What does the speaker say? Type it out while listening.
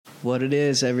What it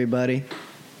is, everybody.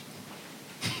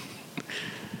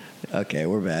 Okay,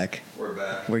 we're back. We're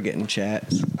back. We're getting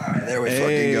chats. All right, there we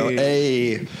fucking go.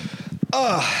 Hey.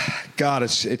 Oh, God,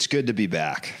 it's good to be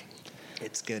back.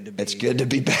 It's good to be. It's good to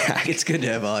be back. It's good to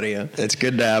have audio. It's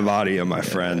good to have audio, my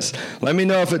friends. Let me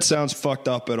know if it sounds fucked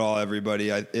up at all, everybody.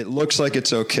 It looks like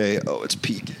it's okay. Oh, it's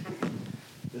peaking.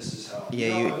 This is how.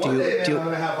 Yeah, I'm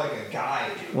gonna have like a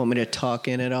guy. Want me to talk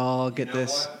in at all? Get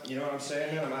this. What? You know what I'm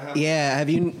saying? Yeah. Have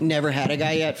you never had a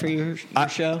guy yet for your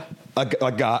show? A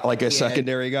guy, like a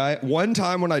secondary guy. One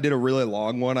time when I did a really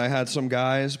long one, I had some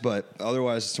guys, but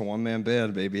otherwise it's a one-man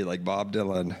band, baby, like Bob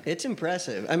Dylan. It's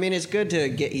impressive. I mean, it's good to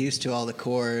get used to all the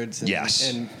chords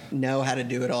and know how to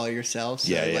do it all yourself.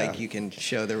 So, like, you can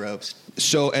show the ropes.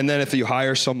 So, and then if you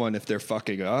hire someone, if they're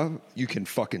fucking up, you can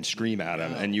fucking scream at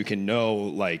them, and you can know,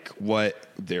 like, what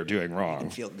they're doing wrong. You can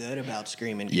feel good about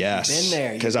screaming. Yes. You've been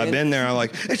there. Because I've been there. I'm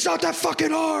like, it's not that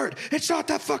fucking hard. It's not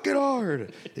that fucking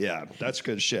hard. Yeah, that's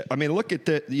good shit. I mean, look at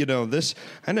this.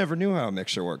 I never knew how a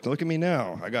mixer worked. Look at me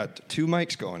now. I got 2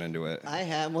 mics going into it. I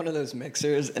have one of those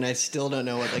mixers, and I still don't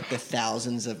know what, like, the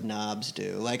thousands of knobs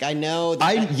do. Like, I know the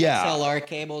XLR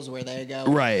cables where they go.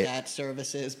 Right. That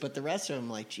services, but the rest of them,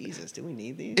 like, Jesus, do we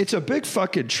need these? It's a big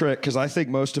fucking trick because I think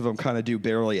most of them kind of do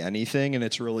barely anything, and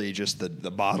it's really just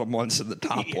the bottom ones and the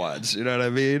top ones. You know what I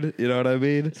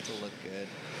mean? Still look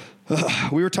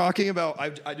good. We were talking about.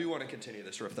 I do want to continue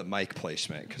this with the mic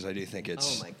placement because I do think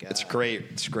it's it's great.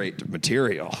 It's great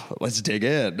material. Let's dig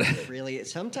in. Really,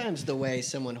 sometimes the way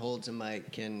someone holds a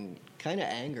mic can kind of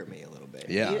anger me a little bit.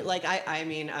 Yeah. Like I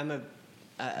mean,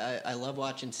 I love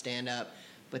watching stand up,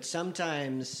 but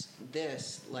sometimes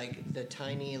this, like the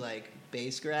tiny like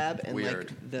bass grab and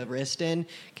like the wrist in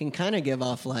can kind of give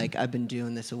off like I've been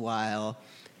doing this a while.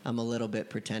 I'm a little bit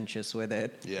pretentious with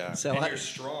it. Yeah. So and you're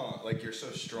strong. Like, you're so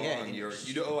strong. Yeah,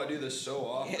 I do this so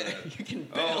often. Yeah, you can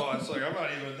it's like, I'm not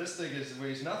even, this thing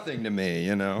weighs nothing to me,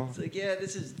 you know? It's like, yeah,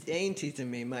 this is dainty to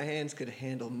me. My hands could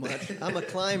handle much. I'm a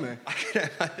climber. I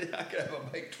could have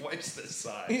a mic twice this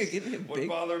size. Wouldn't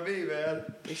bother me,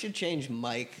 man. They should change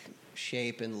mic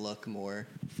shape and look more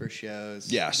for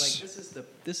shows. Yes. Like,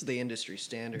 this is the industry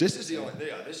standard. This is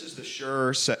this is the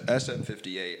Shure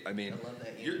SM58. I mean, I love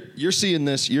that you're seeing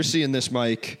this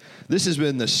mic. This has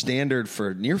been the standard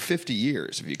for near 50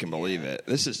 years, if you can believe it.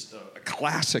 This is a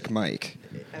classic mic.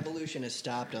 Evolution has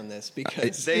stopped on this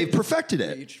because they perfected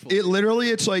it. It literally,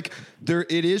 it's like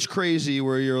it is crazy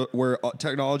where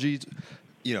technology.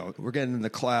 You know, we're getting in the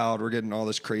cloud, we're getting all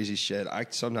this crazy shit.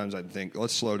 Sometimes I think,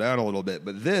 let's slow down a little bit.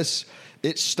 But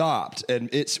it stopped, and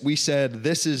we said,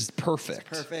 this is perfect.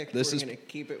 It's perfect. We're going to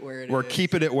keep it where it is. We're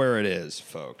keeping it where it is,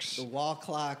 folks. The wall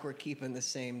clock, we're keeping the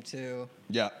same, too.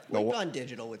 Yeah. We've gone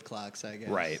digital with clocks, I guess.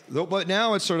 Right. But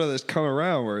now it's sort of this come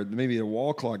around where maybe the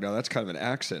wall clock now, that's kind of an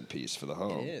accent piece for the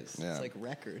home. It is. Yeah. It's like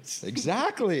records.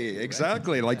 Exactly.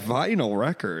 Like vinyl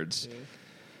records. Yeah.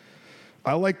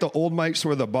 I like the old mics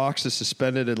where the box is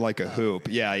suspended in like a hoop.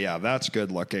 Yeah, that's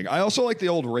good looking. I also like the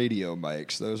old radio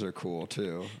mics. Those are cool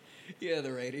too. Yeah,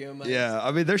 the radio mics. Yeah,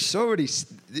 I mean, there's so many.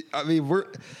 I mean,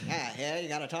 Yeah, you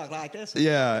got to talk like this.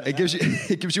 Yeah, it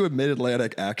gives you a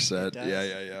mid-Atlantic accent. Yeah.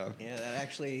 Yeah,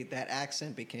 that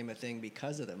accent became a thing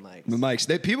because of the mics. The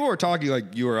mics. People were talking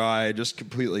like you or I, just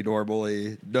completely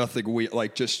normally, nothing weird,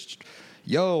 like just.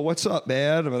 Yo, what's up,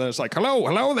 man? And then it's like,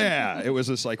 hello there. It was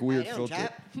this like weird filter.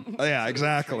 Yeah,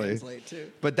 exactly.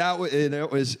 But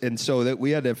so that we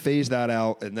had to phase that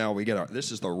out, and now we get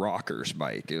this is the rockers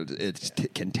mic. It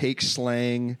can take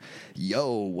slang.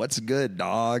 Yo, what's good,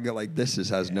 dog? Like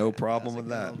has no problem with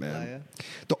that, man.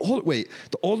 The old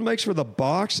mics where the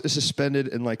box is suspended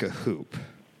in like a hoop.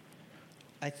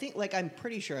 I think I'm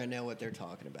pretty sure I know what they're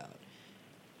talking about.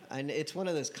 And it's one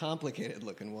of those complicated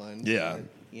looking ones. Yeah.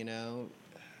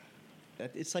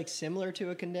 It's like similar to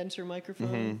a condenser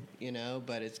microphone,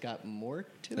 but it's got more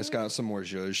to it. It's got some more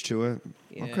zhuzh to it.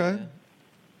 Yeah. Okay.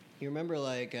 You remember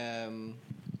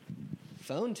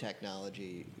phone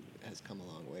technology has come a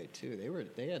long way too.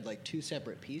 They had like 2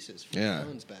 separate pieces for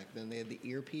phones back then. They had the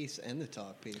earpiece and the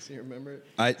talk piece. You remember?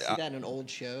 I see that in old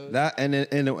shows. That and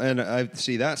I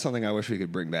see that's something I wish we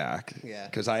could bring back. Yeah.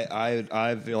 Because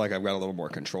I feel like I've got a little more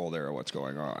control there of what's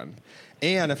going on.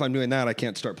 And if I'm doing that, I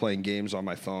can't start playing games on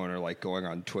my phone or like going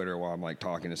on Twitter while I'm like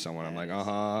talking to someone. I'm like,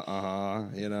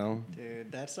 you know.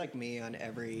 Dude, that's like me on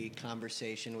every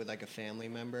conversation with like a family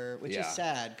member, which is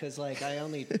sad because like I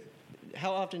only.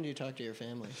 How often do you talk to your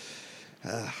family?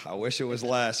 I wish it was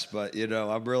less, but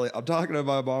I'm talking to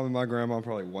my mom and my grandma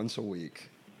probably once a week.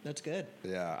 That's good.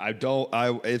 Yeah,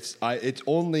 it's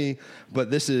only, but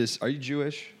this is, are you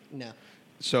Jewish? No.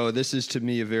 So this is to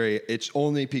me it's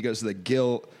only because of the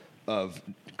guilt of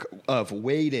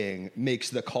waiting makes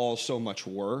the call so much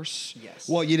worse. Yes.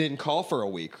 Well, you didn't call for a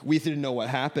week. We didn't know what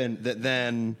happened. That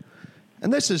then,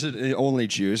 and this isn't only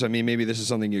Jews. I mean, maybe this is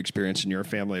something you experience in your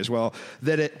family as well.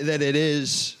 That it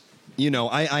is.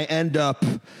 I end up.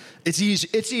 It's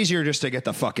easier just to get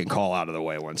the fucking call out of the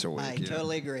way once a week. I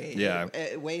totally agree. Yeah.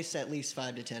 It wastes at least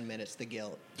 5 to 10 minutes, the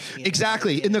guilt.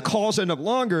 Exactly. And the calls end up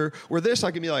longer, where this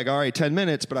I can be like, all right, 10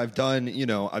 minutes, but I've done,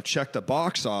 I've checked the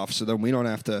box off, so then we don't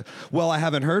have to, I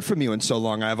haven't heard from you in so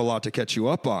long, I have a lot to catch you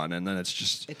up on, and then it's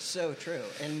just... It's so true.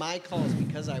 And my calls,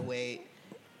 because I wait,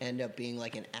 end up being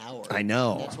like an hour. I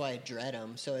know. And that's why I dread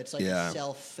them. So it's like a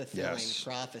self-fulfilling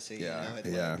prophecy.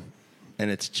 Yeah.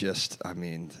 And it's just, I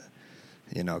mean...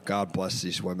 God bless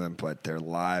these women, but their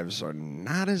lives are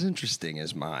not as interesting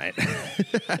as mine.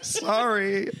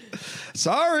 Sorry.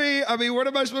 I mean, what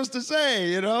am I supposed to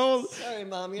say, Sorry,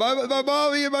 Mom. My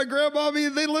mommy and my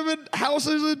grandmommy, they live in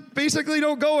houses that basically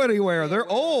don't go anywhere. They're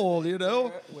old, Where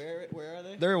are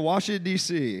they? They're in Washington,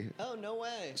 D.C. Oh, no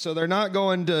way. So they're not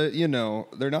going to,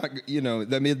 they're not, I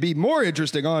mean, it'd be more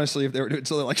interesting, honestly, if they were doing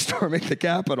something like storming the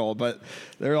Capitol, but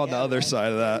they're on the other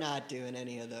side of that. They're not doing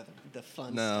any of the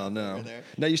fun stuff over there.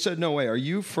 Now, you said no way. Are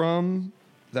you from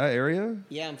that area?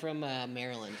 Yeah, I'm from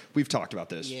Maryland. We've talked about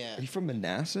this. Yeah. Are you from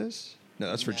Manassas? No,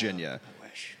 that's Virginia. I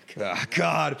wish.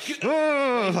 God.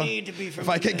 I need to be from If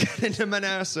I could get into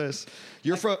Manassas.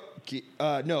 You're from,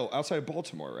 outside of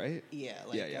Baltimore, right?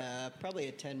 Yeah, probably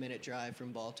a 10-minute drive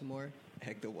from Baltimore.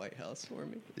 Egg the White House for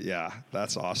me. Yeah,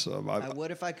 that's awesome. I would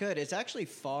if I could. It's actually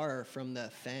far from the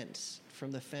fence.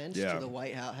 From the fence to the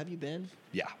White House. Have you been?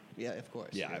 Yeah. Yeah, of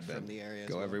course. Yeah, I've been. From the area.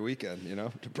 Go every weekend,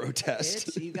 to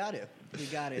protest. You got to. You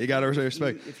got it. You got to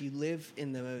respect. If you live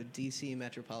in the D.C.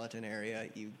 metropolitan area,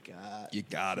 you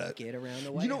got it. Get around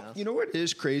the White House. You know what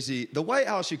is crazy? The White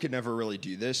House, you could never really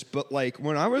do this, but like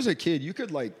when I was a kid, you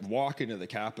could like walk into the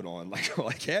Capitol and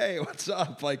like, hey, what's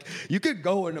up? Like you could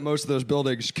go into most of those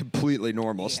buildings completely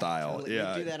normal style. Totally.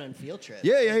 Yeah. We do that on field trips.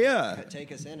 Yeah.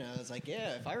 Take us in. And I was like,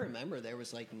 if I remember, there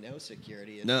was like no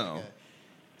security.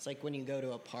 It's like when you go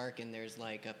to a park and there's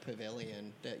like a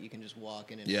pavilion that you can just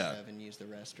walk in and out of and use the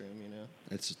restroom,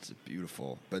 It's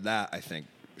beautiful. But that, I think,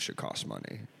 should cost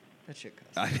money. That should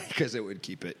cost money. Because it would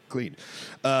keep it clean.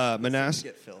 Manassas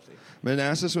get filthy.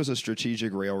 Manassas was a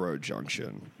strategic railroad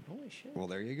junction. Holy shit. Well,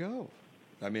 there you go.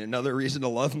 I mean, another reason to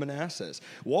love Manassas.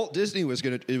 Walt Disney was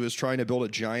trying to build a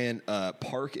giant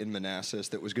park in Manassas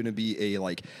that was going to be a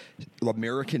like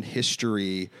American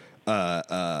history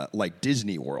like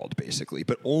Disney World, basically,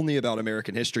 but only about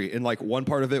American history. And like one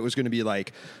part of it was going to be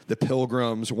like the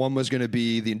Pilgrims, one was going to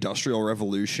be the Industrial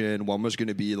Revolution, one was going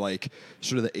to be like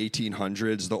sort of the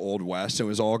 1800s, the Old West. It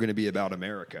was all going to be about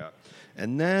America.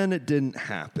 And then it didn't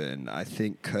happen, I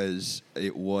think, because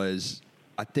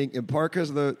in part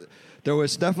because there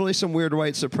was definitely some weird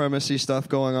white supremacy stuff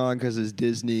going on because it's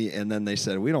Disney, and then they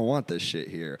said, we don't want this shit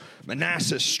here.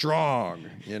 Manassas strong,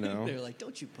 They're like,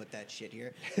 don't you put that shit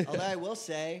here. Although I will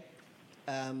say,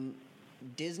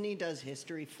 Disney does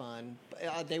history fun.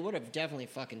 They would have definitely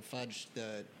fucking fudged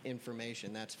the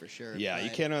information, that's for sure. Yeah,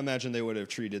 you can't imagine they would have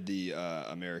treated the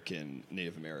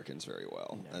Native Americans very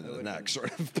well. No, and the next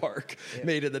sort of park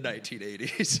made in the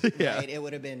 1980s. Yeah. Right, it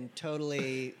would have been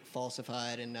totally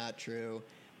falsified and not true.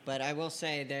 But I will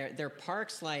say their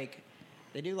parks, like,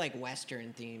 they do like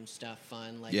Western themed stuff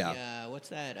fun. Like, what's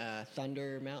that?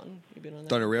 Thunder Mountain? You been on that?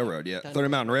 Thunder Railroad, yeah. Thunder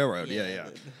Mountain Railroad, yeah.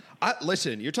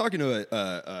 Listen, you're talking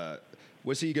to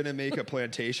was he going to make a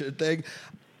plantation thing?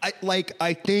 I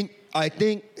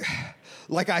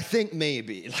think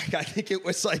maybe. Like, I think it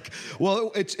was like,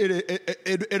 well, it's in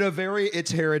a very it's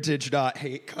heritage, not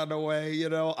hate kind of way,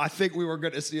 I think we were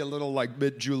going to see a little, like,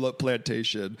 mid-julep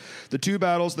plantation. The two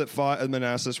battles that fought in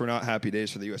Manassas were not happy days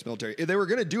for the U.S. military. They were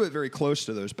going to do it very close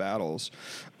to those battles.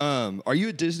 Are you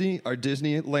a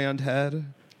Disneyland head?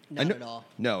 Not at all.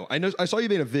 No. I saw you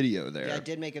made a video there. Yeah, I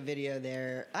did make a video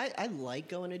there. I like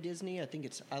going to Disney.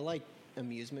 I like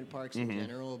amusement parks in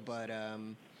general, but...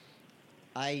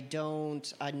 I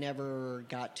never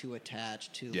got too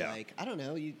attached to like, I don't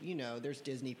know, you know, there's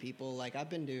Disney people. Like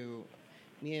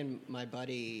me and my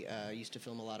buddy used to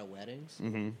film a lot of weddings.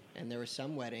 Mm-hmm. And there were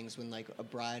some weddings when like a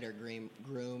bride or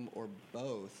groom or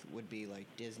both would be like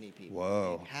Disney people.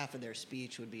 Whoa. Like, half of their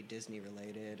speech would be Disney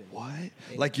related. And what?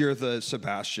 Like you're the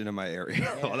Sebastian in my area.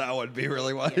 Yeah. Oh, that would be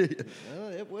really funny. Yeah.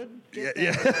 It would.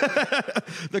 Yeah.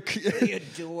 They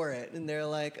adore it. And they're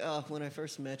like, oh, when I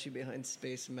first met you behind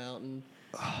Space Mountain.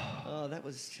 Oh, that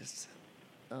was just...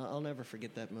 I'll never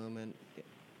forget that moment.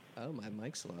 Oh, my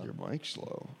mic's low. Your mic's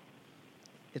low.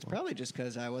 It's probably just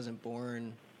because I wasn't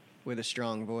born with a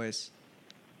strong voice.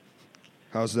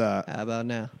 How's that? How about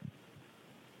now?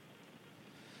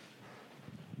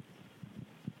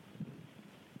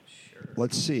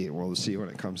 Let's see. We'll see when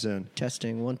it comes in.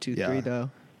 Testing 1, 2, 3 though.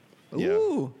 Yeah.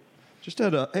 Ooh. Just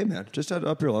had to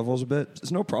up your levels a bit.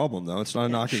 It's no problem though. It's not a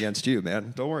knock against you,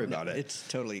 man. Don't worry about it. It's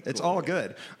totally cool. It's all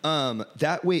good.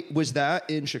 Was that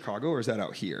in Chicago or is that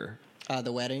out here?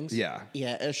 The weddings? Yeah.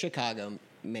 Yeah, Chicago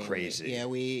mainly. Crazy. Yeah,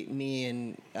 me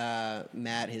and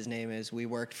Matt, his name is, we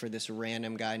worked for this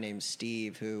random guy named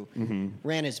Steve who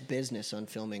ran his business on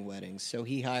filming weddings. So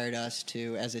he hired us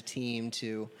as a team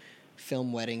to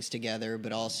film weddings together,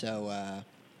 but also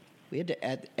we had to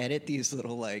edit these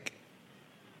little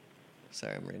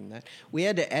sorry, I'm reading that. We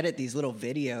had to edit these little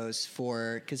videos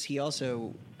because he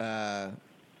also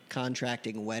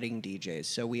contracting wedding DJs.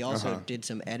 So we also did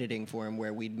some editing for him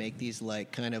where we'd make these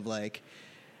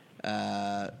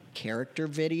character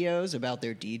videos about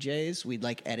their DJs. We'd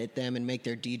edit them and make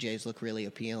their DJs look really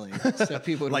appealing. So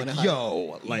people would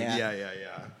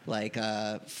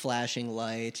flashing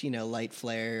lights, light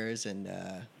flares, and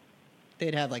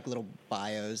they'd have little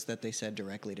bios that they said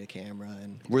directly to camera.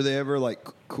 And were they ever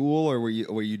cool, or were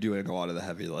you doing a lot of the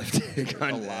heavy lifting?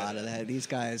 A lot of that. These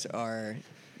guys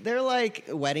they're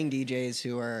wedding DJs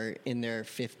who are in their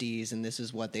 50s, and this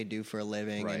is what they do for a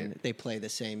living, and they play the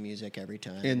same music every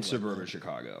time. In suburban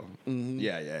Chicago. Mm-hmm.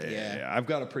 Yeah. I've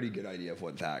got a pretty good idea of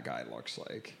what that guy looks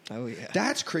like. Oh, yeah.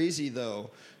 That's crazy, though.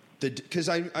 Because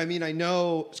I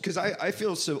know, because I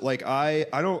feel so, I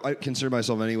don't consider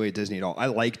myself anyway at Disney at all. I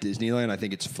like Disneyland. I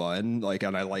think it's fun,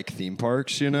 and I like theme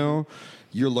parks,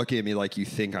 You're looking at me like you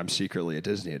think I'm secretly a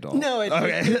Disney adult. No,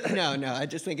 no. I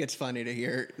just think it's funny to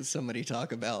hear somebody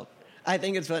talk about. I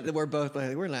think it's fun that we're both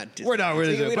we're not Disney. We're not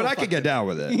really Disney, but I could get down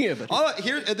with it. Yeah, but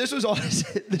this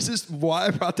is why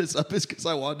I brought this up is because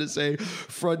I wanted to say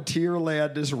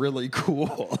Frontierland is really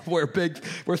cool. where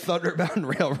Thunder Mountain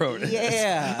Railroad is.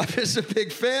 Yeah, I'm just a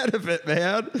big fan of it,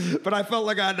 man. But I felt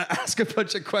like I had to ask a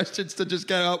bunch of questions to just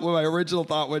get out with my original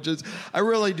thought, which is I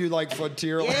really do like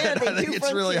Frontierland. Yeah, I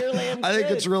think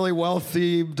it's really well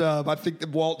themed. I think that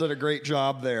Walt did a great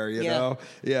job there. You know,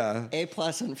 A+ on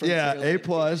Frontierland. Yeah,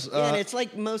 A+. And it's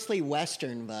mostly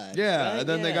Western vibes. Yeah, right? and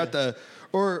then they got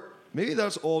or maybe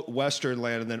that's old Western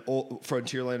Land, and then old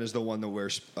Frontierland is the one that where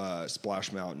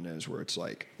Splash Mountain is, where it's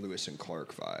Lewis and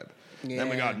Clark vibe. Yeah. Then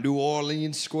we got New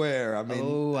Orleans Square.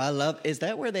 Is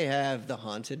that where they have the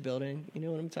haunted building? You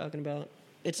know what I'm talking about?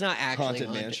 It's not actually haunted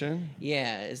mansion.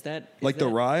 Yeah, is that the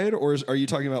ride, or are you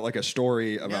talking about a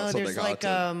story about something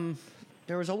haunted?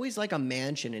 There was always a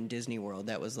mansion in Disney World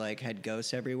that was had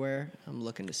ghosts everywhere. I'm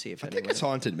looking to see if I think it's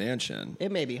Haunted Mansion.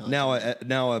 It may be haunted.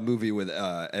 Now a movie with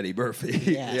Eddie Murphy.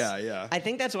 Yes. Yeah. I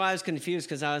think that's why I was confused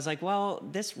because I was well,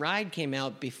 this ride came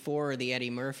out before the Eddie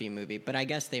Murphy movie, but I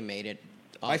guess they made it.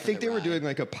 I think they were doing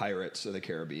a Pirates of the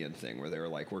Caribbean thing where they were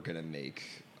we're going to make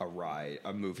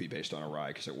a movie based on a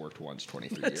ride because it worked once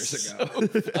 23 years ago. So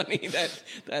funny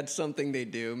that's something they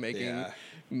do, making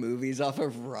movies off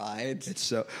of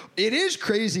rides. It is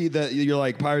crazy that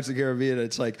you're Pirates of the Caribbean.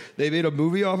 It's they made a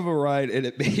movie off of a ride and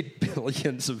it made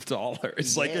billions of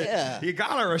dollars. You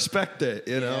gotta respect it,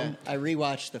 you know. I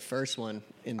rewatched the first one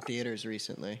in theaters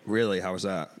recently. Really? How was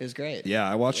that? It was great. Yeah,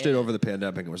 I watched it over the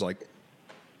pandemic and was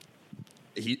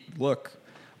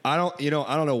I don't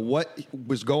know what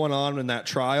was going on in that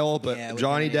trial, but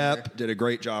Johnny Depp did a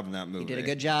great job in that movie. He did a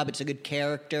good job. It's a good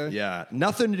character. Yeah.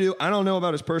 Nothing to do. I don't know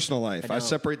about his personal life. I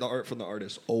separate the art from the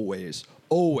artist always.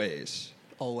 Always.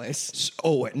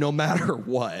 No matter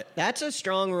what. That's a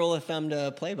strong rule of thumb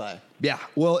to play by. Yeah.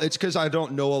 Well, it's because I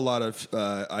don't know a lot of.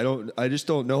 I just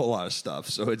don't know a lot of stuff.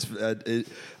 So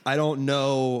I don't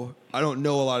know a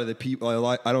lot of the people.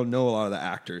 I don't know a lot of the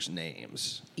actors'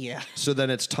 names. Yeah. So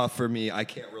then it's tough for me. I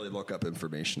can't really look up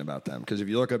information about them because if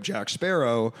you look up Jack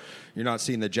Sparrow, you're not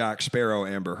seeing the Jack Sparrow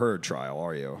Amber Heard trial,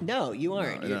 are you? No, you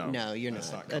aren't. No, you're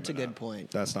not. That's a good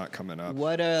point. That's not coming up.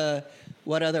 What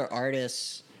other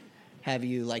artists have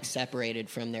you separated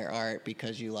from their art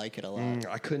because you like it a lot?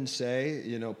 I couldn't say,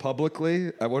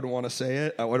 publicly. I wouldn't want to say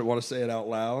it. I wouldn't want to say it out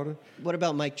loud. What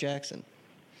about Mike Jackson?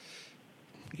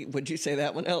 Would you say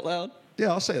that one out loud? Yeah,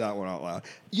 I'll say that one out loud.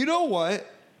 You know what?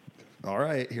 All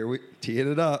right, here we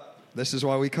teeing it up. This is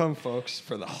why we come, folks,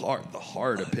 for the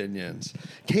hard opinions.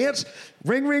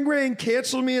 Ring, ring, ring,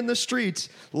 cancel me in the streets.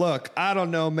 Look, I don't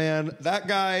know, man. That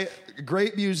guy,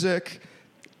 great music,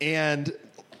 and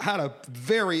had a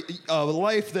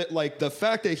life that the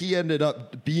fact that he ended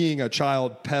up being a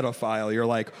child pedophile, you're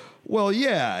Well,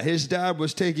 yeah, his dad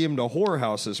was taking him to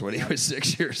whorehouses when he was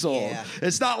 6 years old. Yeah.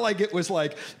 It's not like it was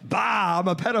like, bah, I'm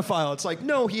a pedophile. It's like,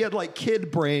 no, he had like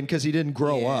kid brain because he didn't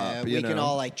grow up. We can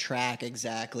all like track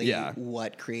exactly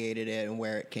what created it and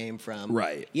where it came from.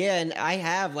 Right. Yeah, and I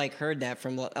have like heard that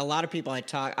from a lot of people I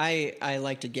talk. I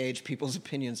like to gauge people's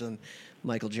opinions on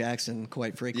Michael Jackson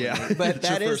quite frequently. Yeah. But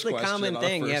that is the common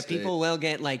thing. Yeah, people will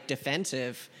get like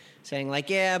defensive, saying like,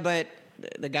 yeah, but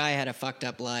the guy had a fucked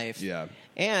up life. Yeah.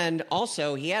 And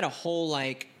also, he had a whole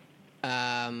like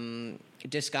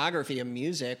discography of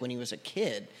music when he was a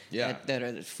kid that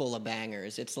are full of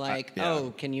bangers. It's like,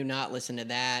 oh, can you not listen to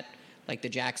that? Like the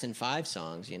Jackson 5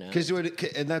 songs, you know?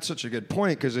 And that's such a good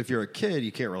point, because if you're a kid,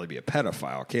 you can't really be a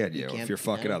pedophile, can you? If you're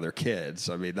fucking other kids.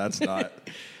 I mean, that's not...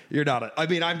 You're not.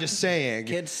 I'm just saying.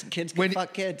 Kids can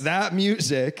fuck kids. That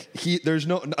music, a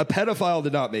pedophile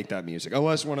did not make that music,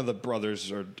 unless one of the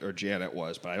brothers or Janet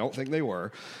was, but I don't think they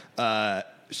were.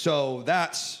 So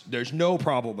there's no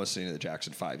problem listening to the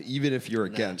Jackson 5, even if you're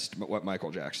against what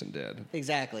Michael Jackson did.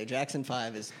 Exactly. Jackson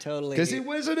 5 is totally... Because he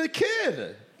wasn't a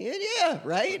kid. Yeah,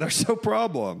 right? There's no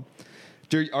problem.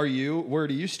 Where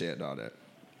do you stand on it?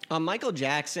 On Michael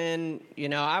Jackson,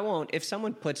 I won't... If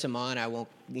someone puts him on, I won't,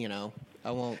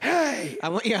 I won't... Hey! I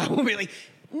won't be like,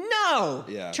 no!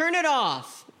 Yeah. Turn it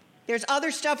off. There's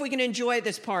other stuff we can enjoy at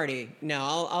this party.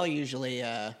 No, I'll usually...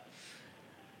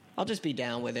 I'll just be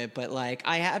down with it, but like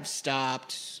I have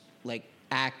stopped like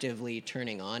actively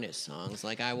turning on his songs.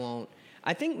 Like I won't.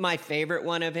 I think my favorite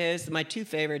one of his, my two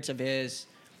favorites of his,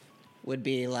 would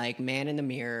be like "Man in the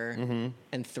Mirror"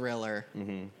 and "Thriller."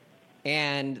 Mm-hmm.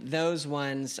 And those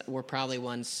ones were probably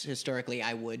ones historically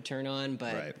I would turn on,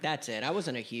 but that's it. I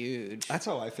wasn't a huge... That's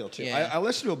how I feel, too. Yeah. I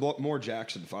listened to more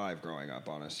Jackson 5 growing up,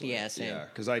 honestly. Yeah, same. Yeah,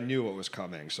 because I knew what was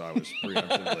coming, so I was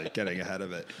preemptively getting ahead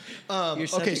of it. You're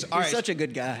such a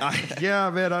good guy.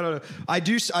 Yeah, man, I don't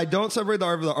know. I don't separate the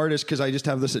art of the artist, because I just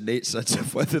have this innate sense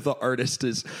of whether the artist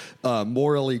is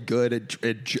morally good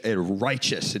and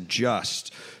righteous and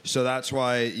just. So that's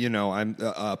why, I'm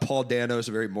Paul Dano's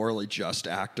a very morally just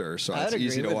actor, so it's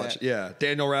easy to watch. That. Yeah,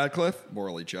 Daniel Radcliffe,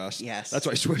 morally just. Yes, that's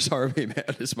why Swiss Army Man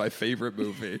is my favorite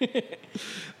movie.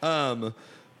 But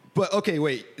okay,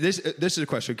 wait. This is a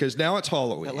question, because now it's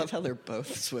Halloween. I love how they're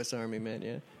both Swiss Army Men.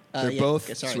 Yeah, they're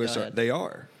both Swiss. They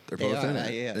are. They're both in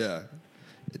it. Yeah.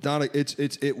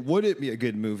 It wouldn't be a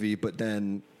good movie, but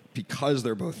then because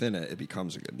they're both in it, it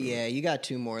becomes a good movie. Yeah, you got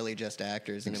two morally just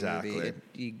actors in a movie.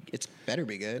 It's better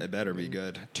be good. It better be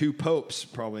good. Two popes,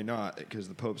 probably not, because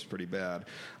the pope's pretty bad.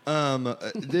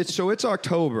 So it's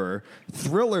October.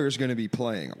 Thriller's going to be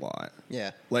playing a lot.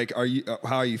 Yeah. Like,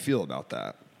 how you feel about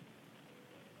that?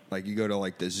 Like, you go to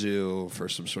like the zoo for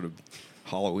some sort of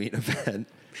Halloween event.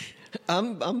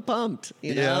 I'm pumped.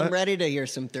 I'm ready to hear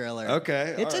some Thriller.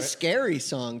 Okay, it's a scary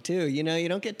song too. You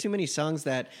don't get too many songs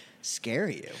that scare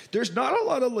you. There's not a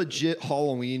lot of legit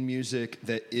Halloween music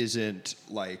that isn't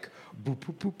like boop,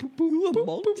 boop, boop, boop, boop,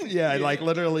 boop, boop. Yeah, like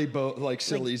literally like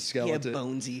silly skeleton. Yeah,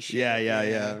 bonesy shit.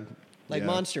 Yeah. Like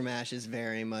Monster Mash is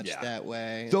very much that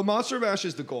way. Though Monster Mash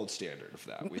is the gold standard of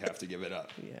that. We have to give it up.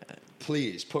 Yeah.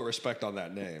 Please put respect on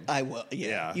that name. I will.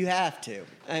 Yeah. You have to.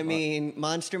 I mean,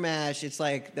 Monster Mash, it's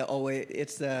like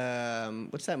what's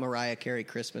that Mariah Carey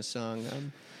Christmas song?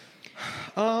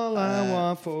 All I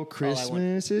want for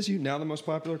Christmas is you. Now the most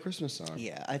popular Christmas song.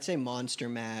 Yeah, I'd say Monster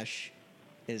Mash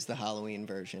is the Halloween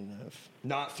version of...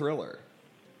 Not Thriller.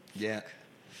 Yeah.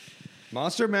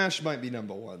 Monster Mash might be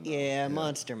number one, though. Yeah,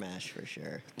 Monster Mash for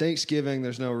sure. Thanksgiving,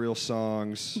 there's no real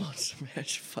songs. Monster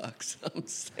Mash fucks, I'm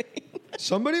saying.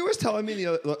 Somebody was telling me we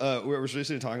were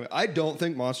recently talking about, I don't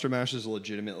think Monster Mash is a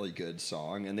legitimately good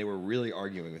song, and they were really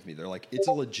arguing with me. They're like, it's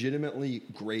a legitimately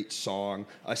great song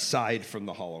aside from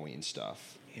the Halloween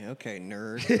stuff. Yeah, okay,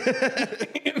 nerd.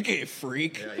 Okay,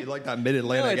 freak. Yeah, you like that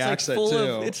mid-Atlantic accent, like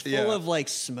too. It's full of, like,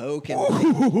 smoke and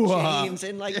like, chains,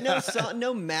 and, like,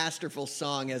 no masterful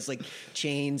song has, like,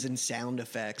 chains and sound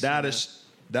effects. That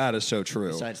is so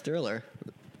true. Besides Thriller.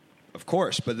 Of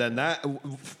course, but then that...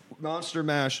 Monster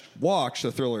Mash walks,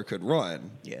 the Thriller could run.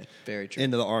 Yeah, very true.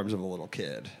 Into the arms of a little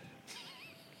kid.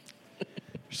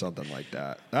 Something like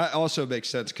that. That also makes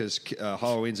sense because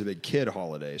Halloween's a big kid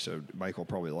holiday, so Michael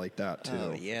probably liked that too.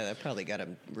 Oh yeah, that probably got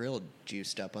him real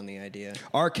juiced up on the idea.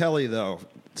 R. Kelly though,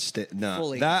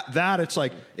 no, that it's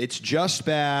like it's just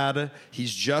bad.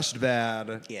 He's just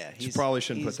bad. Yeah, he probably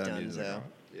shouldn't put that music on.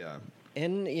 Yeah,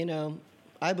 and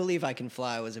I Believe I Can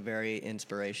Fly was a very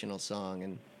inspirational song,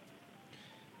 and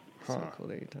so cool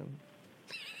that you tell me.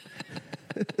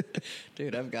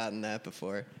 Dude, I've gotten that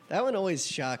before. That one always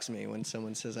shocks me when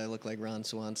someone says I look like Ron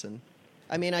Swanson.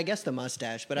 I mean, I guess the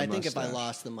mustache, but I think if I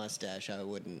lost the mustache, I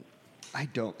wouldn't I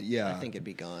don't. Yeah, I think it'd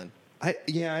be gone. I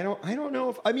don't know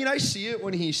if. I mean, I see it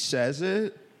when he says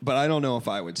it, but I don't know if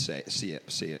I would say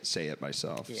it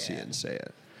myself. Yeah. See it and say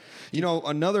it. You know,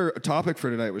 another topic for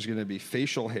tonight was going to be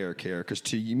facial hair care, because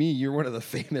to me, you're one of the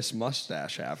famous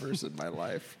mustache havers in my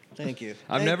life. Thank you.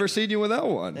 I've never seen you without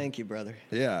one. Thank you, brother.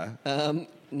 Yeah.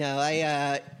 No,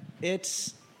 I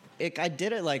did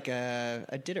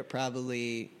it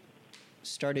probably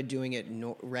started doing it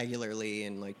regularly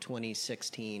in like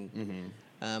 2016.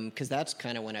 Because that's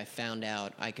kind of when I found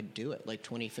out I could do it, like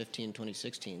 2015,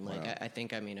 2016. Like, wow. I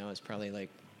think, I was probably like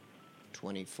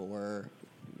 24,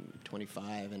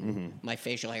 25, and my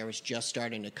facial hair was just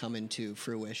starting to come into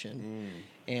fruition.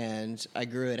 And I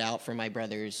grew it out for my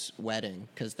brother's wedding,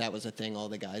 because that was a thing all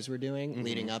the guys were doing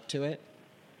leading up to it.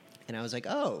 And I was like,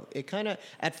 oh, it kind of...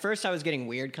 At first, I was getting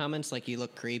weird comments, like, you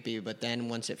look creepy. But then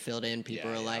once it filled in, people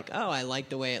were like, oh, I like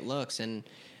the way it looks. And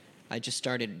I just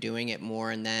started doing it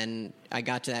more. And then I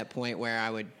got to that point where I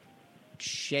would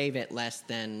shave it less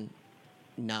than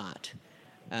not.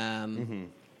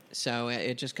 So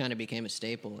it just kind of became a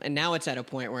staple. And now it's at a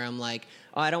point where I'm like,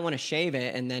 oh, I don't want to shave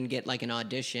it and then get like an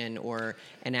audition or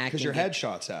an acting. Because your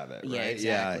headshots have it, right?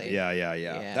 Yeah, exactly.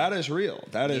 Yeah. That is real.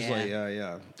 That is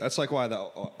That's like why the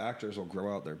actors will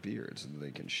grow out their beards and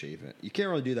they can shave it. You can't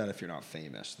really do that if you're not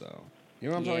famous, though. You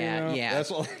know what I'm talking about? Yeah. That's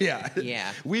all,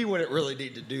 yeah. We wouldn't really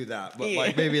need to do that, but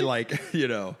like maybe like, you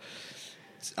know...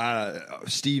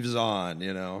 Steve Zahn,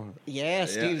 you know. Yeah,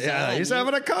 Steve Zahn. Yeah, he's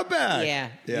having a comeback. Yeah,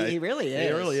 he really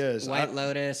is. He really is. White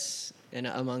Lotus, and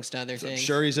amongst other things. I'm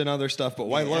sure he's in other stuff, but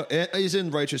White Lotus, he's in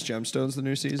Righteous Gemstones, the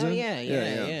new season. Oh,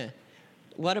 yeah.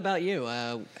 What about you?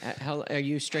 How are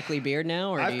you strictly beard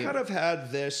now? Or I've kind of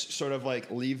had this sort of like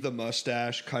leave the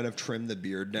mustache, kind of trim the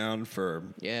beard down for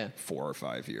 4 or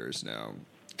 5 years now.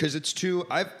 Because it's too,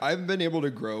 I've been able to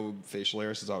grow facial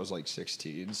hair since I was like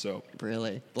 16. So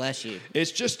really, bless you.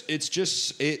 It's just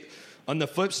on the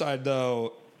flip side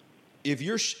though, if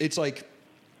you shave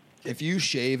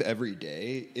every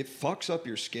day, it fucks up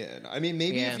your skin. I mean,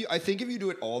 maybe I think if you do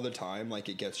it all the time, like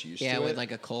it gets used to it. Yeah, with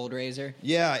like a cold razor.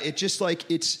 Yeah, it just like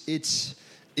it just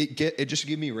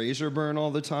gave me razor burn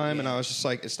all the time, and I was just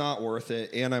like, it's not worth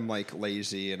it. And I'm like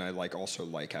lazy, and I like also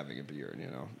like having a beard, you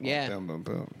know. Yeah. Boom, boom,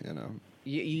 boom. You know.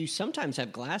 You sometimes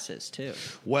have glasses, too.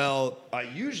 Well, I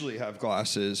usually have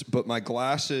glasses, but my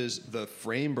glasses, the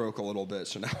frame broke a little bit,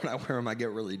 so now when I wear them, I get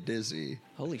really dizzy.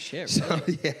 Holy shit,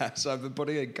 really? So I've been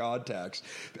putting in contacts.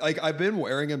 Like, I've been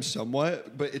wearing them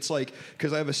somewhat, but it's like,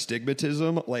 because I have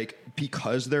astigmatism, like,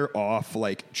 because they're off,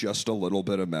 like, just a little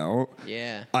bit amount,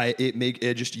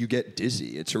 you get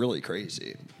dizzy. It's really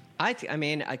crazy. I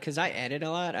mean, because I edit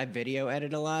a lot, I video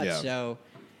edit a lot, so...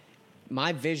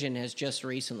 My vision has just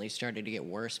recently started to get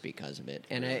worse because of it.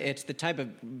 And it's the type of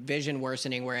vision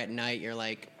worsening where at night you're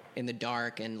like in the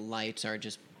dark and lights are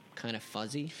just kind of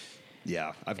fuzzy.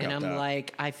 Yeah, I've got that. And I'm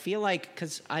like, I feel like,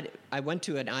 because I went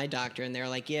to an eye doctor and they're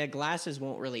like, yeah, glasses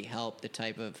won't really help the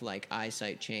type of like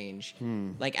eyesight change.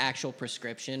 Like actual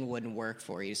prescription wouldn't work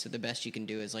for you. So the best you can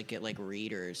do is like get like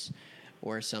readers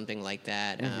or something like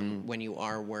that when you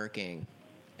are working.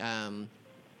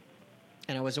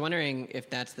 And I was wondering if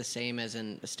that's the same as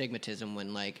in astigmatism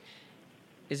when, like,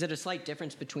 is it a slight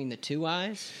difference between the two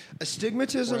eyes?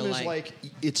 Astigmatism is like,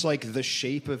 it's like the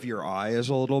shape of your eye is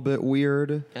a little bit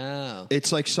weird. Oh.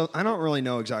 It's like, so I don't really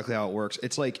know exactly how it works.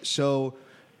 It's like, so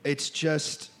it's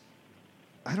just,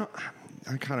 I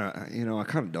kind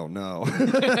of don't know.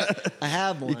 I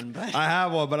have one, but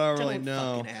I don't really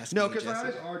know. No, because my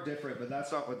eyes are different, but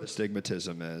that's not what the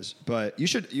astigmatism is. But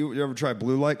you ever try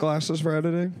blue light glasses for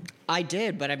editing? I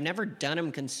did, but I've never done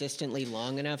them consistently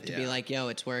long enough to be like, yo,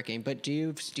 it's working. But do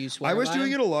you swear? I was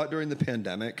doing it a lot during the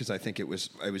pandemic because I think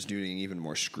I was doing even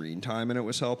more screen time and it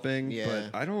was helping. Yeah.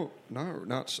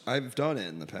 But I've done it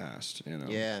in the past, you know.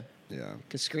 Yeah. Yeah.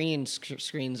 Because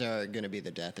screens are going to be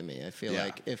the death of me. I feel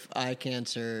like if eye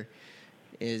cancer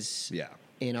is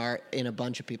in a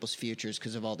bunch of people's futures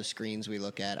because of all the screens we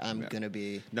look at, I'm going to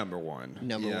be number one.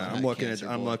 I'm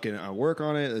looking at work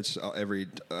on it. It's every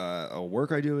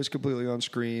work I do is completely on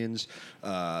screens.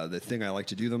 The thing I like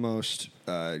to do the most,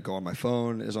 go on my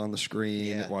phone, is on the screen.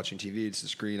 Yeah. Watching TV, it's the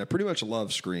screen. I pretty much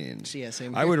love screens. Yeah,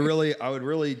 same. I would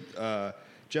really.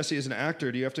 Jesse, as an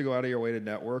actor, do you have to go out of your way to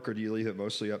network, or do you leave it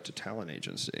mostly up to talent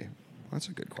agency? That's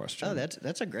a good question. Oh,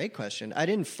 that's a great question. I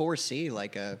didn't foresee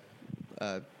like a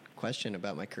question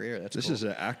about my career. This cool. is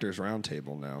an actors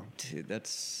roundtable now. Dude,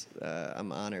 that's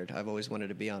I'm honored. I've always wanted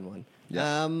to be on one.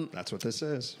 Yeah, that's what this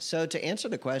is. So to answer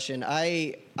the question,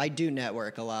 I do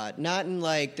network a lot. Not in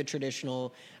like the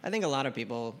traditional. I think a lot of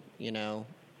people, you know,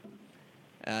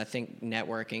 I think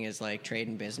networking is like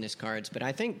trading business cards. But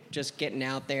I think just getting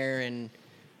out there and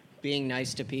being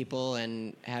nice to people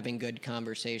and having good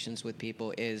conversations with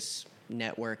people is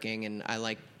networking. And I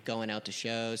like going out to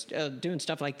shows, doing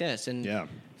stuff like this, and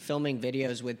filming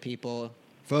videos with people.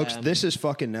 Folks, this is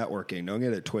fucking networking. Don't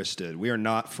get it twisted. We are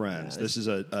not friends. This is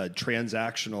a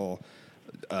transactional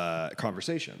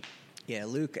conversation. Yeah,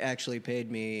 Luke actually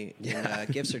paid me in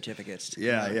gift certificates.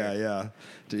 Yeah.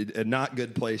 Dude, and not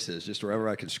good places, just wherever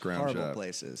I can scrounge Horrible up.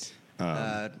 Places.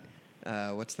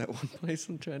 What's that one place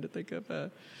I'm trying to think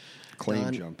of?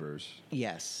 Claim jumpers.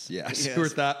 Yes.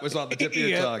 That was on the tip of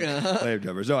your tongue. Claim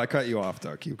jumpers. No, I cut you off,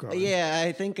 though. Keep going. Yeah,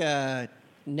 I think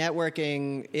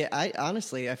networking,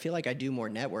 I feel like I do more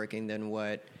networking than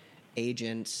what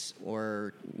agents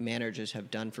or managers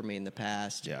have done for me in the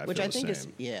past. Yeah, which I think is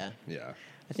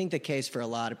I think the case for a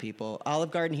lot of people. Olive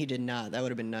Garden, he did not. That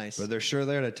would have been nice. But they're sure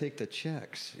there to take the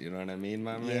checks. You know what I mean,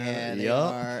 my man? Yeah, they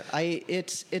are.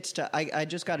 I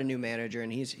just got a new manager,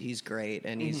 and he's great,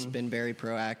 and he's been very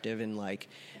proactive in like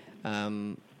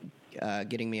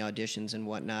getting me auditions and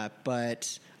whatnot.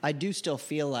 But I do still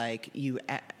feel like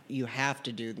you have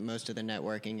to do most of the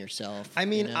networking yourself. I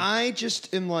mean, I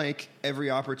just am like every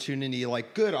opportunity,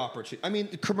 like good opportunity. I mean,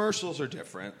 commercials are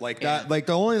different. Like that. Like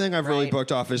the only thing I've really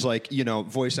booked off is like, you know,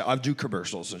 voice. I do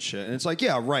commercials and shit, and it's like,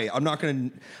 yeah, right. I'm not gonna.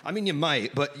 I mean, you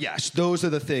might, but yes, those are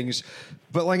the things.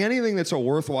 But like anything that's a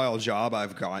worthwhile job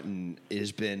I've gotten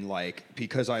has been like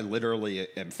because I literally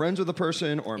am friends with a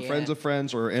person or I'm friends of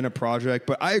friends or in a project.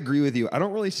 But I agree with you. I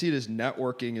don't really see it as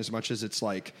networking as much as it's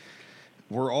like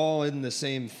we're all in the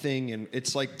same thing, and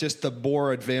it's like just the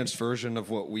more advanced version of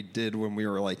what we did when we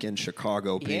were like in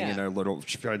Chicago, being in our little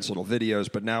friends' little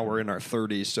videos. But now we're in our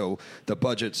 30s, so the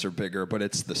budgets are bigger, but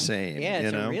it's the same. Yeah,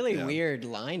 it's a really weird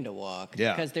line to walk.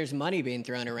 Yeah, because there's money being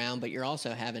thrown around, but you're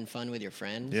also having fun with your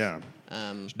friends. Yeah.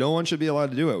 No one should be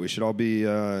allowed to do it. We should all be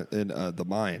in the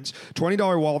mines.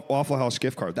 $20 Waffle House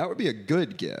gift card. That would be a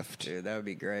good gift. Dude, that would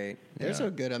be great. There's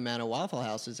a good amount of Waffle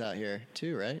Houses out here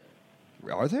too, right?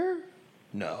 Are there?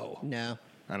 No.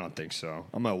 I don't think so.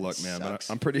 I'm going to look, man, but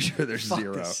I'm pretty sure there's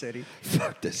zero. Fuck this city.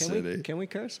 Fuck this city. Can we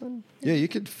curse one? Yeah, you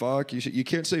can fuck. You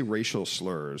can't say racial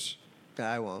slurs.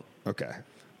 I won't. Okay.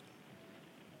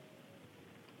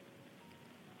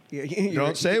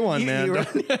 Don't say one, man.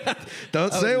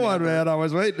 Don't say one, man. I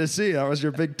was waiting to see. That was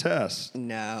your big test.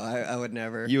 No, I would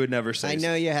never. You would never say. I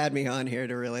know you had me on here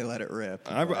to really let it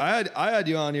rip. I had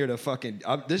you on here to fucking.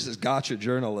 This is gotcha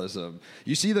journalism.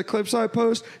 You see the clips I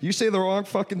post? You say the wrong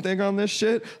fucking thing on this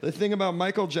shit. The thing about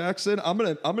Michael Jackson. I'm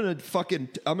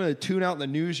gonna tune out the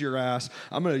news your ass.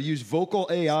 I'm gonna use vocal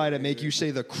AI to make you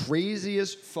say the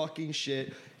craziest fucking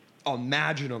shit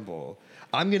imaginable.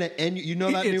 I'm going to end you know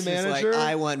that new manager? Like,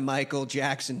 I want Michael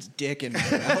Jackson's dick in my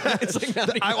mouth. It's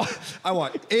like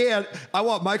I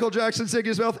want Michael Jackson's dick in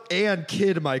his mouth and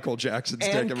Kid Michael Jackson's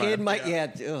dick in my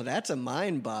mouth. That's a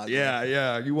mind boggle.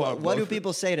 Yeah. You want what do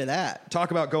people say to that?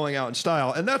 Talk about going out in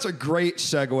style. And that's a great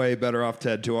segue, Better Off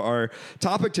Ted, to our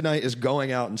topic tonight is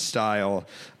going out in style.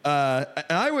 And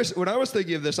when I was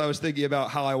thinking of this, I was thinking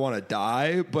about how I want to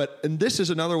die, and this is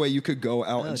another way you could go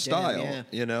out in style. Yeah.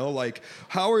 You know, like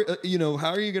how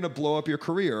are you going to blow up your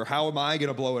career? How am I going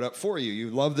to blow it up for you? You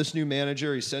love this new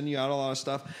manager. He's sending you out a lot of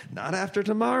stuff. Not after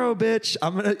tomorrow, bitch.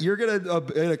 You're going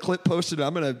to in a clip posted.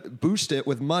 I'm going to boost it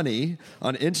with money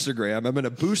on Instagram. I'm going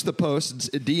to boost the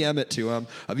post and DM it to him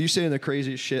of you saying the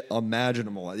craziest shit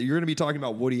imaginable. You're going to be talking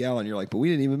about Woody Allen. You're like, but we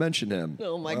didn't even mention him.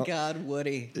 Oh my God,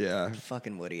 Woody. Yeah.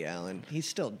 Fucking Woody Allen. He's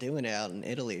still doing it out in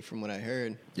Italy, from what I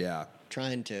heard. Yeah,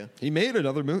 trying to. He made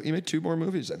another movie. He made 2 more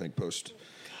movies, I think. Post.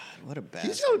 God, what a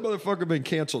bastard! He's got a motherfucker been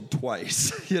canceled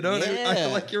twice. You know what I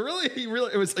mean? Like he really.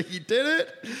 It was like he did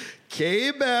it,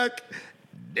 came back,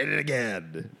 did it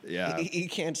again. Yeah, he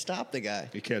can't stop the guy.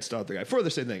 He can't stop the guy. For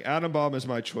the same thing, Atom Bomb is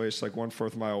my choice. Like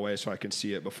 1/4 mile away, so I can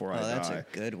see it before I die. That's a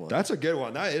good one. That's a good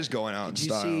one. That is going out in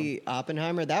style. Did you see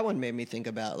Oppenheimer? That one made me think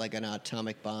about like an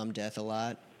atomic bomb death a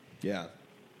lot. Yeah.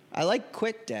 I like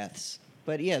quick deaths,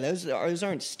 but yeah, those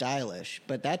aren't stylish,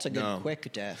 but that's a good quick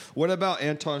death. What about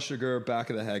Anton Chigurh, back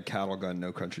of the head, cattle gun,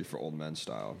 No Country for Old Men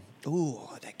style? Ooh,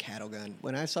 that cattle gun.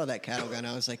 When I saw that cattle gun,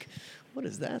 I was like, what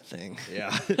is that thing?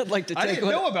 Yeah. I'd like to take I didn't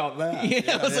know about that.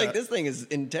 Yeah, I was like, this thing is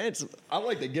intense. I'd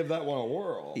like to give that one a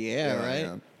whirl. Yeah,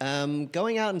 right? Yeah.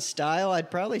 Going out in style,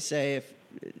 I'd probably say, if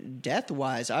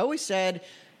death-wise, I always said,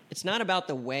 it's not about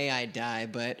the way I die,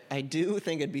 but I do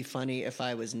think it'd be funny if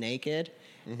I was naked.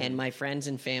 Mm-hmm. And my friends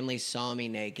and family saw me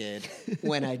naked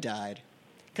when I died.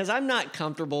 Because I'm not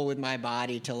comfortable with my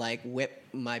body to, like, whip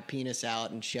my penis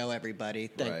out and show everybody.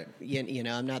 That, right. You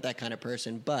know, I'm not that kind of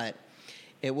person. But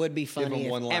It would be funny Give 'em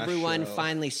if one last everyone show.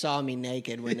 finally saw me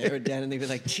naked when they were dead, and they'd be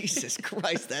like, "Jesus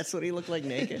Christ, that's what he looked like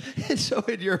naked." And so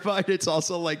in your mind, it's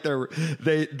also like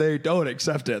they don't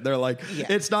accept it. They're like, Yeah.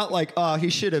 it's not like, he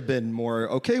should have been more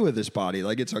okay with his body.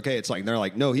 Like, it's okay. It's like, they're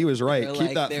like, no, he was right. They're Keep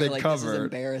like, that they're thing like, This is covered.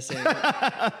 embarrassing.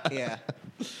 Yeah.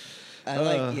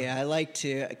 I like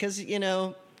to, because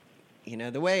the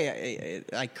way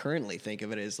I currently think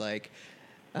of it is like,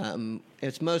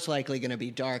 it's most likely going to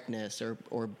be darkness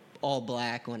or all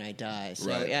black when I die.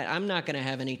 So Right. I'm not going to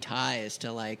have any ties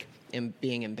to like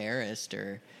being embarrassed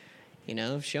or,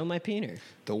 show my peener.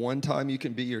 The one time you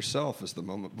can be yourself is the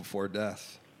moment before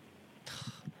death.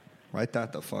 Write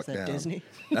that the fuck Is that down. Disney?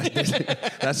 That's Disney.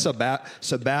 That's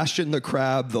Sebastian the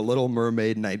Crab, The Little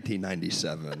Mermaid,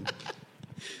 1997.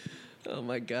 Oh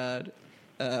my God.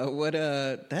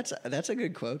 That's a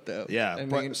good quote though. Yeah, I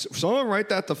but mean, someone write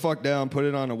that the fuck down. Put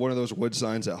it on one of those wood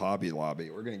signs at Hobby Lobby.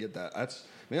 We're gonna get that.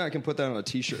 Maybe I can put that on a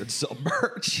T-shirt and sell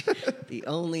merch. the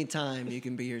only time you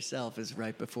can be yourself is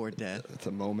right before death. It's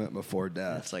a moment before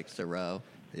death. That's like Thoreau.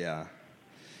 Yeah.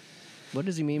 What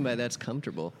does he mean by that's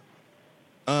comfortable?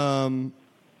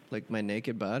 Like my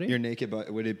naked body? Your naked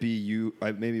body. Would it be you?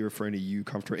 I may be referring to you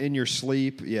comfortable in your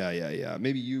sleep. Yeah.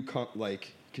 Maybe you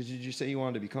like. Because did you say you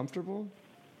wanted to be comfortable?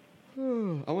 I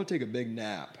want to take a big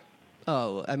nap.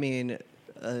 Oh, I mean,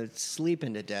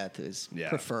 sleeping to death is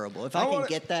preferable. If I can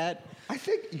get that. I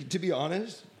think, to be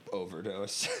honest,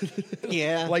 overdose.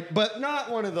 Yeah. But not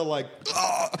one of the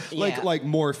like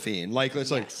morphine. Like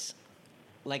it's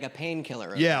like a painkiller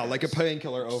overdose. Yeah, like a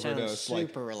painkiller overdose. Sounds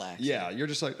super relaxing. Yeah, you're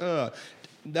just like,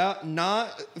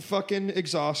 not fucking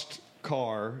exhaust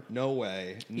car, no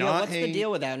way. What's the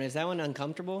deal with that? Is that one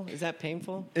uncomfortable? Is that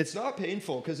painful? It's not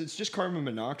painful because it's just carbon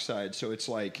monoxide, so it's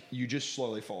like you just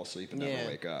slowly fall asleep and never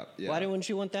wake up. Yeah. Why wouldn't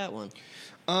you want that one?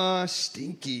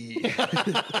 Stinky.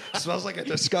 Smells like a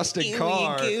disgusting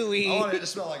car. Gooey. I want it to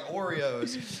smell like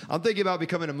Oreos. I'm thinking about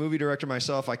becoming a movie director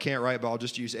myself. I can't write, but I'll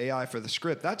just use AI for the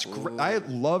script. That's great. I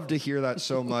love to hear that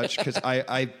so much because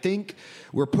I think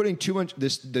we're putting too much.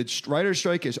 The writer's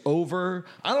strike is over.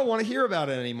 I don't want to hear about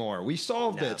it anymore. We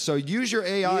solved it. So use your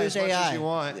AI as much as you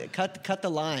want. Cut the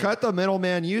line. Cut the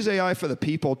middleman. Use AI for the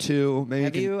people too. Maybe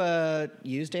Have you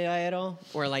used AI at all,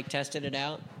 or like tested it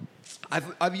out?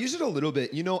 I've used it a little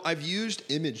bit. I've used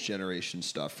image generation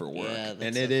stuff for work,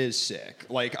 and it is sick.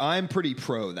 Like, I'm pretty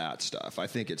pro that stuff. I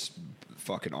think it's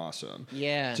fucking awesome.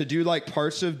 Yeah. To do like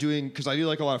parts of doing, because I do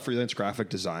like a lot of freelance graphic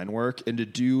design work, and to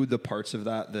do the parts of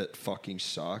that fucking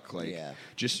suck, like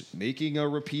just making a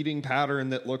repeating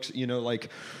pattern that looks,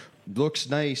 looks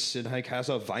nice and like has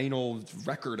a vinyl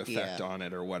record effect on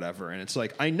it or whatever. And it's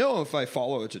like, I know if I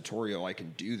follow a tutorial, I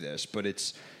can do this, but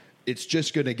it's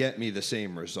just going to get me the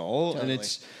same result. Totally. And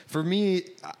it's, for me,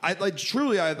 I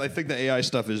think the AI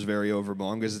stuff is very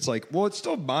overblown because it's like, well, it's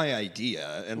still my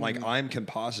idea and like I'm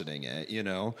compositing it,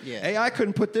 Yeah. AI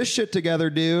couldn't put this shit together,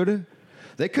 dude.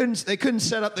 They couldn't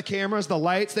set up the cameras, the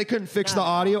lights. They couldn't fix the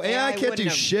audio. AI can't do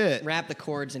shit. Wrap the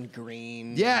chords in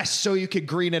green. Yes, so you could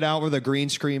green it out with a green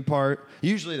screen part.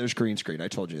 Usually there's green screen. I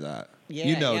told you that. Yeah,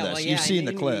 you know yeah, this. well, You've seen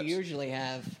the clips. You usually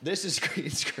have. This is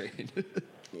green screen.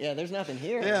 Yeah, there's nothing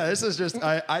here. Yeah, this is just,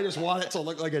 I just want it to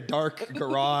look like a dark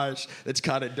garage that's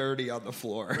kind of dirty on the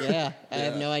floor. Yeah, I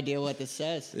have no idea what this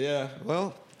says. Yeah,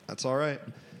 well, that's all right.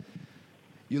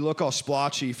 You look all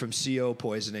splotchy from CO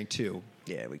poisoning, too.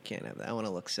 Yeah, we can't have that. I want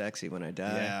to look sexy when I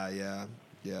die. Yeah,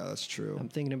 that's true. I'm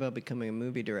thinking about becoming a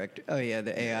movie director. Oh, yeah,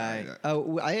 the AI. Yeah.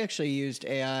 Oh, I actually used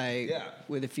AI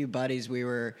with a few buddies. We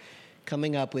were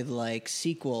coming up with like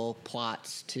sequel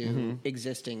plots to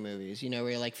existing movies.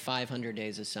 We're like 500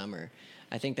 Days of Summer.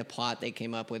 I think the plot they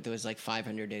came up with was like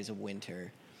 500 Days of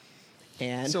Winter.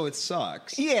 And so it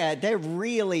sucks. Yeah, the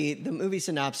movie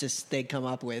synopsis they come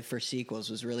up with for sequels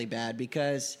was really bad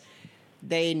because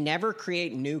they never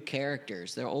create new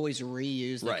characters. They'll always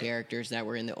reuse the characters that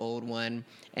were in the old one.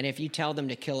 And if you tell them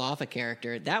to kill off a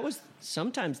character,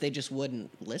 sometimes they just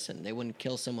wouldn't listen. They wouldn't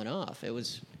kill someone off. It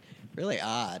was really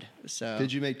odd. So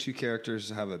did you make two characters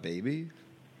have a baby?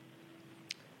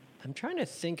 I'm trying to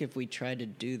think if we tried to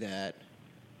do that.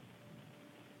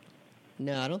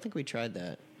 No, I don't think we tried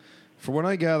that. For what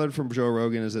I gathered from Joe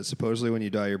Rogan is that supposedly when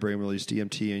you die, your brain releases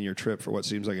DMT in your trip for what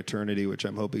seems like eternity, which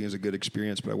I'm hoping is a good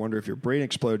experience. But I wonder if your brain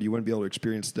exploded, you wouldn't be able to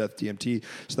experience death DMT.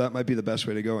 So that might be the best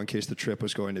way to go in case the trip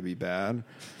was going to be bad.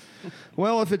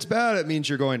 Well, if it's bad, it means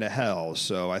you're going to hell.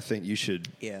 So I think you should.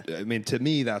 Yeah. I mean, to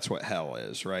me, that's what hell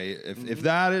is, right? If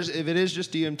it is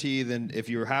just DMT, then if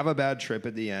you have a bad trip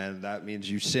at the end, that means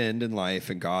you sinned in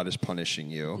life and God is punishing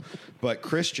you. But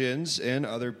Christians and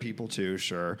other people too,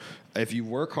 sure. If you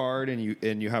work hard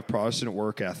and you have Protestant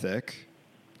work ethic,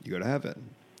 you go to heaven.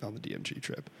 on the DMT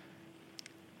trip.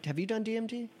 Have you done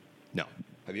DMT? No.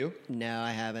 Have you? No,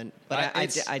 I haven't. But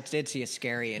I did see a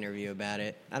scary interview about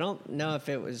it. I don't know if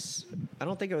it was... I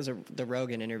don't think it was the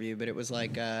Rogan interview, but it was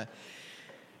like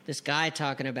this guy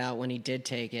talking about when he did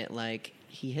take it, like,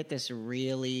 he hit this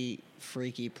really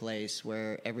freaky place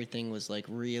where everything was, like,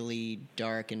 really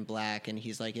dark and black, and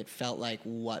he's like, it felt like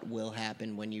what will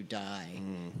happen when you die.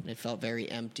 And it felt very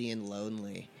empty and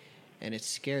lonely. And it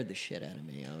scared the shit out of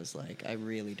me. I was like, I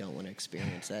really don't want to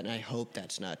experience that. And I hope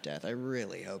that's not death. I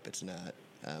really hope it's not.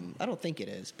 I don't think it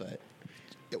is, but...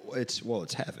 It's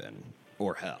heaven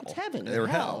or hell. It's heaven or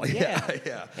hell.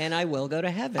 Yeah. And I will go to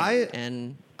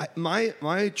heaven.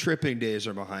 My tripping days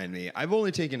are behind me. I've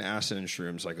only taken acid and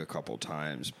shrooms like a couple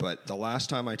times, but the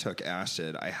last time I took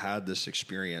acid, I had this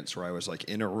experience where I was like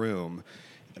in a room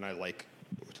and I like...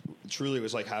 truly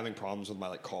was like having problems with my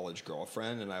like college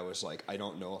girlfriend, and I was like, I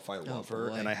don't know if I love her.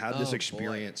 And I had this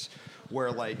experience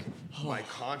where like my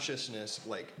consciousness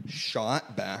like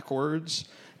shot backwards,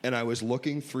 and I was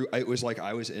looking through, it was like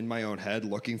I was in my own head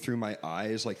looking through my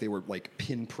eyes like they were like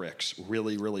pinpricks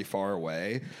really, really far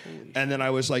away. And then I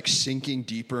was like sinking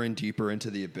deeper and deeper into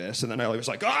the abyss, and then I was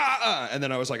like, and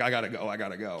then I was like, I gotta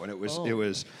go. And it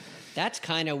was that's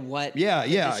kind of what the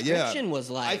description was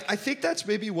like. I think that's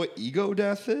maybe what ego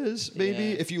death is,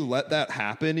 maybe. If you let that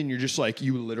happen and you're just like,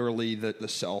 you literally, the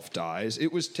self dies.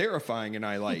 It was terrifying, and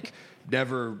I like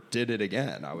never did it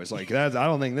again. I was like, I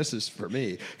don't think this is for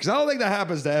me. Because I don't think that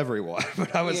happens to everyone.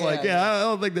 But I was like, I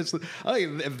don't think this,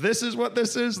 if this is what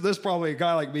this is, this probably a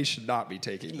guy like me should not be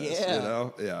taking this, you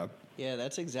know? Yeah. Yeah,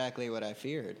 that's exactly what I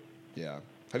feared. Yeah.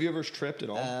 Have you ever tripped at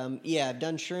all? Yeah, I've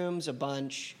done shrooms a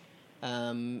bunch.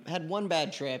 Had one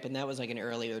bad trip, and that was like an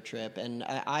earlier trip, and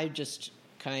I just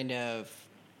kind of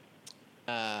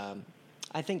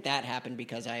I think that happened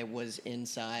because I was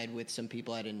inside with some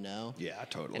people I didn't know. Yeah,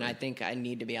 totally. And I think I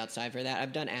need to be outside for that.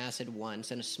 I've done acid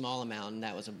once in a small amount, and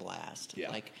that was a blast.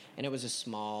 Yeah. And it was a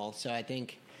small, so I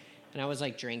think, and I was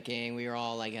like drinking. We were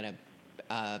all like at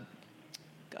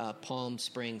a Palm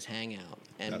Springs hangout,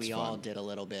 and we all did a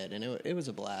little bit, and it was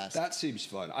a blast. That seems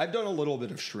fun. I've done a little bit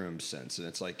of shrooms since, and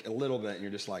it's like a little bit, and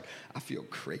you're just like, I feel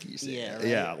crazy. Yeah, right?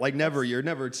 Yeah, like you're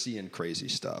never seeing crazy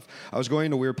stuff. I was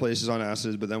going to weird places on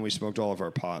acid, but then we smoked all of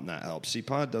our pot, and that helps. See,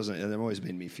 pot it always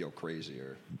made me feel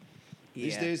crazier.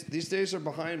 Yeah. These days are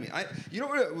behind me. You know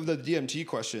what the DMT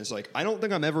question is like? I don't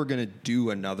think I'm ever going to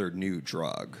do another new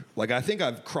drug. Like, I think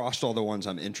I've crossed all the ones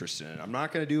I'm interested in. I'm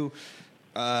not going to do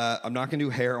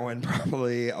heroin,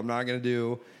 probably. I'm not going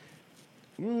to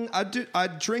do...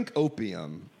 I'd drink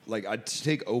opium. Like, I'd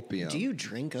take opium. Do you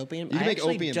drink opium? You can make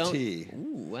opium tea.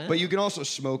 Ooh, wow. But you can also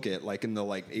smoke it, like, in the,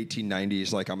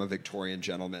 1890s, like, I'm a Victorian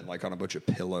gentleman, like, on a bunch of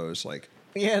pillows, like...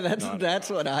 Yeah, that's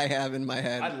what I have in my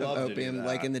head. I'd love opium, to do that.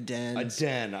 like in the dens. A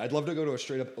den. I'd love to go to a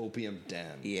straight-up opium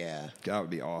den. Yeah. That would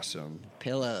be awesome.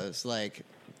 Pillows, like...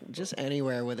 Just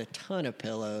anywhere with a ton of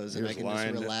pillows, and I can just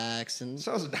relax. And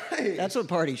sounds nice. That's what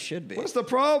parties should be. What's the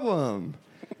problem?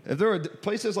 If there were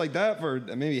places like that for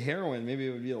maybe heroin, maybe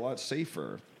it would be a lot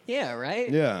safer. Yeah, right?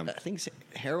 Yeah. I think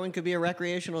heroin could be a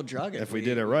recreational drug if we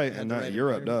did it right, and not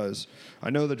Europe does. I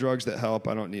know the drugs that help.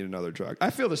 I don't need another drug. I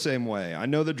feel the same way. I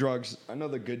know the drugs. I know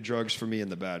the good drugs for me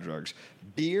and the bad drugs.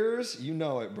 Beers, you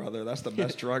know it, brother. That's the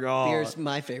best drug. Oh. Beer's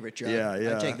my favorite drug.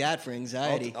 Yeah. I take that for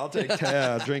anxiety. I'll take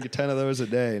 10. Drink 10 of those a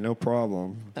day, no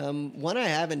problem. One I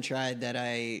haven't tried that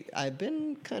I've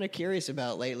been kind of curious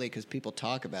about lately because people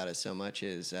talk about it so much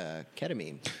is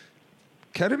ketamine.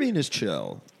 Ketamine is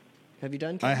chill. Have you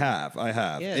done ketamine? I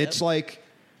have. Yeah, it's like,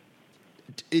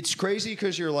 it's crazy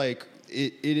because you're like,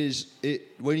 it's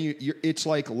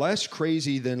like less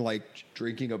crazy than like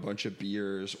drinking a bunch of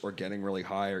beers or getting really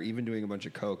high or even doing a bunch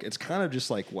of coke. It's kind of just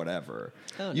like whatever.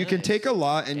 Oh, you can take a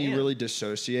lot and you really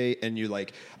dissociate, and you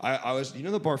like, I was, you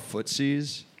know the bar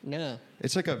Footsie's? No.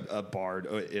 It's like a bar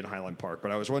in Highland Park,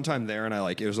 but I was one time there, and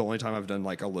it was the only time I've done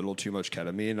like a little too much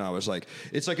ketamine, and I was like,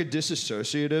 it's like a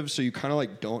disassociative, so you kind of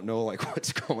like don't know like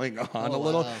what's going on a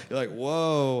little. Wow. You're like,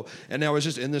 whoa. And I was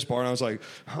just in this bar, and I was like,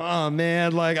 oh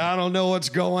man, like I don't know what's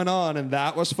going on, and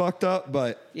that was fucked up.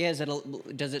 But yeah,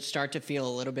 does it start to feel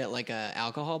a little bit like a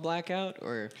alcohol blackout,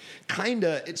 or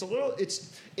kinda?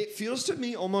 It feels to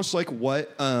me almost like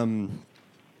what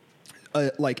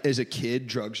like as a kid,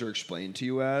 drugs are explained to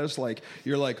you as like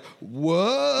you're like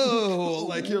whoa,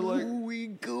 like you're like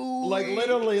like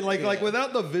literally like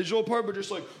without the visual part, but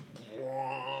just like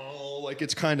whoa, like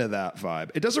it's kind of that vibe.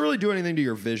 It doesn't really do anything to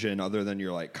your vision other than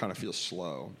you're like kind of feel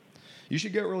slow. You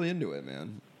should get really into it,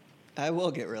 man. I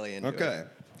will get really into it. Okay,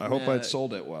 I hope I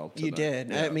sold it well tonight. You did.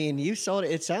 Yeah. I mean, you sold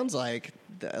it. It sounds like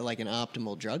an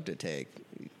optimal drug to take.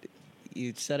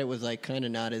 You said it was like kind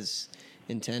of not as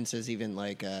intense as even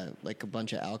like a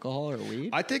bunch of alcohol or weed?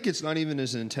 I think it's not even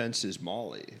as intense as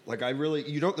Molly. Like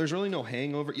there's really no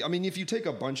hangover. I mean, if you take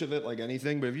a bunch of it, like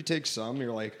anything, but if you take some,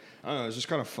 you're like, I don't know, it's just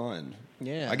kind of fun.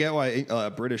 Yeah. I get why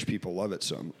British people love it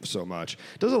so much.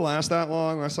 Doesn't last that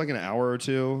long. It lasts like an hour or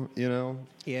two, you know?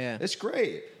 Yeah. It's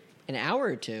great. An hour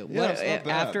or two? Yeah, it's not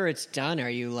bad. After it's done, are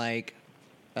you like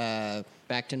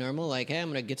back to normal? Like, hey, I'm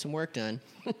going to get some work done.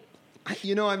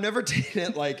 I've never taken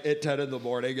it like at 10 in the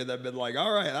morning and then been like,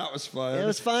 all right, that was fun. It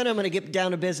was fun. I'm going to get down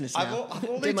to business now. I've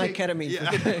only do my ketamine.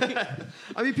 Yeah.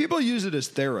 I mean, people use it as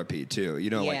therapy too,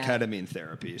 like ketamine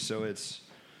therapy. So it's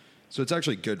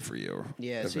actually good for you.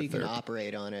 Yeah, so you can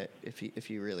operate on it if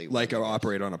you really want. Like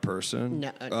operate on a person?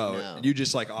 No. No. You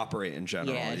just like operate in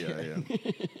general. Yeah.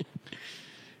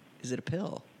 Is it a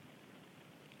pill?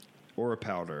 Or a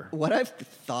powder. What I've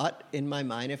thought in my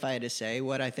mind, if I had to say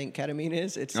what I think ketamine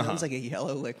is, it sounds like a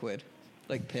yellow liquid,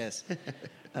 like piss.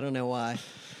 I don't know why.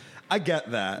 I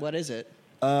get that. What is it?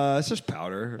 It's just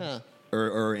powder,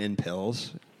 or in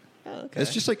pills. Oh, okay.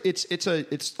 It's just like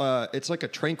it's like a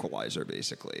tranquilizer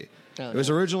basically. Oh, it was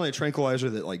originally a tranquilizer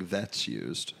that like vets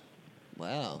used.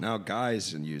 Wow. Now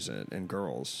guys can use it and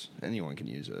girls, anyone can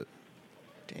use it.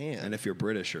 Damn. And if you're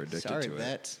British, you're addicted to it.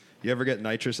 Vets. You ever get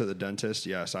nitrous at the dentist?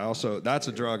 Yes. That's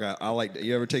a drug I like.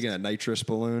 You ever taken a nitrous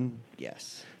balloon?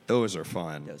 Yes. Those are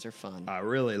fun. Those are fun. I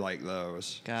really like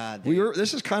those. God.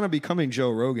 This is kind of becoming Joe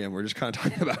Rogan. We're just kind of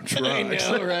talking about drugs.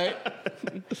 I know, right?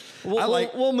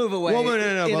 We'll move away. Well,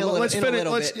 no. But let's finish.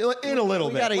 In a little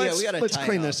bit. Let's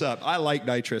clean up. this up. I like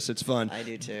nitrous. It's fun. I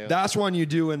do too. That's one you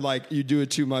do, and like you do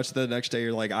it too much. The next day,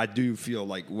 you're like, I do feel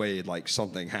like, wait, like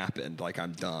something happened. Like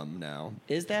I'm dumb now.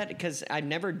 Is that because I've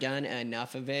never done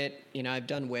enough of it? I've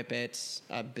done whippets.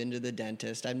 I've been to the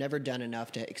dentist. I've never done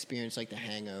enough to experience like the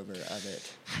hangover of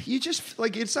it. You just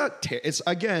like it's not.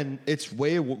 It's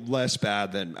way less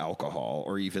bad than alcohol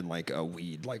or even like a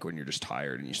weed. Like when you're just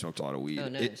tired and you smoked a lot of weed. Oh,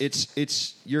 nice.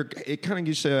 It kind of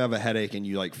used to have a headache and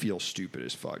you like feel stupid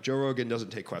as fuck. Joe Rogan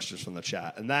doesn't take questions from the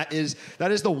chat, and that is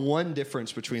the one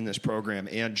difference between this program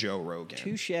and Joe Rogan.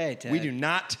 Touche, Ted. We do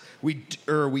not. We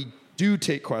do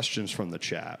take questions from the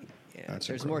chat. Yeah,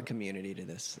 there's more community to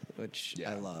this, which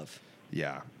I love.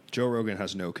 Yeah, Joe Rogan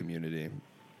has no community.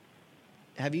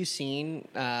 Have you seen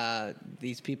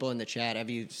these people in the chat?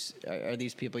 Are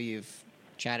these people you've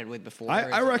chatted with before?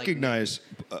 I recognize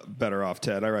Better Off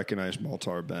Ted. I recognize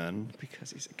Maltar Ben.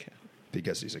 Because he's a coward.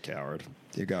 Because he's a coward.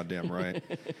 You're goddamn right.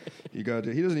 He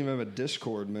doesn't even have a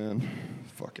Discord, man.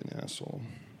 Fucking asshole.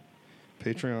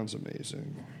 Patreon's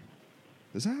amazing.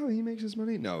 Is that how he makes his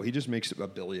money? No, he just makes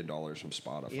 $1 billion from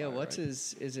Spotify. Yeah, what's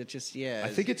his? Is it just I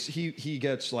think it's he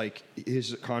gets like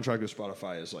his contract with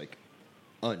Spotify is like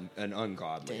an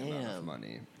ungodly amount of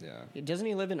money. Yeah. Doesn't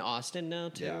he live in Austin now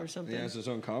too, or something? He has his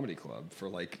own comedy club for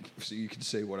like, so you can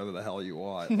say whatever the hell you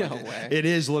want. No like, way. It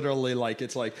is literally like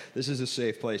it's like this is a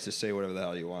safe place to say whatever the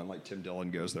hell you want. Like Tim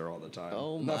Dillon goes there all the time.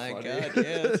 Oh my god,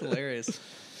 yeah, that's hilarious.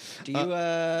 Do you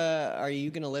are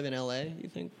you gonna live in LA? You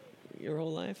think your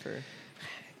whole life, or?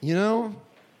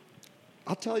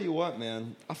 I'll tell you what,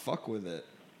 man. I fuck with it.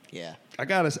 Yeah. I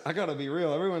gotta be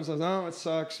real. Everyone says, oh, it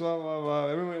sucks, blah, blah, blah.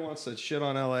 Everybody wants to shit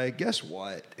on LA. Guess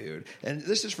what, dude? And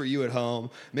this is for you at home.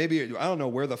 Maybe, I don't know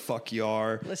where the fuck you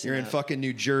are. You're in fucking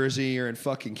New Jersey. You're in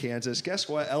fucking Kansas. Guess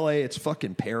what? LA, it's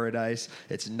fucking paradise.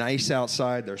 It's nice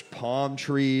outside. There's palm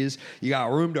trees. You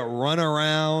got room to run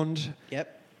around.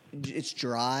 Yep. It's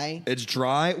dry. It's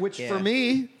dry, which for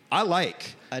me, I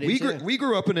like. I do too. We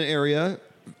grew up in an area...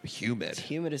 Humid. It's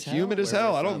humid as hell. Humid as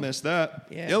hell. I don't miss that.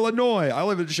 Yeah. Illinois. I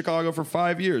lived in Chicago for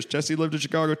 5 years. Jesse lived in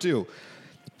Chicago too.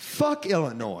 Fuck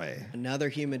Illinois. Another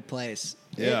humid place.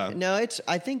 Yeah.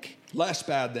 I think... Less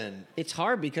bad than... It's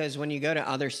hard because when you go to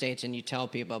other states and you tell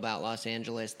people about Los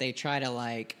Angeles, they try to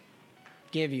like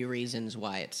give you reasons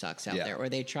why it sucks out there. Or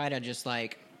they try to just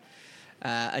like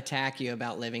attack you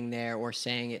about living there or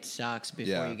saying it sucks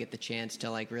before you get the chance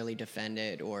to like really defend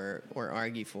it or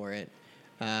argue for it.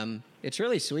 It's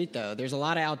really sweet though. There's a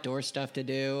lot of outdoor stuff to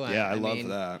do. Yeah, I love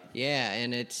that. Yeah,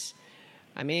 and it's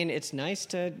nice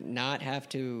to not have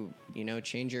to,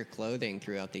 change your clothing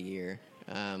throughout the year.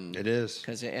 It is.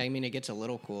 Because, it gets a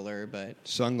little cooler, but...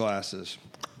 Sunglasses,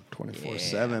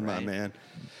 24/7, my man.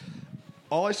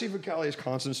 All I see from Cali is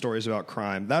constant stories about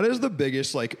crime. That is the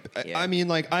biggest, I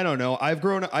don't know.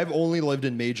 I've only lived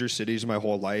in major cities my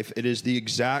whole life. It is the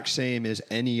exact same as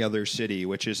any other city,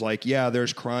 which is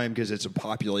there's crime because it's a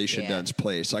population dense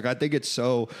place. I think it's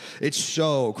so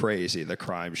crazy, the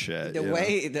crime shit. The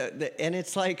way, and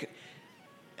it's like,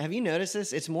 have you noticed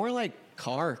this? It's more like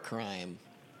car crime.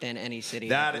 than any city.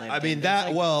 That I've lived I mean in. that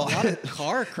Like well, a lot of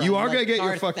car crime, you are like gonna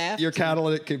get car your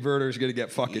catalytic converter is gonna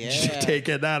get fucking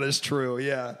taken. That is true.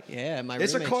 Yeah. Yeah,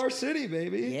 it's a car city,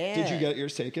 baby. Yeah. Did you get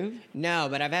yours taken? No,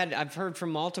 but I've heard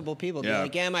from multiple people. Be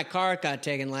like, yeah, my car got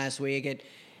taken last week.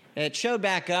 It showed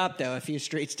back up though a few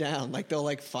streets down. Like they'll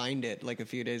like find it like a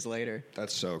few days later.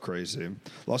 That's so crazy.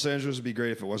 Los Angeles would be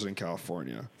great if it wasn't in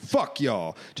California. Fuck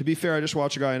y'all. To be fair, I just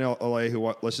watched a guy in LA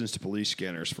who listens to police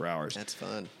scanners for hours. That's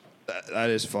fun. That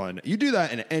is fun. You do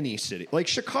that in any city. Like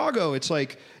Chicago, it's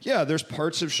like, yeah, there's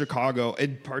parts of Chicago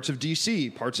and parts of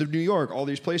DC, parts of New York, all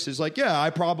these places. Like, yeah, I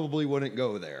probably wouldn't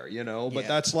go there, you know? But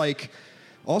that's like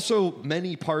also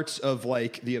many parts of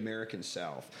like the American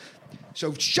South.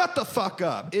 So shut the fuck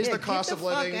up. Is the cost of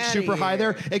living super high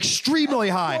there? Extremely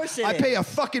high. I pay a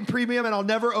fucking premium and I'll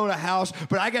never own a house,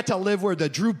 but I get to live where the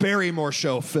Drew Barrymore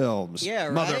show films. Yeah,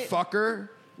 right? Motherfucker.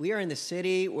 We are in the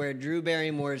city where Drew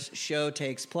Barrymore's show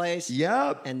takes place.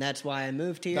 Yep. And that's why I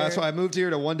moved here. That's why I moved here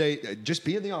to one day just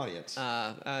be in the audience.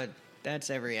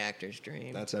 That's every actor's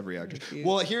dream. That's every actor's.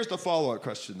 Well, here's the follow-up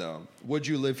question, though. Would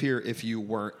you live here if you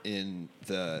weren't in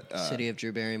the city of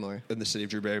Drew Barrymore? In the city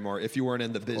of Drew Barrymore, if you weren't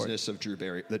in the business of Drew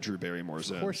Barrymore's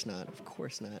in? Of course not. Of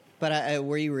course not. But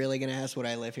were you really going to ask would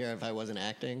I live here if I wasn't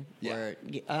acting? Yeah.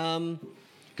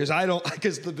 Because I don't.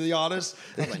 Because to be honest,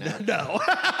 probably not. No.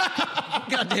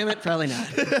 God damn it, probably not.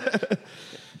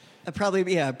 I'd probably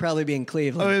be in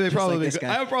Cleveland. I mean,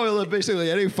 I would probably live basically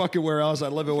any fucking where else.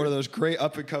 I'd live in one of those great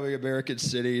up and coming American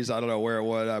cities. I don't know where it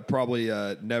would. I'd probably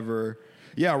never.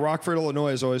 Yeah, Rockford,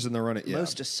 Illinois is always in the running. Yeah.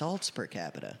 Most assaults per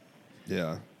capita.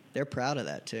 Yeah. They're proud of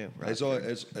that too.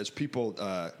 As people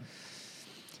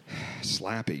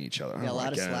slapping each other. Yeah, a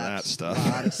lot of slaps. That stuff. A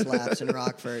lot of slaps in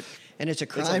Rockford, and it's a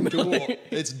crime.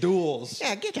 It's duels.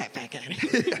 Yeah, get that back out of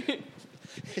here.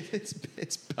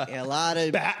 It's a lot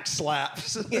of back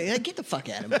slaps. Yeah, get the fuck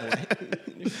out of my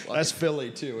way. That's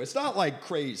Philly too. It's not like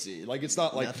crazy. Like it's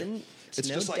not like nothing. It's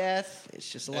no just death. It's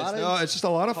just a lot of. No, it's just a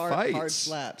lot of fights. Hard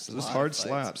slaps. Just hard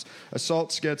slaps.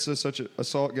 Assault gets such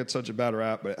a bad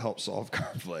rap, but it helps solve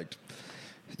conflict.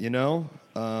 You know.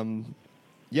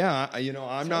 Yeah,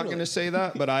 I'm not going to say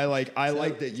that, but I like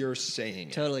that you're saying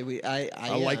it. Totally.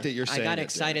 I like that you're saying it. I got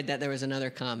excited that there was another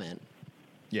comment.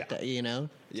 Yeah.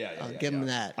 Yeah. I'll give him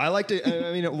that. I like to.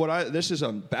 I mean, this is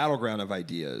a battleground of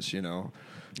ideas. You know,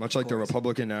 much like the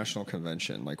Republican National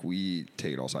Convention. Like we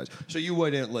take all sides. So you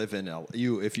wouldn't live in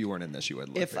if you weren't in this, you would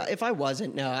live. If I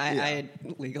wasn't, no, I had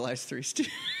legalized 3 stooges.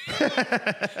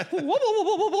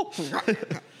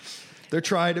 They're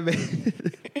trying to make.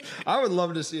 I would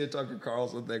love to see a Tucker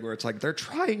Carlson thing where it's like they're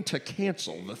trying to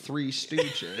cancel the 3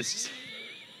 Stooges.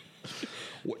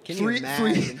 Can you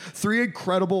imagine? Three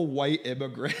incredible white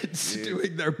immigrants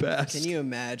doing their best. Can you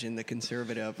imagine the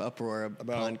conservative uproar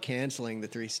upon canceling the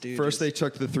 3 Stooges? First, they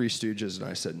took the 3 Stooges, and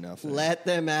I said nothing. Let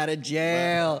them out of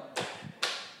jail.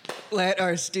 Let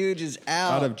our Stooges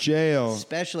out of jail.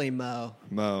 Especially Mo.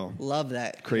 Love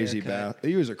that crazy bastard.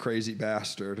 He was a crazy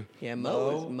bastard. Yeah,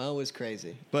 Mo was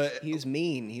crazy. But he was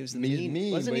mean. He was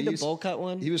mean. Wasn't he the bowl cut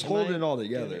one? He was holding it all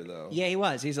together, though. Yeah, he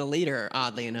was. He's a leader,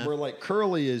 oddly enough. Where like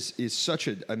Curly is such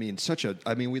a. I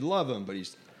mean, we love him, but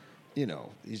he's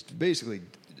basically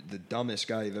the dumbest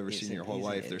guy you've ever seen in your whole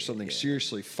life. There's something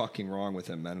seriously fucking wrong with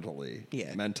him mentally.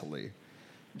 Yeah. Mentally.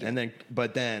 Yeah.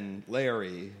 But then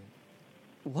Larry.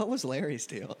 What was Larry's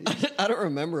deal? I don't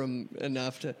remember him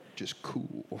enough to. Just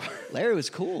cool. Larry was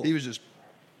cool. He was just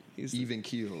even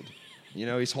keeled. You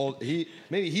know,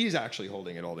 maybe he's actually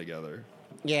holding it all together.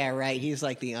 Yeah, right. He's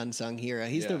like the unsung hero.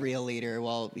 He's the real leader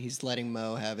while he's letting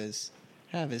Mo have his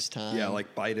time. Yeah,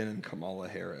 like Biden and Kamala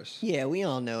Harris. Yeah, we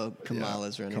all know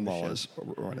Kamala's running the show.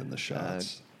 Running the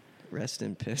shots. Rest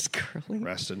in piss, Curly.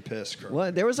 Rest in piss, Curly.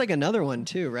 Well, there was like another one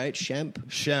too, right?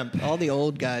 Shemp. All the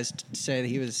old guys say that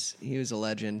he was a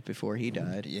legend before he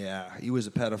died. Yeah, he was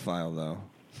a pedophile though.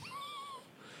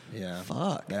 Yeah.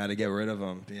 Fuck. They had to get rid of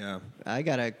him. Yeah. I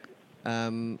got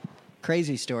a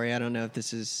crazy story. I don't know if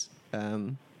this is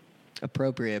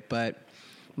appropriate, but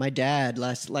my dad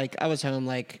I was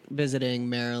home visiting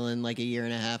Maryland like a year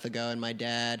and a half ago, and my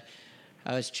dad.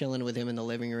 I was chilling with him in the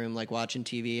living room, watching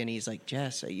TV, and he's like,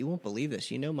 Jess, you won't believe this.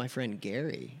 You know my friend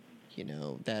Gary,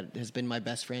 that has been my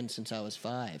best friend since I was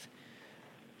 5.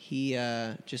 He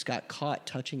just got caught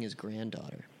touching his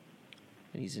granddaughter.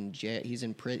 And he's in jail.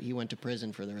 He went to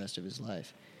prison for the rest of his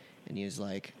life. And he was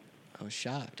like, I was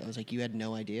shocked. I was like, you had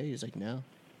no idea? He was like, no.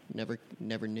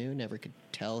 Never knew, never could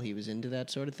tell he was into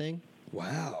that sort of thing.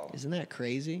 Wow. Isn't that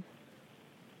crazy?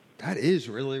 That is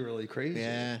really, really crazy.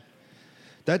 Yeah.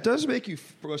 That does make you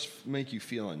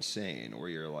feel insane, where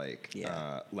you're like,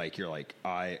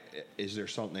 is there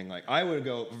something like I would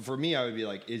go for me? I would be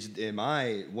like,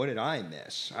 what did I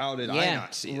miss? How did I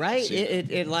not see right?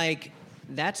 it? It like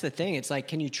that's the thing. It's like,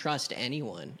 can you trust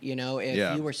anyone? You know,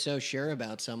 if you were so sure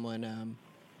about someone,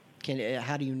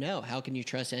 how do you know? How can you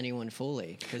trust anyone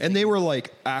fully? And they were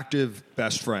like active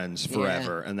best friends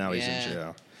forever, and now he's in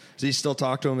jail. Does he still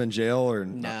talk to him in jail or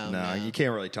no? You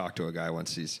can't really talk to a guy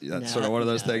once that's sort of one of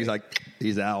those things. Like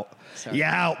he's out. Sorry. You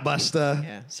out, Busta.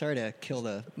 Yeah, sorry to kill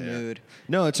the mood.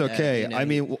 No, it's okay. I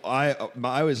mean,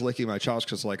 I was licking my chops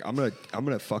because like I'm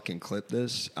gonna fucking clip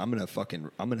this. I'm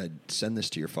gonna send this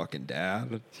to your fucking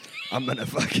dad. I'm gonna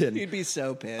fucking. You'd be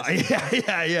so pissed.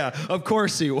 Yeah. Of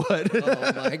course he would.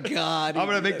 Oh my god. I'm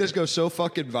gonna make this go so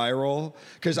fucking viral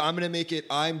because I'm going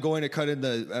to cut in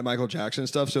the Michael Jackson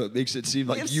stuff so it makes it seem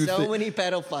like you so many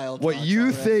pedophile. What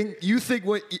you think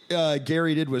what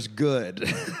Gary did was good.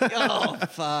 Oh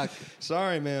fuck.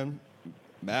 Sorry, man.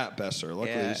 Matt Besser.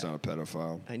 Luckily, he's not a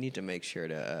pedophile. I need to make sure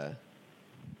to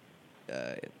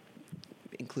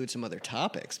include some other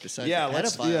topics besides the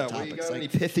pedophile topics. You got any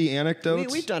pithy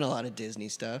anecdotes? We've done a lot of Disney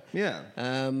stuff. Yeah.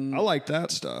 I like that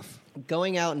stuff.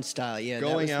 Going out in style. Yeah.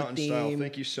 Going out in style.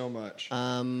 Thank you so much.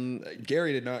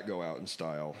 Gary did not go out in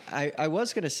style. I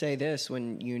was going to say this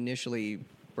when you initially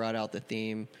brought out the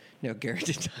theme. No, Gary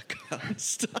did not go out in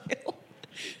style.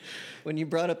 When you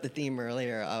brought up the theme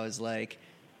earlier, I was like,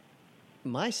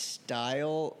 my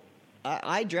style,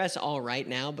 I dress all right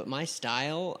now, but my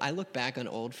style, I look back on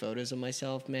old photos of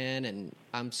myself, man, and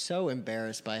I'm so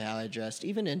embarrassed by how I dressed,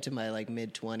 even into my like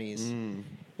mid-20s.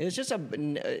 It was just a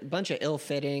bunch of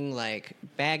ill-fitting, like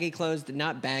baggy clothes,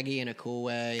 not baggy in a cool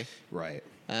way. Right.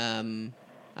 I'm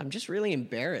just really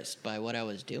embarrassed by what I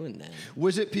was doing then.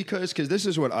 Was it because this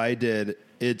is what I did,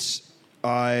 it's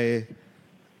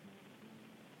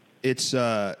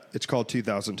called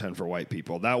 2010 for white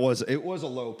people. It was a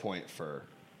low point for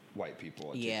white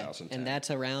people in 2010. And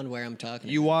that's around where I'm talking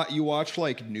you watch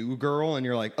like New Girl and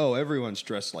you're like, oh, everyone's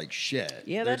dressed like shit.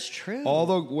 Yeah, that's true. All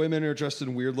the women are dressed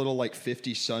in weird little like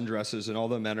 50 sundresses and all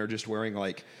the men are just wearing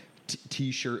like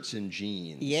t-shirts and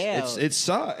jeans. Yeah. It's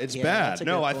bad.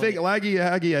 No, I think Laggy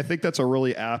Haggy, I think that's a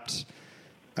really apt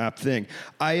thing.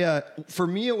 For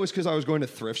me, it was because I was going to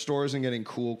thrift stores and getting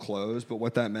cool clothes, but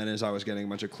what that meant is I was getting a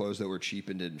bunch of clothes that were cheap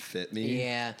and didn't fit me.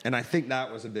 Yeah. And I think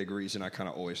that was a big reason I kind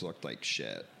of always looked like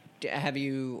shit. Are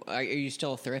you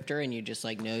still a thrifter and you just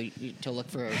like know to look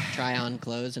for try-on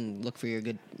clothes and look for a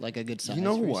good size? You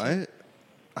know what?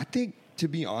 I think, to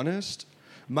be honest,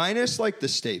 minus like the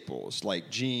staples,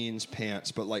 like jeans,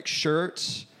 pants, but like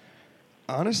shirts,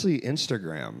 honestly,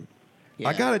 Instagram. Yeah.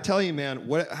 I gotta tell you, man,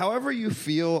 however you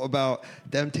feel about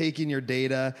them taking your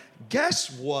data,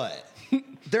 guess what?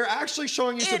 They're actually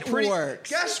showing you some pretty... works.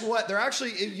 Guess what? They're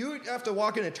actually... You have to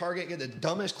walk into Target and get the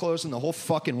dumbest clothes in the whole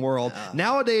fucking world.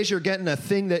 Nowadays, you're getting a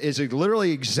thing that is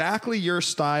literally exactly your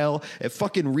style. It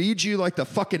fucking reads you like the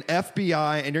fucking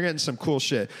FBI, and you're getting some cool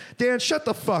shit. Dan, shut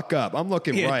the fuck up. I'm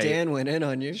looking right. Dan went in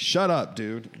on you. Shut up,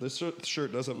 dude. This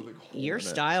shirt does have a big hole Your in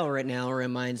style right now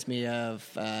reminds me of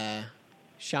Shia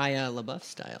LaBeouf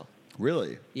style.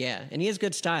 Really? Yeah, and he has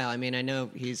good style. I mean, I know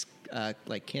he's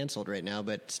like canceled right now,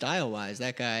 but style-wise,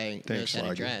 that guy knows how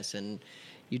to dress, and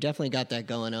you definitely got that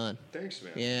going on. Thanks,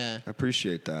 man. Yeah, I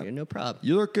appreciate that. No problem.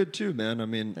 You look good too, man. I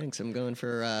mean, thanks. I'm going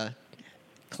for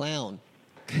clown.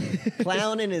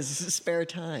 Clown in his spare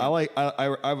time.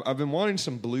 I've been wanting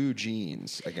some blue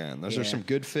jeans again. Those are some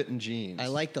good fitting jeans. I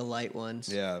like the light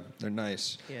ones. Yeah, they're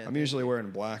nice. Yeah, I'm usually wearing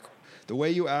black. The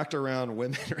way you act around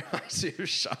women reminds you of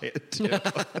Shia too.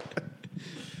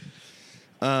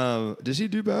 Does he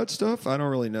do bad stuff? I don't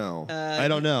really know. I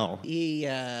don't know. He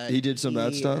did some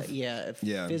bad stuff? Yeah.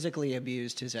 Physically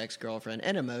abused his ex-girlfriend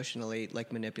and emotionally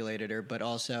like manipulated her, but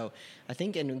also I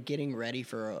think in getting ready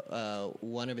for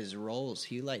one of his roles,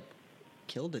 he like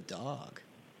killed a dog.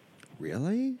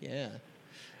 Really? Yeah.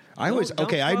 I knew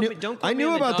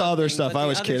about the other stuff. I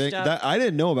was kidding. I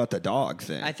didn't know about the dog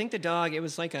thing. I think the dog. It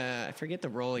was like I forget the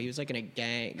role. He was like in a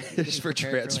gang. It was for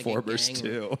Transformers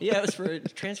too. Yeah, it was for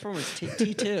Transformers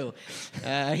T2.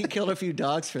 He killed a few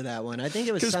dogs for that one. I think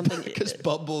it was something because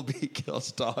Bumblebee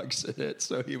kills dogs in it,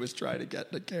 so he was trying to get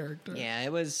the character. Yeah,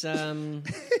 it was.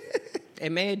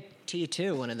 It made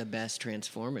T2 one of the best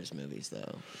Transformers movies,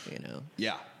 though. You know.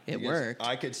 Yeah. It worked.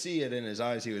 I could see it in his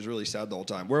eyes. He was really sad the whole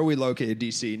time. Where are we located?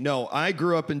 DC. No, I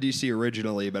grew up in DC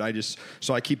originally, but I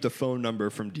keep the phone number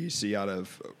from DC out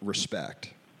of respect.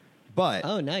 But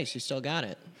oh, nice, you still got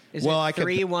it. Is it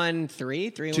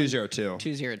 313 202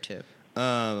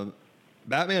 202?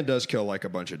 Batman does kill like a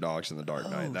bunch of dogs in The Dark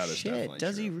Knight. Oh, That is shit. definitely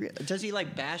Does true. does he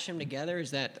like bash them together? Or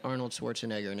is that Arnold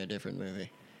Schwarzenegger in a different movie?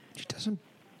 He doesn't.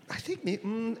 I think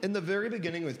in the very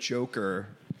beginning with Joker.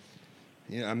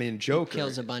 Yeah, I mean Joker He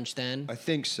kills a bunch then. I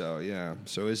think so. Yeah.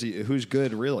 So is he? Who's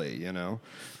good really?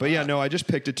 But yeah, no. I just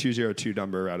picked a 202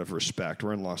 number out of respect.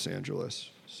 We're in Los Angeles,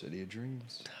 city of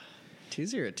dreams.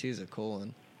 202 is a cool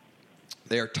one.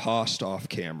 They are tossed off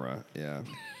camera. Yeah.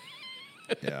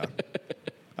 Yeah.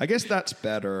 I guess that's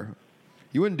better.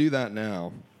 You wouldn't do that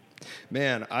now.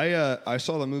 Man, I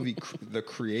saw the movie The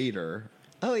Creator.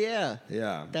 Oh, yeah.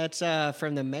 Yeah. That's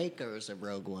from the makers of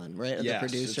Rogue One, right? Yes, the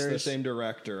producers. it's the same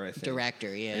director, I think.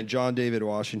 Director, yeah. And John David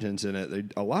Washington's in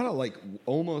it. A lot of like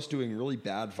almost doing really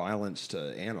bad violence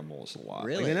to animals a lot.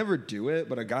 Really? Like, they never do it,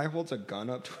 but a guy holds a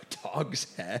gun up to a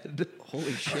dog's head.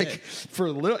 Holy shit. Like, for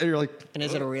a little, and you're like... And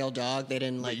is it a real dog? They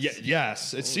didn't like...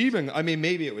 Yes. It's even... I mean,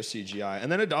 maybe it was CGI.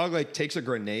 And then a dog like takes a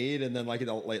grenade and then like it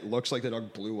looks like the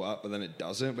dog blew up, but then it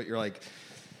doesn't. But you're like...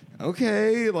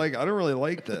 Okay, like I don't really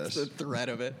like this. the threat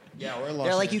of it. Yeah, we're in Los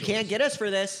They're like, Angeles. you can't get us for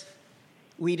this.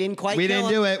 We didn't quite We kill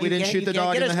didn't do him. it. We You didn't can't- shoot the you can't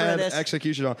dog get in the us for head. this.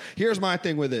 Execution dog. Here's my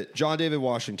thing with it. John David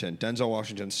Washington, Denzel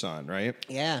Washington's son, right?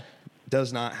 Yeah.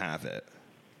 Does not have it.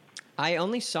 I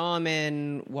only saw him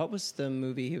in, what was the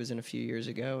movie he was in a few years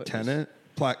ago? It was- Tenet,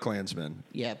 Black Klansman.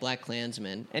 Yeah, Black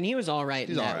Klansman. And he was all right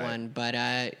He's in that all right. one, but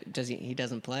he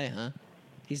doesn't play, huh?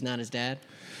 He's not his dad?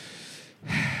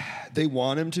 They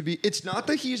want him to be. It's not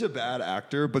that he's a bad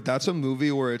actor, but that's a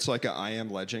movie where it's like an I Am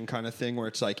Legend kind of thing, where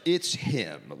it's like it's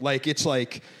him.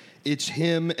 It's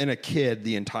him and a kid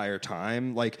the entire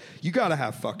time. Like, you gotta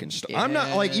have fucking stuff. I'm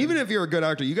not like, even if you're a good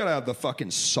actor, you gotta have the fucking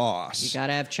sauce. You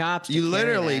gotta have chops. To You carry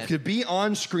literally that. could be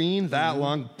on screen that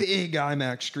long, big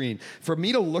IMAX screen. For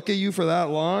me to look at you for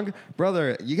that long,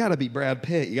 brother, you got to be Brad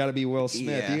Pitt. You got to be Will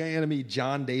Smith. Yeah. You got to be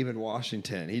John David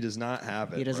Washington. He does not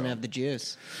have it. He doesn't bro. have the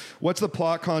juice. What's the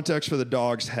plot context for the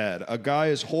dog's head? A guy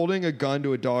is holding a gun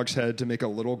to a dog's head to make a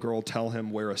little girl tell him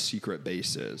where a secret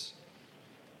base is.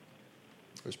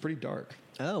 It was pretty dark.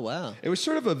 Oh, wow. It was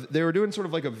they were doing sort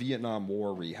of like a Vietnam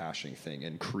War rehashing thing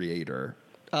in Creator.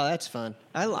 Oh, that's fun.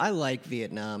 I like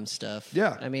Vietnam stuff.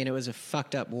 Yeah. I mean, it was a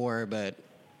fucked up war, but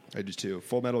I do too.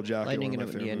 Full Metal Jacket, lightning one in of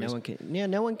a, my favorite yeah, no movies. one can. Yeah,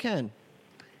 no one can.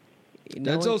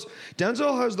 No one-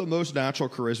 Denzel has the most natural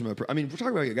charisma. I mean, we're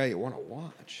talking about a guy you want to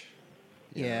watch.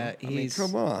 You Yeah, know? I mean, he's.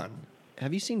 come on.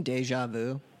 Have you seen Deja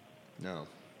Vu? No.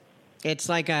 It's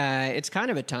like it's kind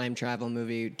of a time travel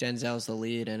movie. Denzel's the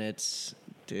lead, and it's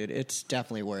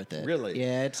definitely worth it. Really?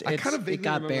 Yeah, I kind of it vaguely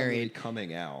got remember that movie buried.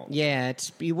 coming out. Yeah,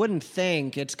 you wouldn't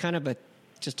think it's kind of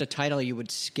just a title you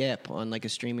would skip on like a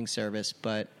streaming service,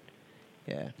 but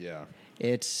yeah. Yeah.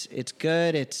 It's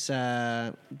good. It's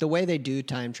the way they do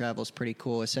time travel is pretty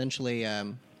cool. Essentially,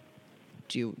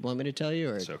 do you want me to tell you,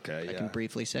 or It's okay, I yeah. can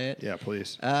briefly say it? Yeah,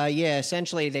 please. Yeah.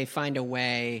 Essentially, they find a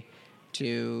way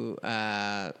to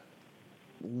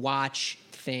watch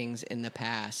things in the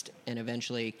past and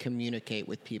eventually communicate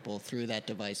with people through that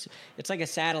device. It's like a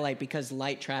satellite because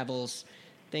light travels.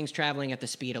 Things traveling at the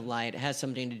speed of light has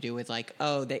something to do with like,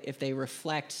 if they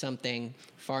reflect something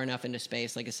far enough into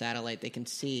space, like a satellite, they can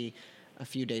see a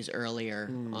few days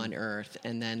earlier on Earth,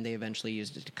 and then they eventually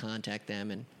used it to contact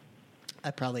them. And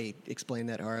I probably explained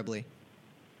that horribly.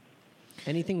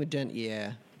 Anything with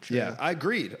yeah. True. Yeah, I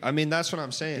agreed. I mean, that's what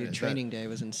I'm saying. Dude, Training Day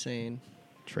was insane.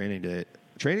 Training Day.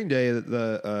 Training Day.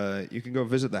 You can go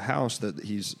visit the house that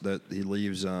he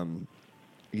leaves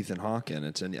Ethan Hawke in.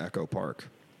 It's in Echo Park.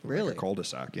 Really? Like a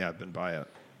cul-de-sac. Yeah, I've been by it.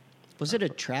 Was it a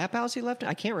trap house he left?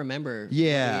 I can't remember.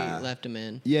 Yeah. What he left him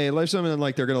in. Yeah, he leaves him and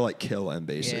like they're gonna like kill him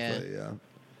basically. Yeah. Yeah.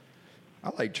 I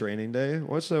like Training Day.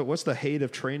 What's the hate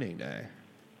of Training Day?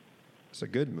 It's a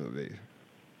good movie.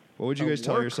 What would you guys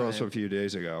tell war yourselves crime. a few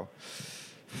days ago?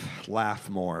 Laugh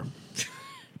more.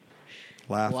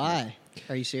 Laugh. More. Why?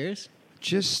 Are you serious?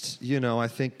 Just I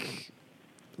think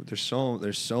there's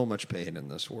so much pain in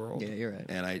this world. Yeah, you're right.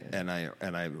 And I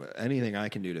anything I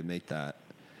can do to make that.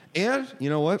 And you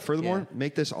know what? Furthermore, Yeah.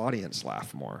 make this audience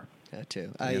laugh more. That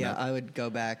too. You Yeah, know? I would go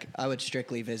back. I would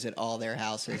strictly visit all their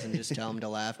houses and just tell them to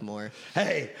laugh more.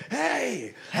 Hey!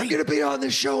 I'm gonna be on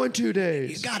this show in 2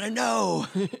 days. You gotta know.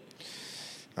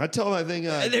 I tell my thing.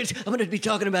 I'm going to be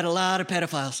talking about a lot of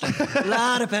pedophile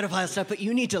stuff, but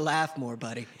you need to laugh more,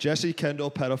 buddy. Jesse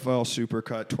Kendall pedophile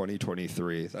supercut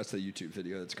 2023. That's the YouTube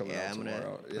video that's coming Yeah, out I'm going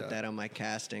tomorrow. to put that on my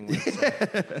casting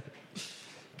website.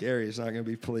 Gary's not going to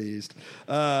be pleased.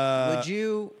 Would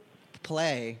you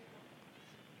play?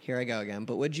 Here I go again.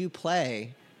 But would you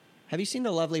play? Have you seen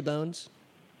The Lovely Bones?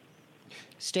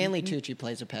 Stanley Tucci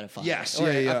plays a pedophile. Yes,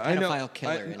 or yeah. a pedophile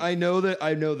killer. I know that.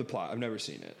 I know the plot. I've never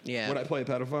seen it. Yeah. Would I play a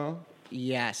pedophile?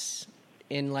 Yes.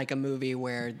 in like a movie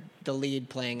where the lead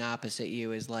playing opposite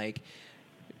you is like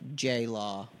J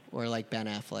Law or like Ben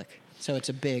Affleck. So it's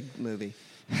a big movie.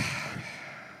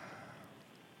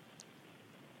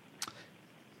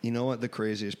 You know what the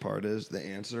craziest part is? The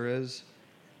answer is,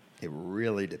 it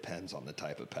really depends on the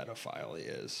type of pedophile he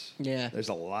is. Yeah. There's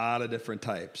a lot of different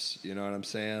types. You know what I'm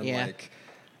saying? Yeah. Like,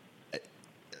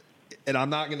 and I'm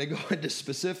not going to go into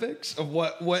specifics of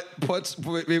what puts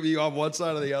maybe on one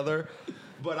side or the other,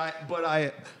 but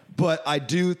I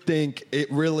do think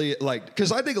it really, like,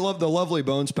 because I think the Lovely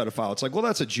Bones pedophile, it's like, well,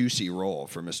 that's a juicy role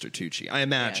for Mr. Tucci, I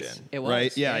imagine. Yes, it was.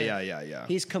 Right? Yeah.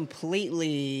 He's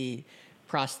completely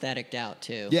prosthetic out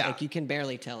too. Yeah. Like you can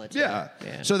barely tell it's Yeah. him.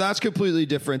 Yeah. So that's completely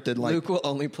different than like Luke will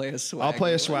only play a swag. I'll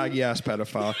play a swaggy ass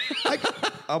pedophile.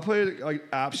 I'll play like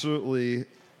absolutely.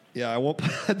 Yeah, I won't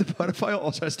play the pedophile.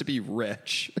 Also has to be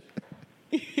rich.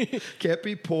 Can't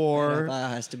be poor. Pedophile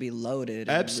has to be loaded.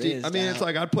 Epstein. I mean, out. it's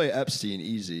like I'd play Epstein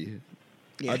easy.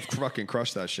 Yeah. I'd fucking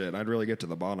crush that shit. And I'd really get to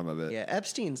the bottom of it. Yeah,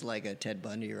 Epstein's like a Ted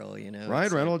Bundy role, you know. Ryan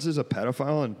It's Reynolds is a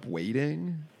pedophile in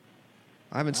Waiting.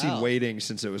 I haven't seen Wow. Waiting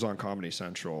since it was on Comedy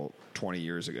Central 20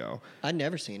 years ago. I've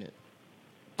never seen it.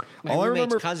 My All I roommate's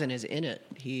remember- cousin is in it.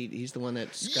 He's the one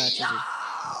that scratches.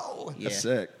 Yo! Yeah. That's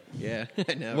sick. Yeah,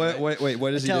 I know. Wait,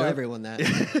 what does he do? Tell everyone that.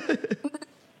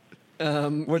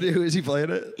 Who is he playing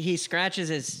it? He scratches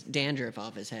his dandruff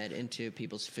off his head into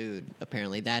people's food.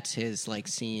 Apparently, that's his like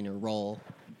scene or role.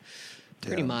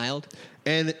 Pretty Damn. mild.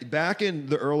 And back in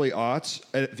the early aughts,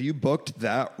 if you booked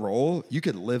that role, you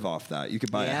could live off that. You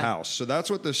could buy a Yeah. house. So that's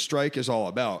what the strike is all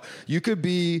about. You could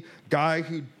be guy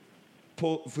who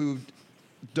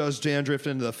does dandruff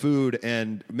into the food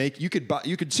and you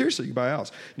could seriously buy a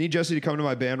house. Need Jesse to come to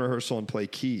my band rehearsal and play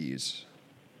keys.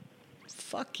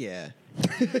 Fuck yeah.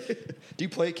 Do you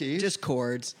play keys? Just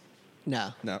chords.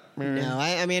 No. No.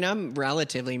 I mean, I'm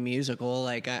relatively musical.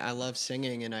 Like, I love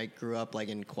singing, and I grew up, like,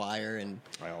 in choir. And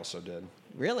I also did.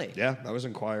 really? Yeah, I was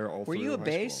in choir all Were through you a high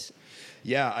bass? school.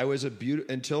 Yeah, I was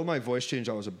until my voice changed,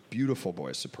 I was a beautiful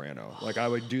voice soprano. Like I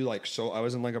would do I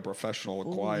was in like a professional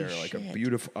choir, like shit. a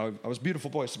beautiful, I was beautiful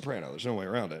voice soprano. There's no way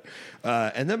around it.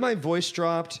 And then my voice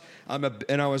dropped.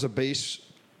 And I was a bass,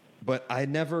 but I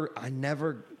never,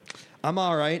 I'm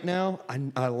all right now.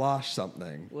 I lost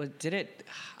something. Well, did it?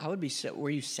 I would be. Were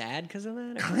you sad because of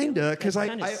that? Kinda, because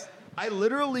I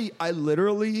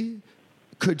literally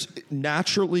could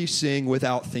naturally sing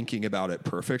without thinking about it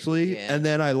perfectly, Yeah. and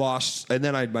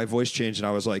then my voice changed, and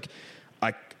I was like,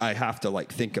 I have to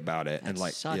like think about it, and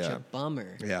like such a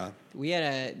bummer. Yeah.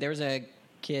 There was a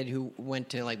kid who went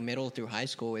to like middle through high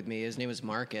school with me. His name was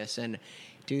Marcus, and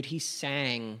dude, he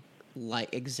sang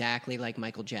like exactly like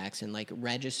Michael Jackson. Like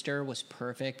Register was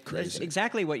perfect. Crazy. It's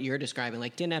exactly what you're describing.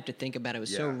 Like didn't have to think about it. It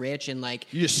was so Yeah. rich and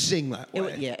like You just sing that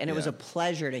way. it was a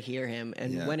pleasure to hear him.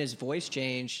 And Yeah. when his voice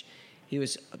changed, he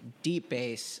was deep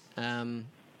bass.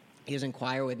 He was in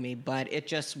choir with me, but it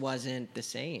just wasn't the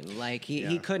same. Like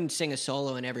he couldn't sing a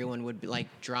solo, and everyone would like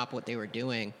drop what they were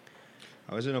doing.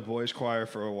 I was in a boys' choir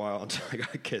for a while until I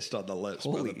got kissed on the lips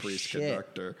by Holy the priest shit.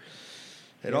 conductor.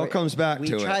 It all comes back we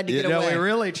to it. tried to get away. We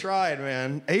really tried,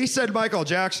 man. He said Michael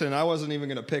Jackson. I wasn't even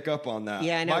going to pick up on that.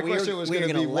 Yeah, I know. My We were- question was we were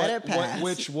going to be gonna let it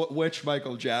pass. which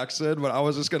Michael Jackson, but I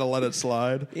was just going to let it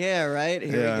slide. Yeah, right.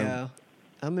 Here Yeah. we go.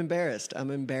 I'm embarrassed.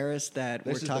 that This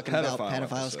we're is the talking about pedophile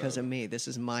pedophiles because episode. of me. This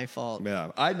is my fault.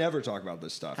 Yeah, I never talk about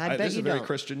this stuff. I bet this is you a very don't.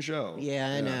 Christian show. Yeah,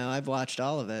 I know. I've watched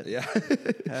all of it. Yeah,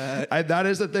 that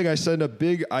is the thing.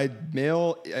 I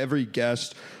mail every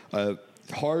guest a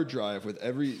hard drive with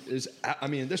at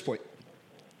this point,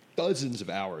 dozens of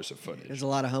hours of footage. There's a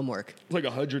lot of homework. Like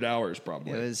 100 hours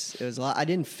probably. It was a lot. I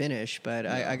didn't finish, but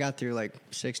I got through like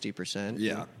 60%.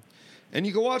 Yeah. And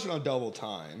you can watch it on double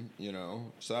time,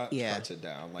 so that Yeah. cuts it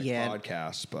down, like Yeah.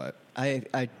 podcasts. But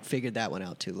I figured that one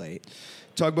out too late.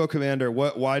 Tugboat Commander,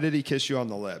 why did he kiss you on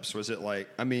the lips? Was it like,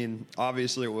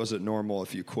 obviously it wasn't normal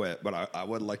if you quit, but I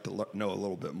would like to know a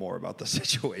little bit more about the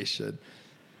situation.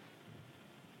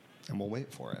 And we'll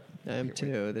wait for it. I am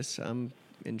too. I'm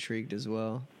intrigued as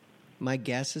well. My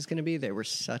guess is going to be they were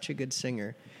such a good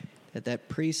singer that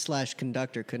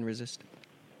priest/conductor couldn't resist.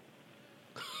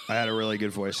 I had a really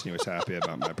good voice and he was happy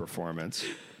about my performance.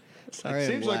 Sorry, It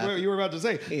seems like what you were about to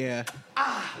say. Yeah.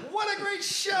 What a great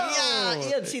show!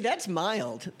 Yeah. See, that's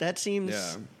mild. That seems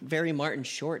Yeah. very Martin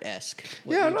Short-esque.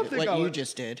 Yeah, I don't think I you would-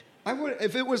 just did. I would,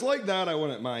 if it was like that, I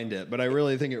wouldn't mind it. But I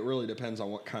really think it really depends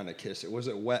on what kind of kiss. Was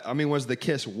it wet? Was the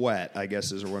kiss wet? I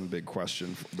guess is one big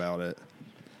question about it.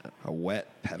 A wet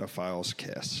pedophile's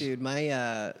kiss. Dude, my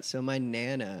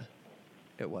Nana,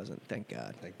 it wasn't. Thank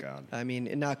God. Thank God. I mean,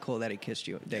 not cool that he kissed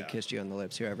you. They Yeah. kissed you on the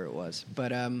lips, whoever it was.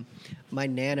 But my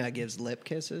Nana gives lip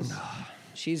kisses,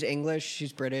 she's English,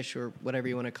 she's British, or whatever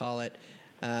you want to call it.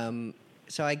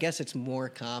 So I guess it's more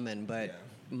common, but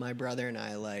my brother and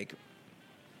I, like,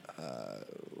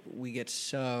 we get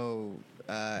so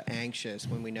anxious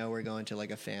when we know we're going to,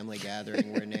 like, a family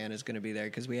gathering where Nana's going to be there,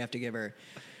 because we have to give her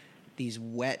these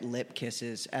wet lip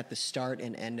kisses at the start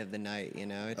and end of the night, you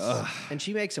know? And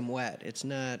she makes them wet. It's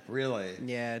not... Really?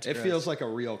 Yeah, it feels like a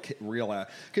real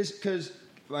because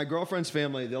my girlfriend's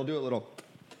family, they'll do a little,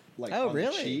 like, on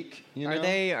the cheek, you know?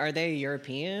 Are they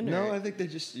European? No, I think they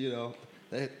just, you know...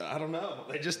 I don't know.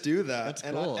 They just do that. That's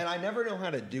cool. And I never know how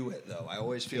to do it, though. I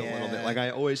always feel a little bit... Like,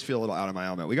 I always feel a little out of my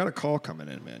element. We got a call coming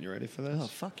in, man. You ready for this? Oh,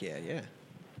 fuck yeah.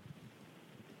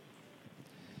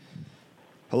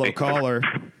 Hello, caller.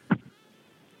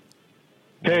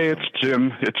 Hey, it's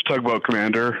Tim. It's Tugboat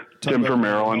Commander. Tim from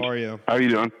Maryland. How are you? How are you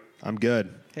doing? I'm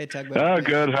good. Hey, Tugboat. Oh,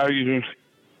 good. How are you doing?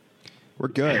 We're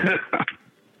good.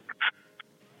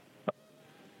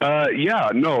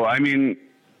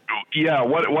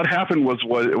 What happened was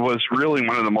really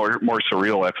one of the more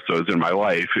surreal episodes in my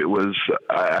life. It was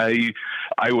I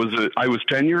was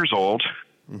 10 years old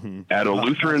at a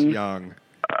Lutheran young.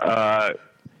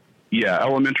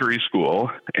 Elementary school,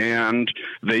 and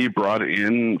they brought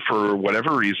in, for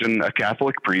whatever reason, a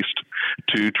Catholic priest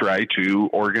to try to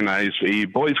organize a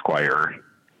boys' choir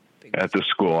at the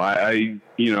school. I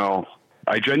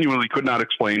genuinely could not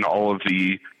explain all of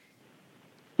the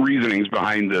reasonings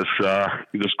behind this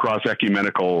cross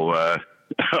ecumenical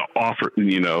effort,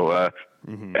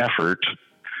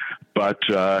 but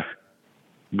well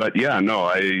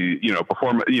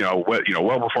before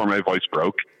my voice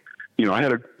broke. I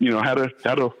had a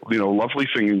lovely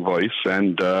singing voice,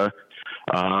 and I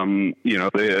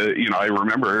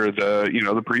remember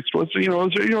the priest was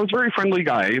a very friendly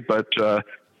guy, but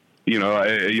he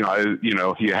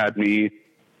had me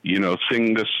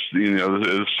sing this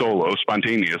solo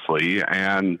spontaneously,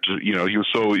 and he was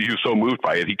so moved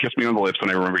by it. He kissed me on the lips,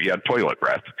 and I remember he had toilet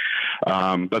breath.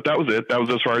 But that was it. That was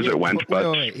as far as it went.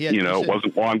 But it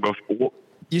wasn't long before.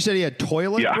 You said he had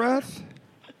toilet breath?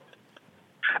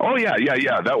 Oh yeah.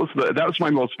 That was my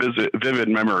most vivid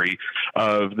memory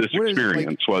of this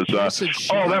experience.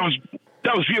 That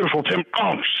was beautiful, Tim.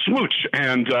 Oh, smooch,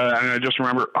 and I just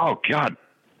remember. Oh God,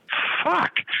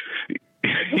 fuck.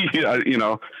 It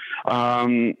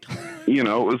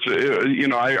was.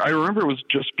 I remember it was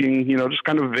just being, just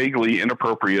kind of vaguely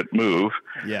inappropriate move.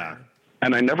 Yeah.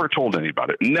 And I never told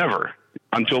anybody. Never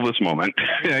until this moment.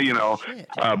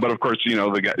 But of course,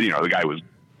 the guy was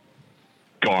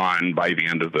gone by the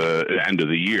end of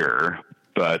the year,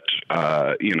 but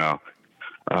that's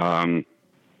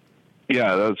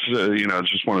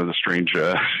it's just one of the strange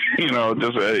just in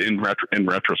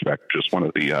retrospect, just one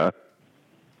of the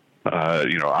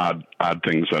odd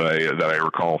things that I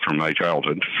recall from my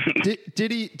childhood.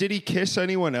 Did he kiss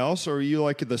anyone else, or were you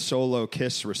like the solo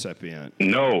kiss recipient?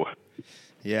 No.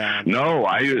 Yeah. No,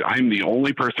 I'm the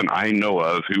only person I know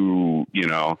of who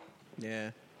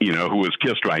who was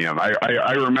kissed by him.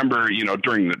 I remember,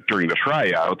 during the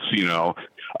tryouts,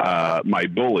 my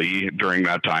bully during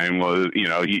that time was,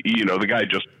 the guy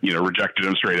just, rejected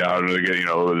him straight out. And,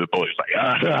 the bully's like,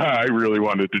 I really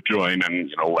wanted to join,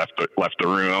 and, left the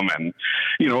room. And,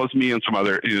 it was me and some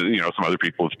other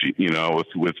people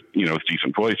with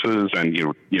decent voices, and,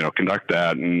 conduct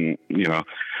that. And, he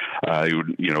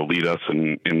would, lead us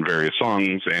in various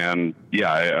songs. And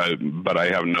but I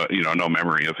have no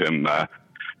memory of him,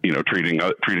 treating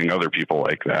other people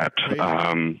like that.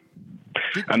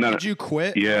 Did you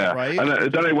quit? Yeah. Right.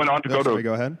 And then I went on to go to.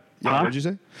 Go ahead. Yeah, what did you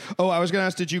say? Oh, I was going to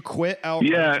ask, did you quit out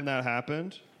when that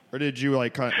happened, or did you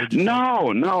like?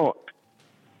 No.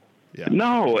 Yeah.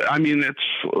 No, I mean, it's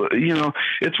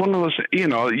it's one of those.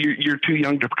 You're too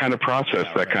young to kind of process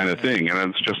that kind of thing,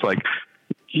 and it's just like,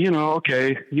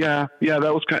 okay, yeah,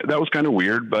 that was kind of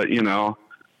weird, but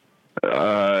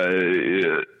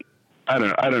I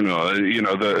don't know.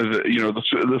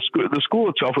 The school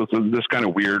itself was this kind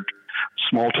of weird,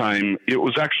 small time. It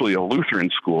was actually a Lutheran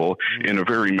school in a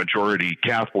very majority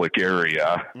Catholic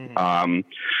area,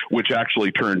 which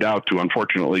actually turned out to,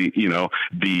 unfortunately,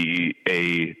 be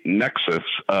a nexus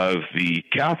of the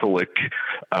Catholic,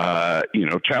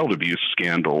 child abuse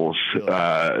scandals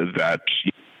that.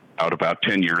 Out about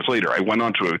 10 years later, I went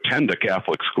on to attend a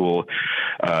Catholic school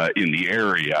in the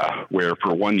area, where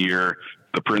for 1 year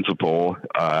the principal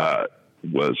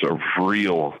was a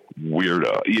real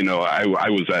weirdo. I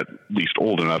was at least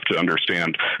old enough to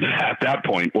understand at that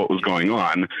point what was going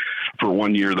on. For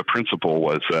 1 year, the principal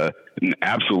was an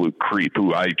absolute creep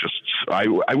who I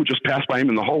would just pass by him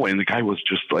in the hallway, and the guy was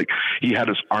just like, he had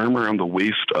his arm around the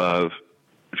waist of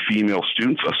female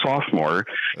students, a sophomore,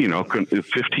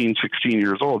 15, 16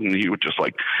 years old. And he would just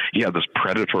he had this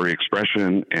predatory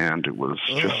expression, and it was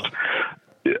just,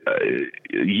 he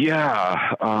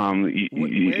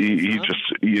just,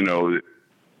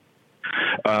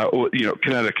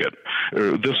 Connecticut.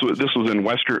 This was in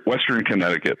Western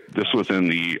Connecticut. This was in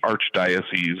the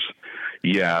Archdiocese.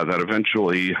 Yeah, that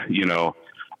eventually, the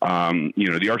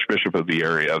Archbishop of the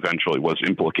area eventually was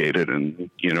implicated in,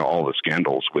 all the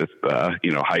scandals with,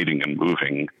 hiding and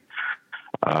moving,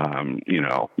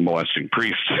 molesting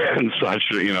priests and such.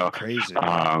 Crazy.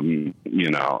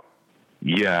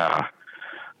 Yeah.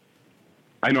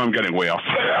 I know I'm getting way off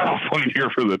point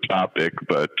here for the topic,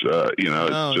 but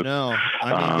No.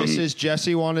 I mean, this is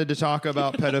Jesse wanted to talk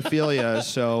about pedophilia,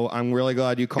 so I'm really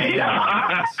glad you called.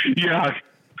 Yeah.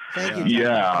 Thank you.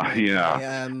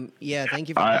 Yeah. Thank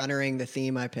you for honoring the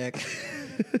theme I picked.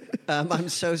 I'm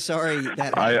so sorry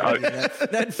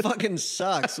that fucking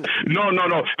sucks. No.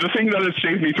 The thing that has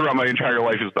saved me throughout my entire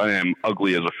life is that I am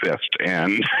ugly as a fist,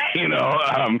 and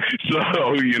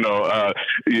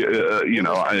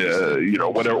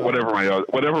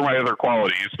whatever my other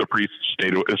qualities, the priest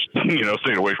stayed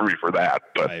away from me for that.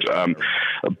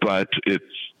 But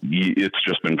it's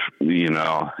just been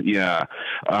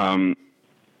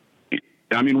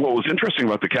I mean, what was interesting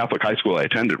about the Catholic high school I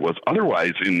attended was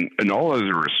otherwise, in all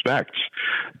other respects,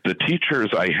 the teachers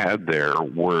I had there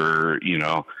were,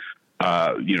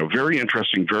 very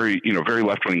interesting, very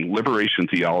left-wing liberation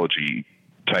theology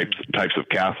types of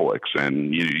Catholics.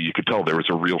 And you could tell there was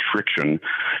a real friction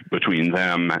between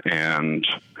them and,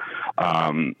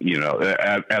 at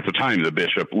the time, the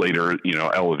bishop later,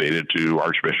 elevated to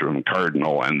archbishop and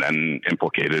cardinal, and then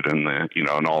implicated in the,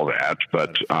 and all that.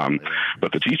 But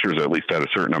the teachers at least had a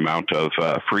certain amount of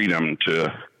freedom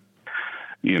to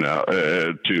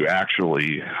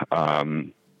actually,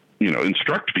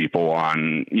 instruct people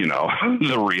on,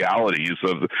 the realities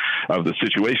of the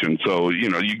situation. So,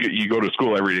 you go to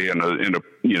school every day in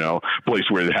a place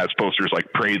where it has posters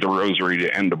like "Pray the Rosary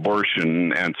to End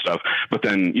Abortion" and stuff. But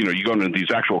then, you go into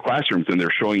these actual classrooms and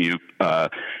they're showing you,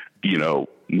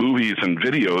 movies and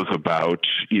videos about,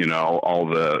 all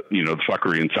the, the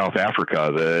fuckery in South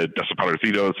Africa, the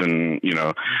desaparecidos and,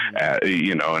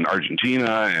 in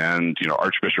Argentina and,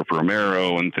 Archbishop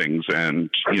Romero and things, and,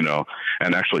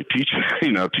 and actually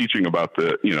teaching about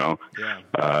the,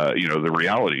 the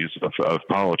realities of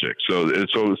politics. So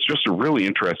it's just a really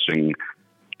interesting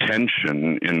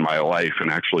tension in my life,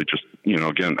 and actually just,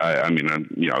 again, I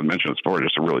mentioned this before,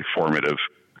 just a really formative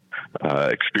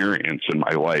experience in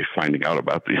my life, finding out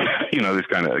about these, these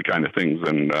kind of things,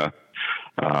 and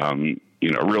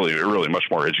really much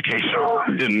more educational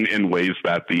in ways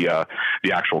that the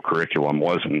actual curriculum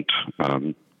wasn't.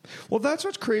 Well, that's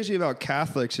what's crazy about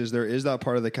Catholics is there is that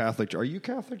part of the Catholic. Are you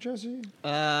Catholic, Jesse?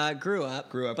 Grew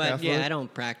up, but Catholic? Yeah, I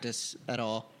don't practice at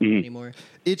all anymore.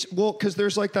 It's because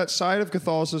there's that side of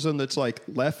Catholicism that's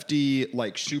lefty,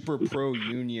 super pro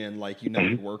union,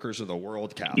 United Workers of the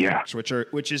World Catholics,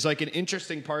 which is an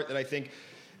interesting part that I think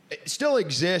it still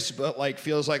exists, but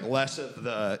feels like less of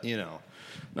the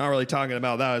not really talking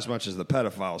about that as much as the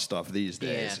pedophile stuff these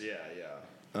days.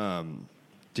 Yeah.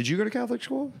 Did you go to Catholic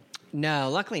school? No,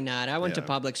 luckily not. I went to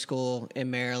public school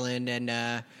in Maryland, and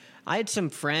I had some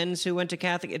friends who went to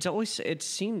Catholic. It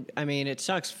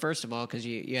sucks, first of all, because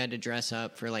you had to dress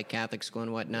up for Catholic school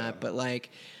and whatnot. Yeah. But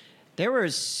there were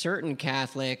certain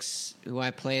Catholics who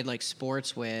I played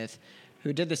sports with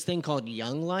who did this thing called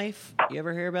Young Life. You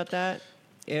ever hear about that?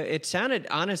 It sounded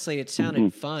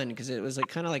fun because it was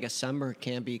kind of like a summer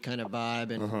campy kind of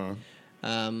vibe,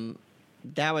 and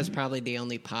that was probably the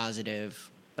only positive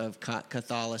of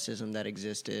Catholicism that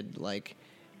existed.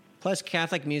 Plus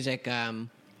Catholic music kind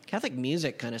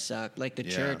of sucked.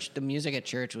 Church, the music at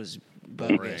church was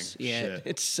bogus.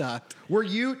 It sucked. Were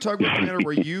you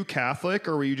Catholic,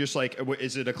 or were you just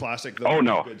is it a classic?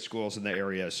 No. Good schools in the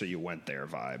area, so you went there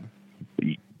vibe.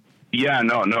 Yeah,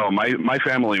 no. My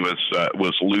family was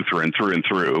Lutheran through and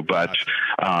through, but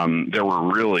there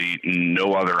were really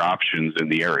no other options in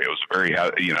the area. It was a very,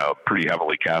 pretty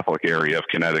heavily Catholic area of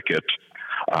Connecticut.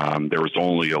 There was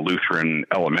only a Lutheran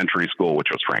elementary school, which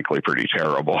was frankly pretty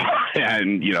terrible,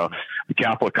 and the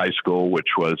Catholic high school,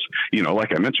 which was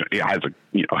like I mentioned, it has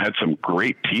had some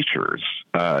great teachers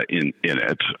in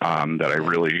it that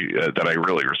I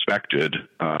really respected.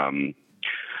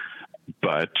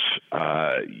 But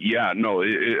I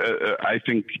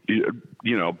think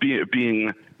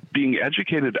being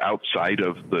educated outside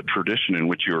of the tradition in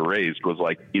which you were raised was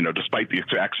despite the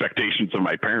expectations of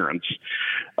my parents,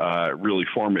 really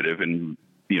formative in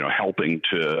helping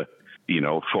to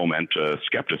foment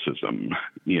skepticism,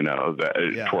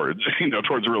 that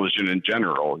towards religion in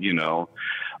general, as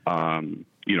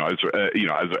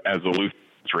a Lutheran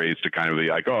raised to kind of be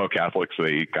like, oh, Catholics,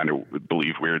 they kind of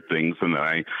believe weird things. And then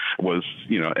I was,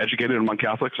 educated among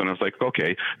Catholics, and I was like,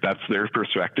 okay, that's their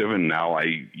perspective. And now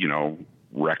I,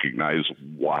 recognize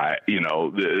why,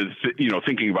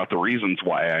 thinking about the reasons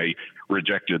why I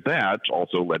rejected that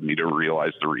also led me to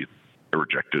realize the reason I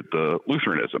rejected the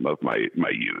Lutheranism of my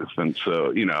youth. And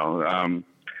so,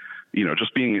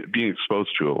 just being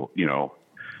exposed to, a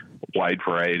wide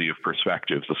variety of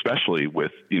perspectives, especially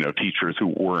with, teachers who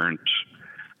weren't,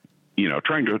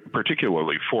 trying to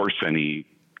particularly force any,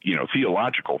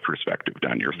 theological perspective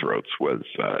down your throats was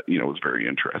very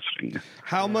interesting.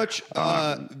 How much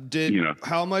did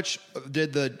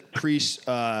the priest's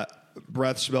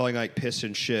breath smelling like piss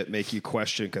and shit make you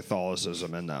question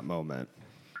Catholicism in that moment?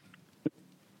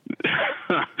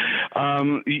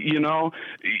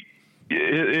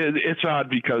 It's odd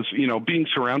because, being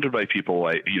surrounded by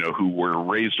people, who were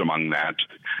raised among that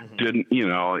didn't,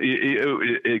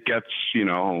 it gets,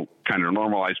 kind of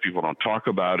normalized. People don't talk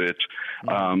about it.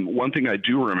 One thing I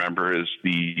do remember is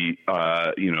the,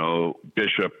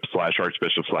 bishop /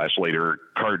 archbishop / later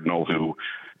cardinal who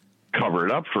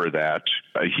covered up for that.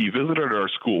 He visited our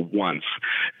school once,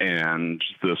 and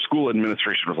the school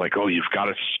administration was like, oh, you've got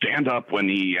to stand up when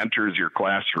he enters your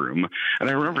classroom. And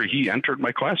I remember he entered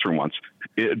my classroom once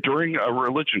during a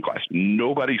religion class.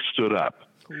 Nobody stood up.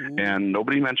 And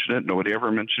nobody mentioned it. Nobody ever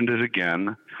mentioned it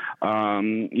again.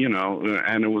 And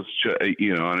it was,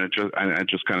 and I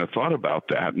just kind of thought about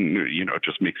that, and, it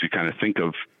just makes you kind of think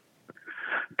of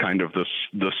kind of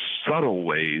the subtle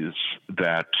ways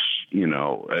that,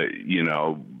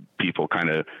 people kind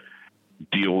of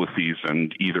deal with these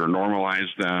and either normalize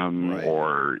them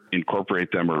or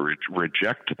incorporate them or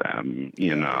reject them,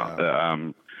 you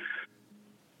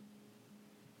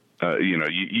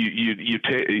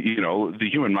take, the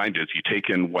human mind is you take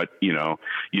in what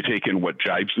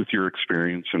jibes with your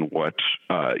experience and what,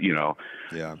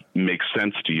 makes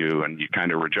sense to you, and you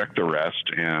kind of reject the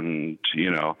rest. And,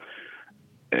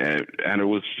 and it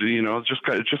was, just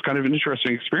kind of an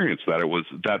interesting experience that was,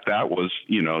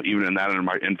 even in that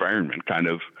environment kind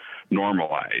of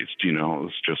normalized, it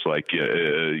was just like, you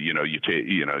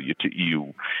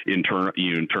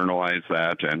internalize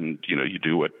that, and, you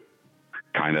do what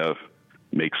kind of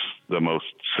makes the most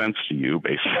sense to you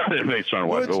based on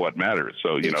what matters.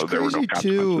 So, there were no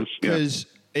consequences. Because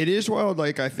it is wild.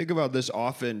 Like, I think about this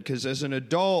often because as an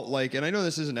adult, like, and I know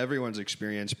this isn't everyone's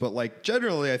experience, but like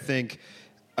generally I think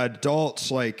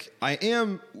adults, like I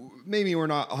am, maybe we're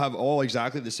not have all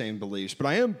exactly the same beliefs, but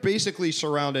I am basically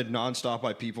surrounded nonstop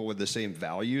by people with the same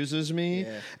values as me.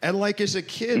 Yeah. And like as a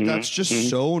kid, that's just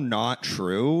so not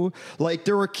true. Like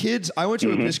there were kids, I went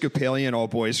to Episcopalian all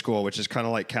boys school, which is kind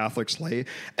of like Catholics light.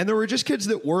 And there were just kids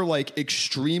that were like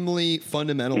extremely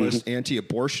fundamentalist,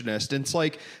 anti-abortionist. And it's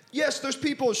like, yes, there's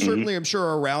people certainly I'm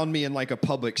sure around me in like a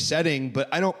public setting, but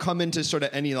I don't come into sort of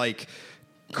any like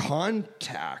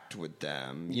contact with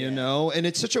them, you know? And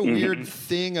it's such a weird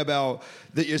thing about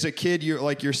that as a kid,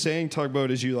 you're saying,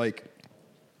 Tugboat, is you like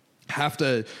have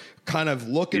to kind of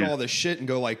look at all this shit and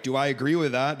go like, do I agree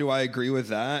with that? Do I agree with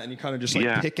that? And you kind of just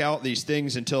like pick out these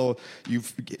things until you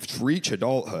reach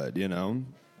adulthood, you know?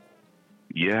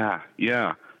 Yeah.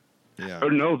 Oh,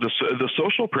 no, the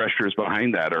social pressures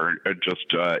behind that are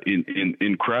just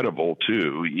incredible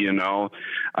too.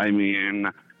 I mean,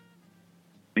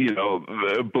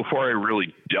 before I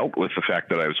really dealt with the fact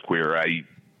that I was queer, I,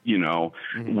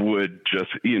 would just,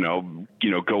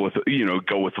 go with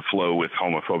the flow with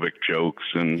homophobic jokes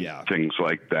and things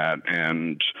like that.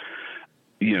 And,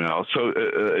 so,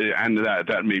 and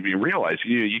that made me realize,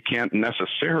 you can't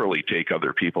necessarily take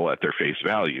other people at their face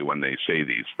value when they say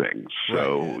these things.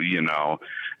 So,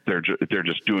 they're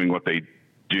just doing what they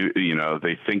do,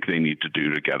 they think they need to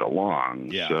do to get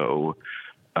along. Yeah. So,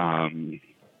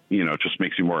 just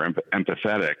makes you more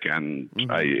empathetic, and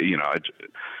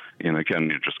and again,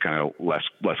 you're just kind of less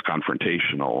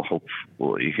confrontational,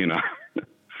 hopefully,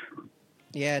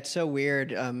 Yeah, it's so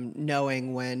weird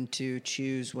knowing when to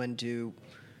choose when to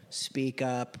speak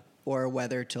up or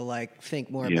whether to like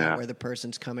think more about where the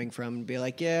person's coming from and be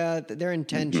like, their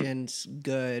intention's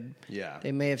good. Yeah,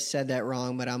 they may have said that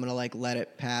wrong, but I'm gonna like let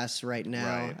it pass right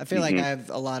now. Right. I feel like I have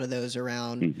a lot of those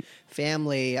around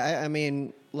family. I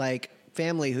mean, like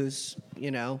family who's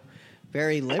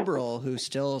very liberal, who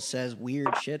still says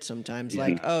weird shit sometimes,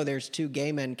 like, oh, there's two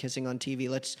gay men kissing on TV,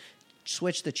 let's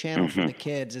switch the channel for the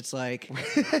kids. It's like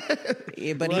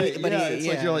but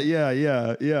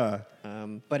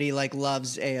he like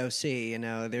loves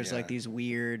AOC, there's like these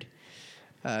weird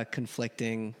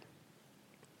conflicting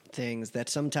things that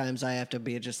sometimes I have to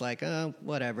be just like, oh,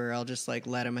 whatever. I'll just like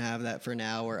let him have that for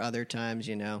now. Or other times,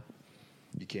 you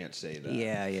can't say that.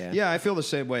 Yeah. I feel the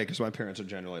same way because my parents are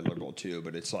generally liberal too.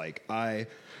 But it's like I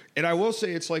will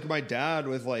say it's like my dad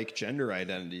with like gender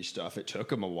identity stuff. It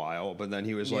took him a while, but then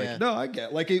he was like, no, I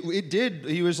get like it did.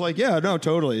 He was like, yeah, no,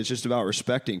 totally. It's just about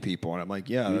respecting people, and I'm like,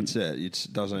 yeah, that's it. It's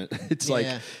like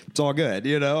it's all good,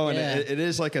 And it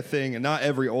is like a thing, and not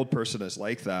every old person is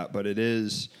like that, but it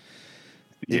is.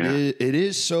 It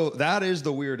is so that is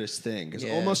the weirdest thing because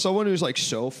almost someone who's like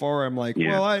so far I'm like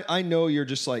well I know you're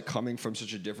just like coming from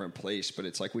such a different place, but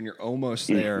it's like when you're almost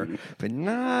there but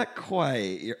not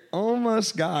quite, you're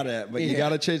almost got it, but you got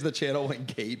to change the channel when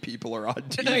gay people are on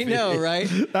TV. I know, right?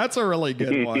 That's a really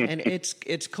good one. And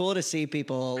it's cool to see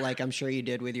people like I'm sure you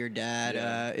did with your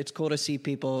dad. It's cool to see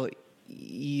people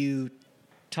you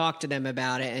talk to them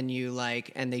about it and you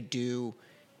like and they do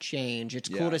change. It's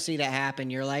cool to see that happen.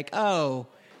 You're like, oh,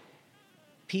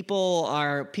 people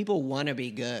want to be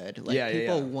good. Like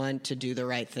people want to do the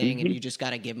right thing, and you just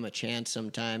got to give them a chance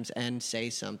sometimes and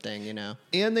say something,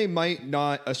 And they might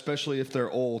not, especially if they're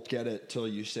old, get it till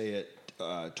you say it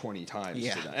 20 times.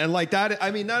 Yeah. And like that, I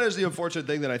mean, that is the unfortunate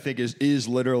thing that I think is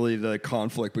literally the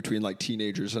conflict between like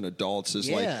teenagers and adults is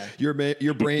like your brain,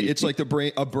 it's like the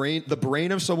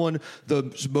brain of someone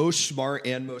the most smart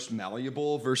and most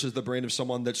malleable versus the brain of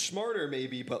someone that's smarter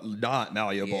maybe, but not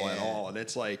malleable at all. And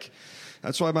it's like,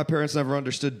 that's why my parents never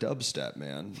understood dubstep,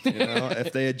 man.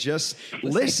 If they had just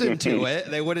listened to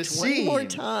it, they would have seen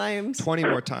 20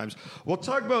 more times. We'll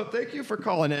talk about, thank you for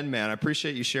calling in, man. I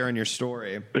appreciate you sharing your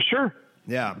story. Sure.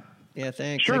 Yeah. Yeah,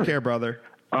 thanks. Sure. Take care, brother.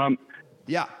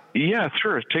 Yeah,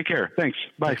 sure. Take care. Thanks.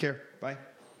 Bye. Take care. Bye.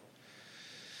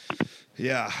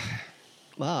 Yeah.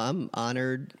 Well, I'm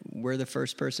honored we're the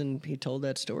first person he told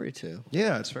that story to.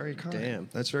 Yeah, it's very kind. Damn.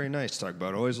 That's very nice to talk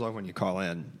about. I always love when you call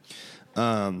in.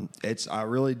 It's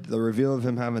the reveal of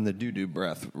him having the doo-doo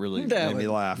breath really made me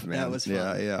laugh, man. That was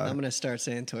fun. Yeah. I'm going to start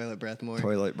saying toilet breath more.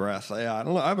 Toilet breath. Yeah, I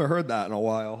don't know. I haven't heard that in a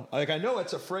while. Like, I know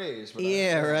it's a phrase, but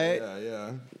right?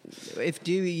 Yeah.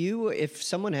 If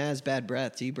someone has bad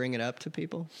breath, do you bring it up to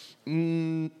people?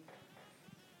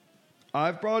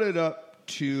 I've brought it up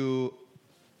to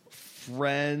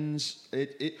friends.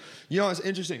 It's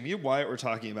interesting. Me and Wyatt were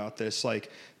talking about this,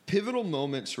 like, pivotal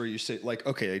moments where you say, like,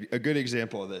 okay, a good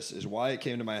example of this is Wyatt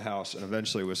came to my house and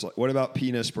eventually was like, what about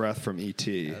penis breath from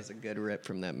E.T.? That was a good rip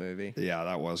from that movie. Yeah,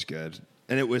 that was good.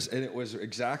 And it was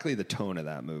exactly the tone of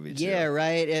that movie, too. Yeah,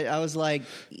 right? I was like...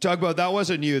 Talk about, that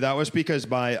wasn't you. That was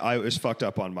because I was fucked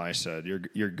up on my side.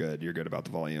 You're good. You're good about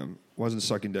the volume. Wasn't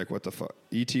sucking dick. What the fuck?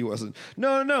 E.T. wasn't...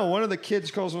 No. One of the kids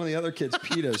calls one of the other kids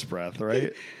penis breath,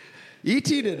 right?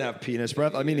 E.T. didn't have penis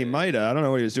breath. I mean, he might have. I don't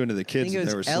know what he was doing to the kids. I think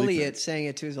it was Elliot sleeping. saying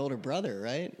it to his older brother,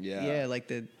 right? Yeah. Yeah, like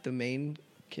the main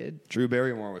kid. Drew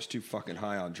Barrymore was too fucking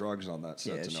high on drugs on that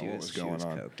set to know what was going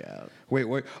on. Coked out.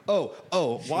 Wait.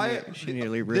 Oh, Wyatt. She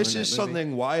nearly ruined this that is movie.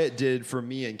 something Wyatt did for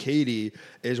me and Katie.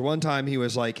 Is one time he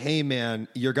was like, "Hey man,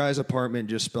 your guy's apartment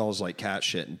just smells like cat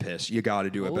shit and piss. You got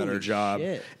to do a better job."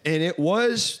 Shit. And it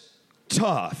was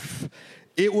tough.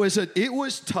 It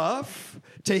was tough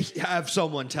to have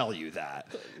someone tell you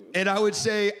that. And I would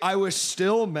say I was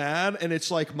still mad, and it's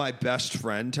like my best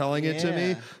friend telling it to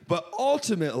me. But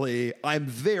ultimately, I'm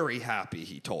very happy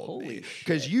he told me.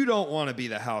 Because you don't want to be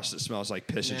the house that smells like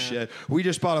piss and shit. We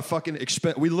just bought a fucking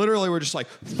we literally were just like,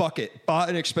 fuck it. Bought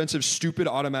an expensive, stupid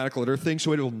automatic litter thing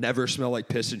so it will never smell like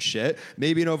piss and shit.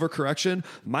 Maybe an overcorrection.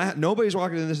 Nobody's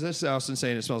walking in this house and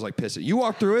saying it smells like piss. You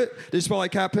walk through it, did it smell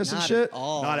like cat piss and shit?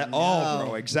 Not at all,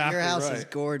 bro. Exactly. Your house right. is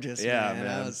gorgeous, yeah, man.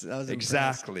 I was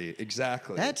exactly.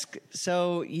 That's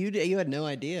so you had no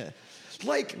idea.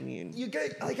 Like, you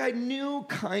get, like, I knew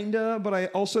kinda, but I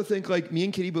also think like me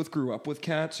and Kitty both grew up with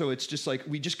cats, so it's just like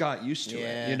we just got used to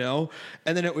it,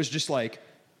 And then it was just like,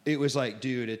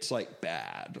 dude, it's like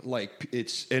bad. Like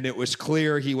and it was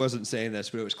clear he wasn't saying this,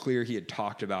 but it was clear he had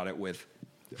talked about it with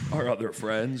our other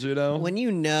friends, When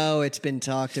it's been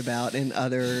talked about in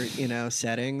other,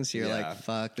 settings, you're like,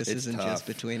 fuck, this isn't tough. Just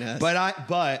between us.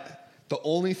 But the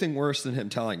only thing worse than him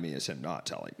telling me is him not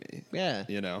telling me.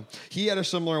 Yeah. He had a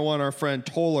similar one. Our friend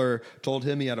Toller told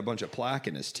him he had a bunch of plaque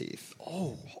in his teeth.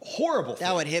 Oh, horrible thing.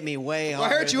 That would hit me way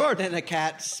harder than a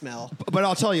cat smell. But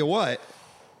I'll tell you what,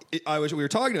 we were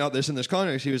talking about this in this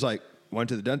context. He was like, went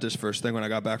to the dentist first thing when I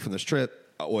got back from this trip.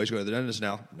 I always go to the dentist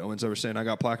now. No one's ever saying I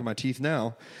got plaque in my teeth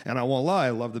now. And I won't lie, I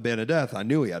love the Band of Death. I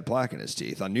knew he had plaque in his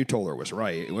teeth. I knew Toller was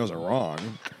right. He wasn't wrong.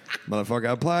 Motherfucker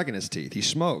had plaque in his teeth. He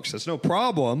smokes. That's no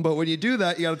problem. But when you do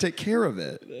that, you got to take care of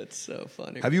it. That's so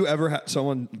funny. Have you ever had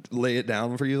someone lay it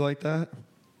down for you like that?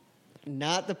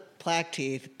 Not the plaque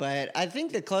teeth, but I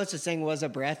think the closest thing was a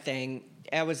breath thing.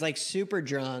 I was like super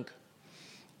drunk,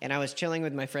 and I was chilling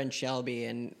with my friend Shelby,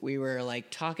 and we were like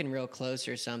talking real close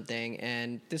or something.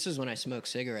 And this is when I smoked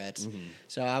cigarettes. Mm-hmm.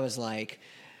 So I was like,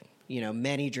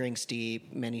 many drinks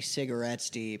deep, many cigarettes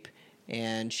deep.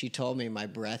 And she told me my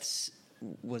breaths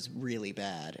was really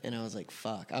bad. And I was like,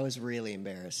 fuck. I was really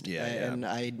embarrassed. Yeah. And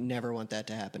I never want that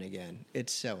to happen again.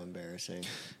 It's so embarrassing.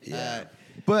 Yeah.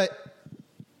 But...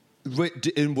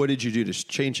 And what did you do to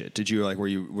change it? Did you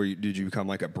did you become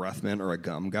like a breath mint or a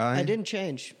gum guy? I didn't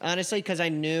change, honestly, because I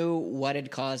knew what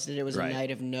had caused it. It was a night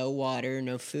of no water,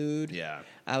 no food. Yeah.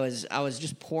 I was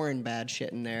just pouring bad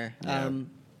shit in there. Yeah.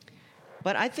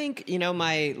 But I think,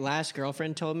 my last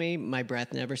girlfriend told me my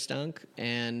breath never stunk,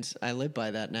 and I live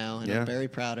by that now, and I'm very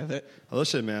proud of it.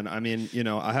 Listen, man, I mean,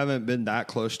 I haven't been that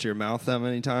close to your mouth that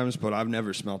many times, but I've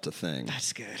never smelt a thing.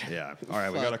 That's good. Yeah. All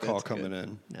right, we got a call coming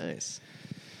in. Nice.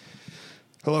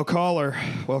 Hello, caller.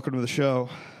 Welcome to the show.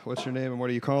 What's your name and what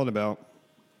are you calling about?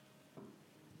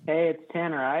 Hey, it's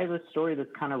Tanner. I have a story that's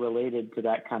kind of related to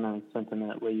that kind of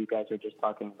sentiment what you guys are just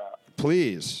talking about.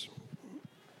 Please.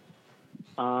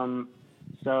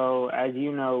 So, as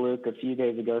you know, Luke, a few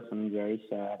days ago, something very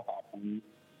sad happened.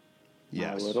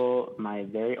 Yes. My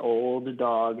very old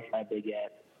dog had to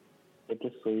get put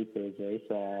to sleep. It was very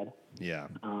sad. Yeah.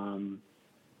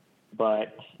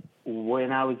 But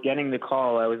when I was getting the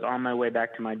call, I was on my way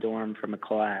back to my dorm from a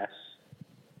class,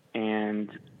 and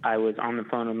I was on the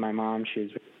phone with my mom. She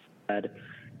was very sad.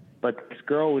 But this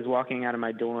girl was walking out of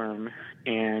my dorm,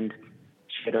 and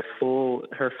she had her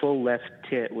full left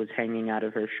tit was hanging out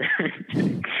of her shirt.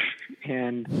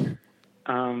 And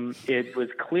it was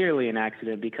clearly an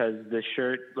accident because the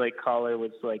shirt collar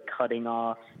was cutting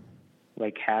off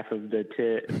half of the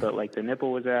tit, but the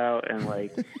nipple was out, and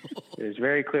it was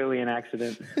very clearly an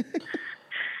accident.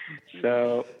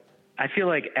 So I feel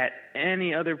like at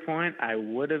any other point I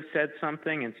would have said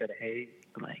something and said, hey,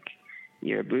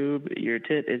 your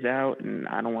tit is out and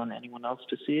I don't want anyone else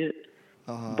to see it.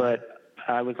 Uh-huh. But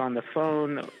I was on the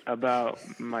phone about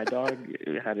my dog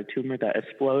had a tumor that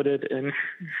exploded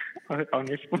on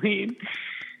her spleen.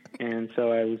 And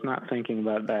so I was not thinking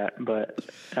about that, but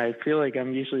I feel like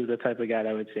I'm usually the type of guy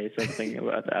that would say something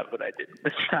about that, but I didn't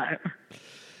this time.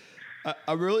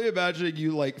 I'm really imagining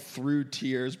you through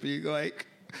tears being like,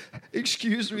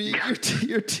 excuse me,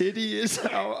 your titty is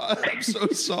out. I'm so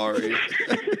sorry.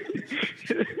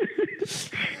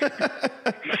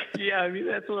 Yeah, I mean,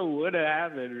 that's what would have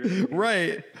happened.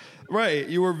 Really. Right.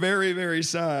 You were very, very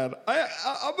sad.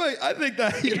 I think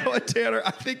that, what, Tanner,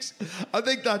 I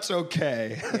think that's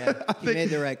okay. Yeah, you made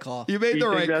the right call. You made the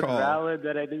right that's call. Valid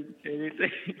that I didn't say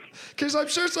anything. Because I'm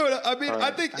sure so. I mean, right.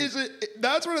 I think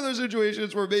that's one of those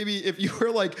situations where maybe if you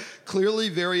were clearly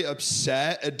very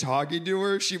upset and talking to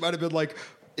her, she might have been like,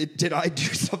 did I do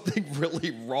something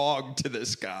really wrong to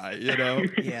this guy? Yeah.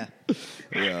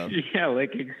 Yeah. Yeah,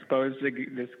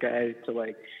 exposing this guy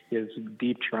to his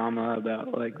deep trauma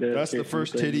about this. That's the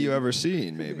first titty you ever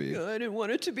seen, maybe. I didn't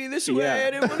want it to be this way. I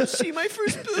didn't want to see my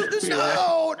first boob this way.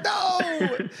 No,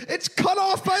 it's cut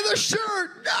off by the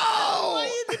shirt. No,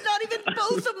 not even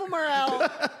both of them are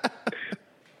out.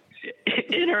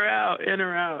 In or out.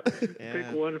 Yeah.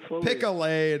 Pick one fully. Pick a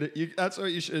lane. That's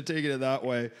what you should have taken it that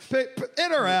way.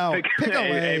 In or out. Pick a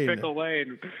lane. Hey, pick a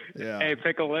lane. Yeah. Hey,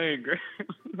 pick a lane.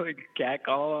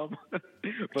 Catcall them.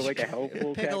 But a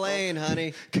helpful pick a lane,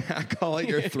 honey.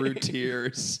 Catcalling her through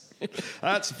tears.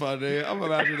 That's funny. I'm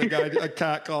imagining a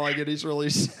catcalling and he's really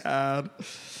sad.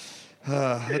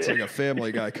 That's like a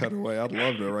Family Guy cutaway. I'd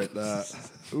love to write that.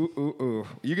 Ooh.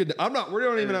 You could. I'm not. We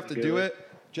don't even have to do it.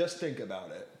 Just think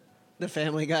about it. The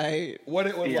Family Guy what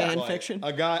it would fan like. fiction.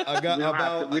 A guy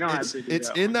about.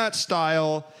 It's in that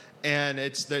style, and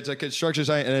there's a construction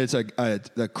site, and it's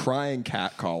the crying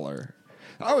cat caller.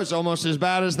 I was almost as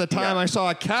bad as the time I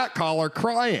saw a cat caller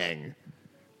crying.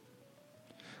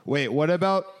 Wait, what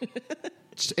about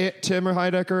Tim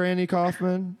Heidecker, Andy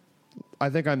Kaufman?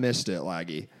 I think I missed it,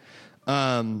 Laggy.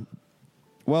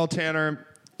 Well, Tanner,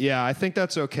 yeah, I think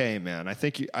that's okay, man. I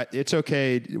think it's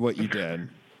okay what you did.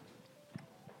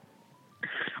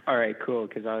 All right, cool.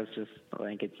 Because I was just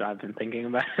I've been thinking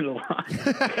about it a lot.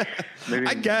 Maybe,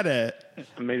 I get it.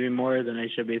 Maybe more than I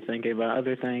should be thinking about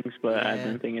other things, but I've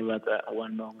been thinking about that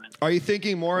one moment. Are you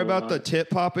thinking more about the tit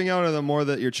popping out, or the more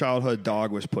that your childhood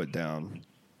dog was put down?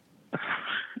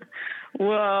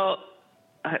 Well,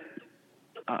 I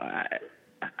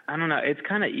don't know. It's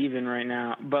kind of even right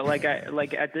now, but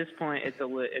at this point,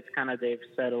 it's kind of they've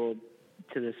settled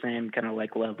to the same kind of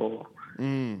level.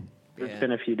 Mm. It's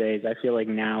been a few days. I feel like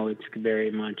now it's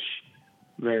very much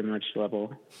very much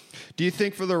level. Do you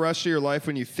think for the rest of your life,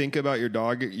 when you think about your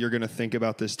dog, you're going to think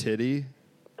about this titty?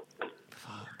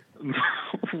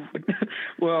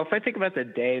 Well, if I think about the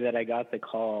day that I got the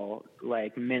call,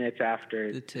 like minutes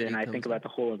after, and I think about the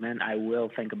whole event, I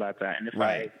will think about that. And if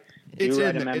I do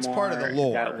write a memoir, it's part of the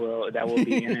lore. That will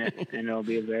be in it, and it'll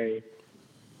be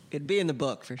it'd be in the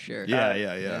book for sure.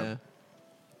 Yeah.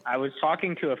 I was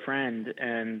talking to a friend,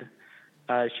 and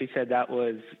she said that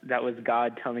was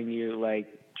God telling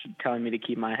me to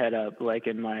keep my head up, like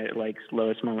in my like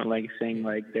lowest moment, like saying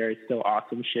like there's still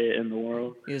awesome shit in the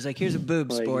world. He was like, "Here's a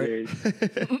boob, sport.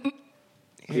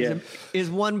 Here's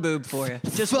one boob for you,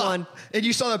 just one." And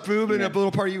you saw that boob in a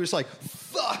little party. You was like,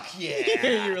 "Fuck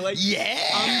yeah!" You were like,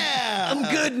 "Yeah, I'm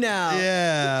good now."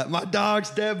 Yeah, my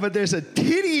dog's dead, but there's a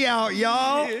titty out,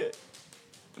 y'all.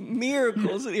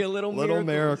 Miracles, little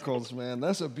miracles, man.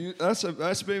 That's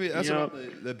maybe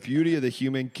the beauty of the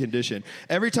human condition.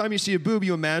 Every time you see a boob,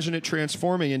 you imagine it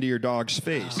transforming into your dog's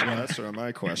face. That's sort of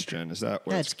my question. Is that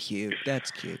what? That's cute.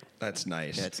 That's cute. That's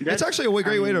nice. That's actually a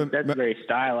great way to. That's a very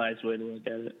stylized way to look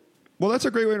at it. Well, that's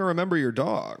a great way to remember your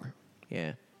dog.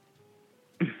 Yeah.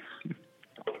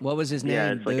 What was his name?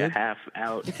 Yeah, it's like a half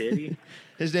out titty.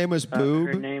 His name was Boob.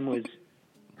 Her name was.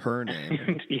 Her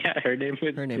name. Yeah, her name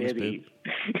was Titty.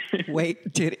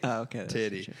 Wait, Titty. Oh, okay.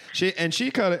 Titty. She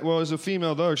kind of, as a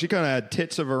female dog, she kind of had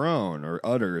tits of her own, or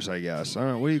udders, I guess. I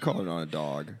don't know. What do you call it on a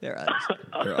dog? They're udders.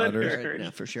 They're udders?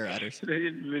 No, for sure udders.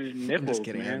 Nipples, I'm just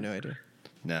kidding. man. I have no idea.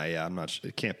 Nah, yeah, I'm not.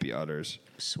 It can't be udders.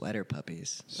 Sweater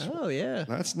puppies. Oh, yeah.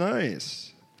 That's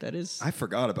nice. That is. I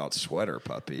forgot about sweater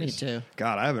puppies. Me too.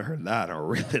 God, I haven't heard that in a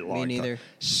really long time. Me neither.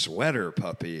 Sweater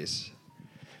puppies.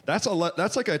 That's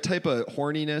like a type of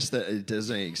horniness that it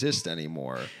doesn't exist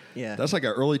anymore. Yeah. That's like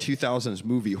an early 2000s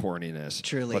movie horniness.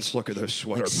 Truly. Let's look at those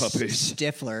sweater puppies.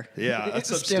 Stifler. Yeah, that's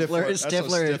some Stifler.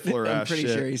 Stifler I'm pretty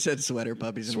sure he said sweater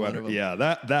puppies in one of them. Yeah,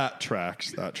 that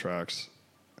tracks. That tracks.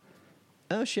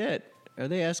 Oh, shit. Are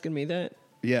they asking me that?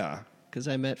 Yeah. Because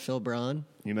I met Phil Braun.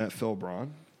 You met Phil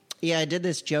Braun? Yeah, I did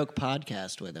this joke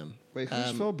podcast with him. Wait,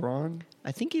 who's Phil Braun?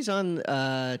 I think he's on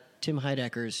Tim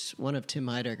Heidecker's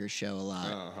show a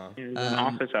lot. Uh-huh. It was in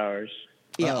Office Hours.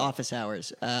 Yeah, Office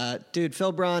Hours. Dude,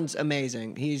 Phil Braun's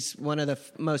amazing. He's one of the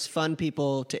most fun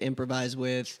people to improvise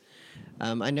with.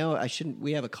 I know I shouldn't.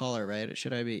 We have a caller, right?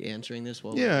 Should I be answering this?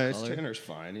 Yeah, Tanner's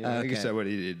fine. You know, okay. He said what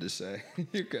he needed to say.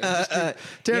 You're good.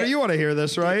 Tanner, you want to hear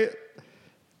this, right?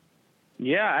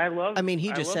 Yeah, I love. I mean,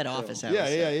 he just said Phil. Office Hours.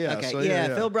 Yeah. Okay,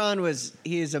 So, Phil Braun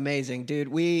he is amazing,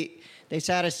 dude. They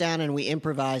sat us down and we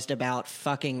improvised about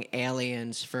fucking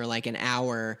aliens for like an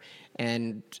hour,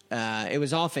 and it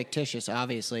was all fictitious,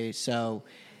 obviously. So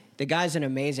the guy's an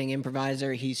amazing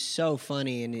improviser. He's so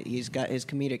funny, and he's got his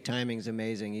comedic timing's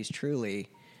amazing.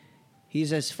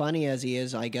 He's as funny as he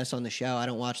is, I guess, on the show. I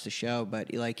don't watch the show,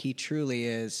 but like he truly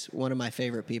is one of my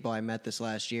favorite people I met this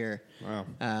last year.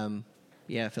 Wow.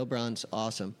 Yeah, Phil Braun's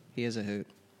awesome. He is a hoot.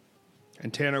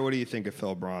 And Tanner, what do you think of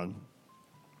Phil Braun?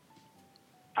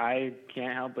 I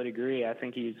can't help but agree. I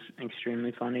think he's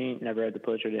extremely funny. Never had the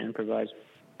pleasure to improvise,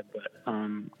 but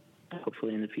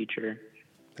hopefully in the future.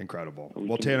 Incredible.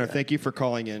 Well, Tanner, thank you for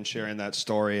calling in, sharing that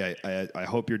story. I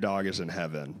hope your dog is in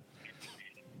heaven.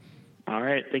 All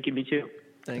right. Thank you, me too.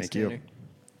 Thanks, Thank Tanner.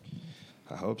 you.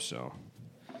 I hope so.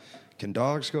 Can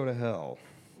dogs go to hell?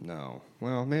 No.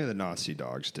 Well, maybe the Nazi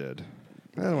dogs did.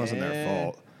 That wasn't their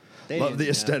fault. Love the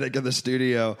aesthetic of the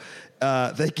studio.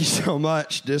 Thank you so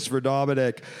much, just for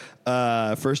Dominic.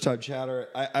 First time chatter.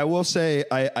 I will say,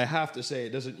 I have to say, it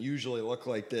doesn't usually look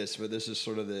like this, but this is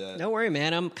sort of the. Don't worry,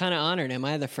 man. I'm kind of honored. Am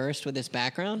I the first with this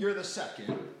background? You're the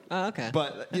second. Oh, okay.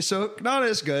 But so not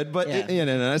as good, but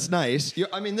that's nice.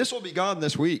 I mean, this will be gone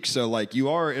this week, so like you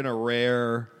are in a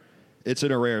rare. It's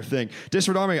in a rare thing. Just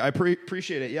for Dominic, I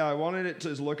appreciate it. Yeah, I wanted it to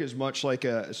look as much like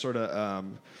a sort of.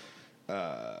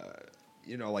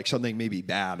 Like something maybe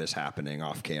bad is happening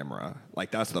off camera.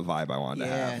 Like that's the vibe I wanted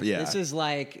to have. Yeah, this is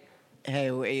like, hey,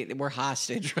 we're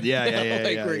hostage. Right yeah, now.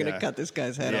 Yeah, we're gonna cut this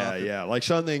guy's head off. Yeah. Like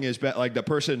something is bad. Like the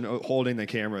person holding the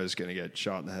camera is gonna get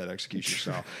shot in the head, execution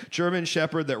style. German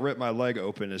Shepherd that ripped my leg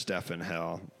open is deaf in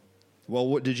hell. Well,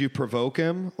 what did you provoke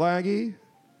him, Laggy?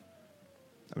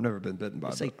 I've never been bitten by.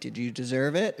 It's like, did you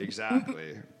deserve it?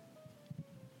 Exactly.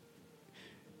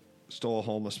 Stole a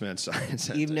homeless man's sign.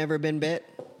 You've never been bit?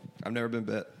 I've never been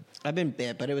bit. I've been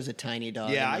bit, but it was a tiny dog.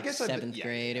 Yeah, in I guess seventh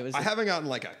grade. It was. I haven't gotten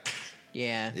like a.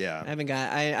 Yeah. Yeah. I haven't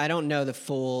got. I don't know the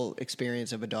full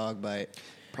experience of a dog bite.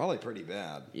 Probably pretty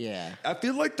bad. Yeah. I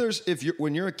feel like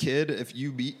when you're a kid, if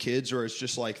you meet kids or it's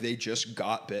just like they just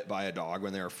got bit by a dog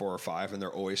when they were 4 or 5 and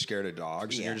they're always scared of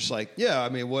dogs, and you're just like, yeah. I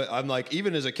mean, what I'm like,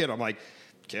 even as a kid, I'm like,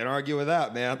 Can't argue with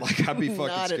that, man. Like, I'd be fucking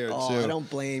Not scared at all. too. I don't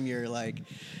blame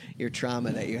your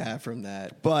trauma that you have from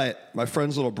that. But my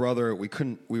friend's little brother, we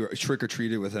were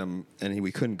trick-or-treated with him, and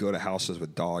we couldn't go to houses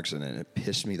with dogs in it, and it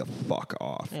pissed me the fuck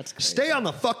off. That's crazy. Stay on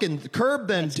the fucking curb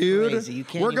then, That's dude. crazy. You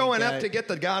can't We're even going go- up to get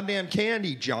the goddamn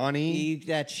candy, Johnny.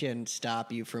 That shouldn't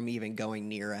stop you from even going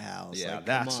near a house. Yeah, like,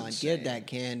 that's come on, insane. get that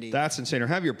candy. That's insane. Or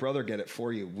have your brother get it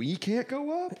for you. We can't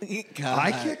go up? God.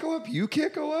 I can't go up? You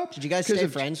can't go up? Did you guys stay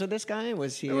friends with this guy?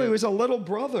 Was he? No, he was a little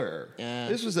brother. Yeah.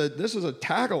 This was a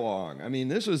tag along. I mean,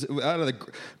 this was out of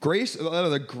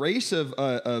the grace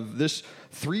of this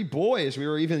three boys.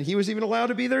 He was even allowed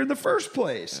to be there in the first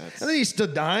place. And then he's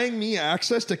denying me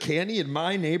access to candy in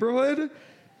my neighborhood.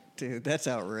 Dude, that's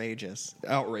outrageous.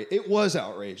 It was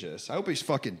outrageous. I hope he's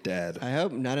fucking dead. I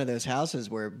hope none of those houses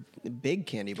were big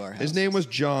candy bar houses. His name was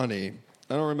Johnny.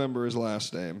 I don't remember his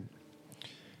last name.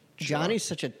 Johnny's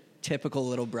such a typical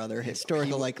little brother,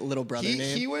 historical little brother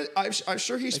name. He was. I'm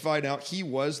sure he's fine out. He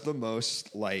was the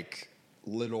most like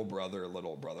little brother.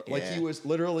 Like Yeah. he was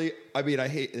literally. I mean, I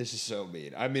hate this is so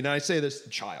mean. I mean, I say this to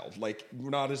child, like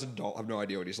not as an adult. I have no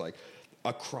idea what he's like.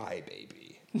 A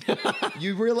crybaby.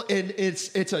 You really, and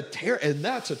and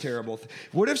that's a terrible thing.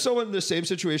 What if someone in the same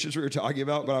situations we were talking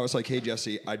about, but I was like, hey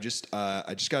Jesse, I just got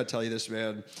to tell you this,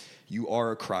 man. You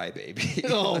are a crybaby.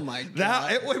 Oh my God.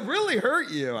 That it would really hurt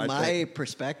you. My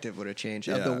perspective would have changed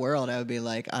of the world. I would be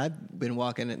like, I've been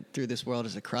walking through this world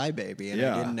as a crybaby, and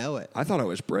I didn't know it. I thought I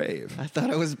was brave. I thought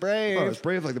I was brave. I was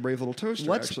brave like the brave little toaster.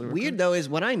 What's actually. weird though is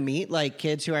when I meet like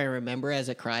kids who I remember as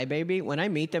a crybaby, when I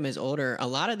meet them as older, a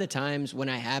lot of the times when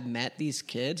I have met these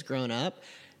kids grown up,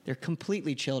 they're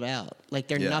completely chilled out. Like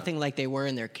they're nothing like they were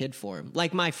in their kid form.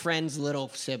 Like my friend's little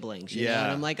siblings. You know?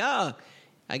 And I'm like, oh,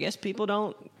 I guess people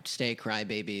don't stay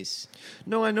crybabies.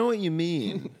 No, I know what you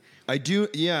mean. I do.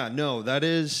 Yeah, no, that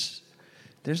is.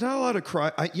 There's not a lot of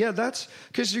cry. That's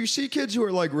because you see kids who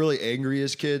are like really angry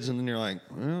as kids, and then you're like,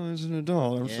 well, as an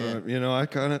adult, I'm sorry. You know, I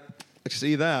kind of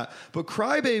see that. But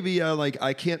crybaby,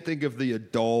 I can't think of the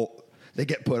adult. They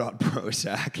get put on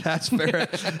Prozac. That's fair.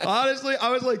 Honestly, I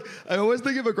always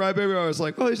think of a crybaby. I was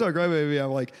like, well, he's not a crybaby.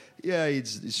 I'm like, yeah, he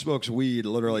smokes weed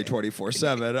literally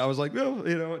 24/7. I was like, no,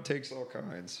 it takes all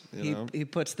kinds. He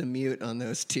puts the mute on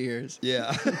those tears.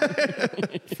 Yeah,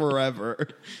 forever.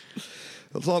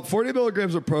 So 40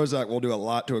 milligrams of Prozac will do a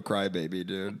lot to a crybaby,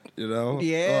 dude. Yeah,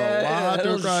 a lot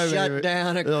to a crybaby. Shut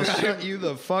down a It'll crybaby. shut you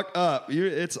the fuck up.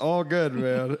 It's all good,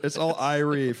 man. It's all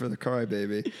Irie for the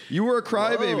crybaby. You were a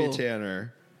crybaby, Whoa.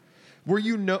 Tanner. Were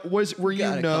you were you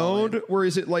Gotta call known, or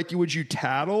is it like would you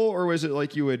tattle, or was it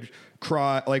like you would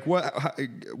cry? Like what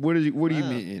do you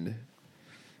mean?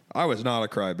 I was not a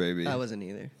crybaby. I wasn't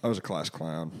either. I was a class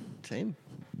clown. Same.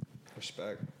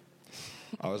 Respect.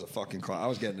 I was a fucking clown. I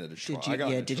was getting into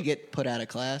trouble. Did you get put out of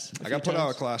class? I got put out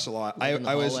of class a lot. Like in the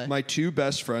I was hallway? my two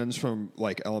best friends from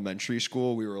like elementary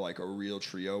school. We were like a real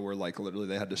trio where like literally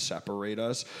they had to separate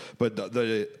us. But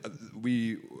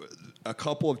we a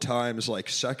couple of times like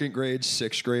second grade,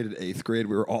 sixth grade, and eighth grade,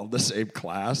 we were all in the same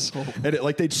class, and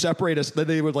they'd separate us. Then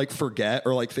they would like forget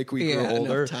or like think we grew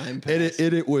older. Time and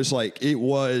it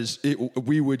was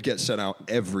we would get sent out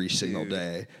every single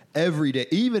day. Every day,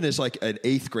 even as like an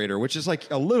eighth grader, which is like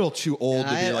a little too old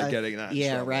to be like getting that.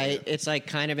 Yeah, right. It's like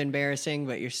kind of embarrassing,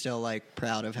 but you're still like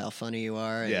proud of how funny you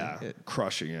are. And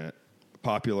crushing it.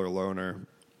 Popular loner.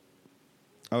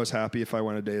 I was happy if I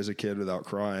went a day as a kid without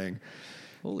crying.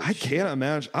 I can't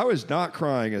imagine. I was not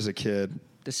crying as a kid.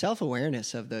 The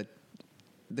self-awareness of the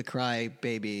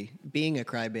crybaby, being a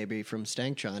crybaby from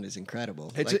Stanktron is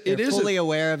incredible. They're fully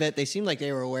aware of it. They seemed like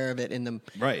they were aware of it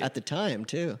at the time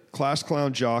too. Class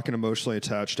clown, jock, and emotionally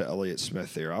attached to Elliott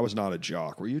Smith here. I was not a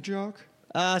jock. Were you a jock?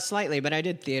 Slightly, but I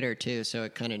did theater too, so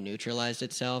it kind of neutralized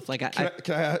itself. Like, can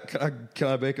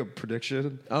I make a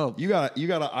prediction? Oh, you got.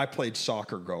 I played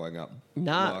soccer growing up.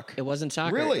 It wasn't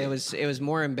soccer. Really? It was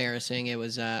more embarrassing. It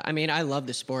was. I mean, I love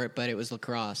the sport, but it was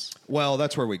lacrosse. Well,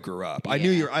 that's where we grew up. I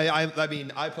knew I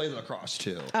mean, I played lacrosse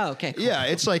too. Oh, okay. Cool. Yeah,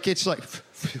 it's like. It's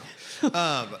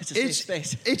a safe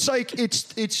space. It's like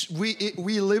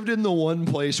we lived in the one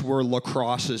place where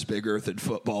lacrosse is bigger than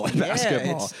football and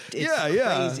basketball. It's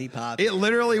crazy popular. It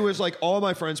literally was like all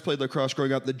my friends played lacrosse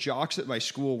growing up. The jocks at my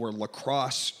school were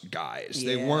lacrosse guys.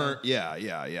 They weren't.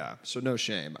 Yeah. So no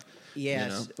shame.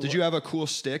 Yes. Did you have a cool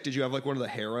stick? Did you have like one of the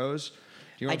Harrows?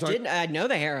 You know I know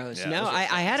the Harrows. Yeah, no,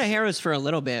 I had a Harrows for a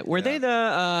little bit. Were they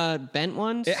the bent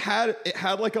ones? It had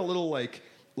like a little like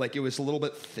it was a little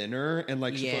bit thinner and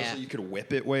like supposedly you could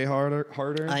whip it way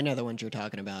harder. I know the ones you're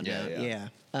talking about now. Yeah.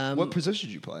 What position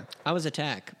did you play? I was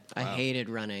attack. Wow. I hated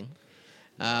running.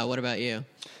 What about you?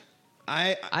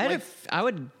 I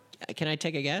Can I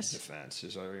take a guess? Defense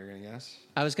is what you're going to guess?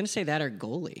 I was going to say that or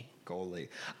goalie. Goalie.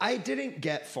 I didn't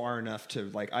get far enough to,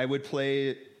 like, I would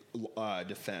play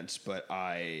defense, but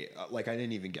I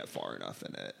didn't even get far enough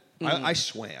in it. I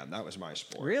swam. That was my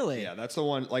sport. Really? Yeah, that's the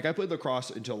one. Like, I played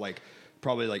lacrosse until, like,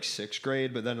 probably, like, 6th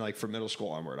grade, but then, like, from middle school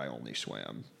onward, I only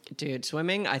swam. Dude,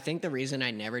 swimming, I think the reason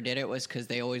I never did it was because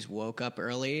they always woke up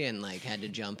early and, like, had to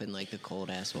jump in, like, the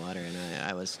cold-ass water, and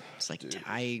I was just like, Dude.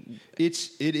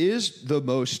 It is the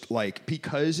most, like,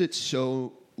 because it's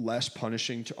so less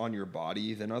punishing on your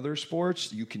body than other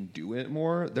sports, you can do it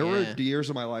more. There were years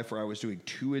of my life where I was doing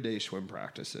 2-a-day swim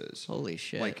practices. Holy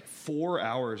shit. Like 4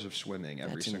 hours of swimming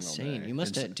every single insane. day. You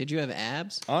must have, did you have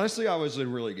abs? Honestly, I was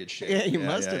in really good shape. Yeah, you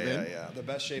must have been. Yeah. The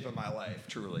best shape of my life,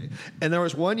 truly. And there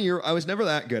was one year, I was never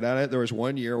that good at it. There was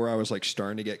one year where I was like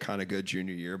starting to get kind of good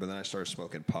junior year, but then I started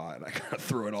smoking pot and I kind of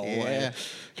threw it all away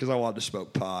because I wanted to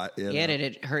smoke pot. Yeah, did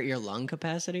it hurt your lung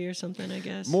capacity or something, I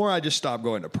guess? More, I just stopped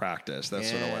going to practice.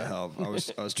 That's what I want to help.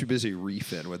 I was too busy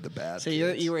reefing with the bad. So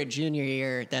kids. you were a junior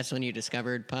year. That's when you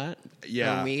discovered pot.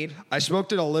 Yeah, or weed. I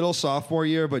smoked it a little sophomore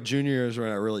year, but junior year is when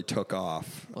it really took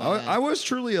off. Wow. I was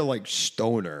truly a like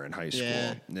stoner in high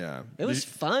school. Yeah, it was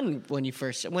fun when you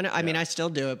first. I mean, I still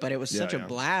do it, but it was such a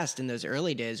blast in those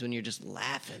early days when you're just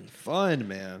laughing. Fun,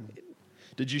 man.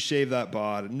 Did you shave that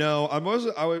bod? No, I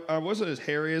wasn't as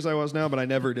hairy as I was now, but I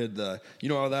never did the. You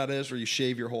know how that is, where you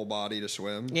shave your whole body to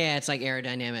swim. Yeah, it's like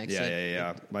aerodynamics.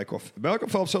 Yeah. Michael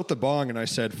Phelps hit the bong, and I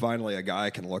said, "Finally, a guy I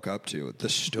can look up to, the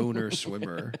stoner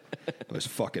swimmer." It was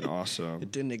fucking awesome.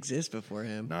 It didn't exist before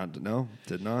him.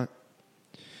 Did not.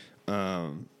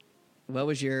 What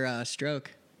was your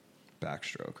stroke?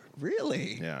 Backstroke.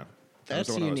 Really? Yeah,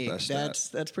 that's unique.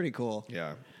 That's pretty cool.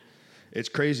 Yeah. It's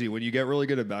crazy. When you get really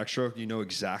good at backstroke, you know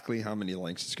exactly how many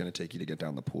lengths it's going to take you to get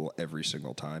down the pool every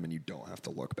single time, and you don't have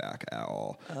to look back at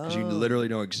all. Because you literally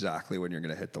know exactly when you're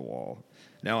going to hit the wall.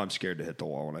 Now I'm scared to hit the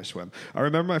wall when I swim. I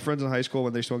remember my friends in high school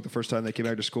when they smoked the first time, they came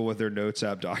back to school with their notes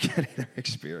app documenting their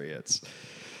experience.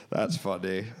 That's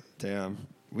funny. Damn.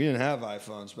 We didn't have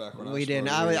iPhones back when I was We didn't.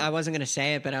 I wasn't going to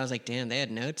say it, but I was like, damn, they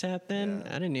had notes app then?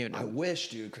 Yeah. I didn't even know. I wish,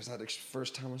 dude, because that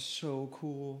first time was so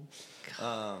cool.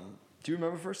 Do you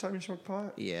remember the first time you smoked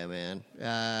pot? Yeah, man.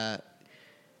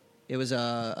 It was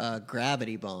a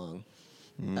gravity bong.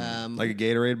 Like a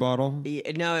Gatorade bottle?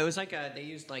 No, it was like they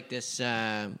used like this,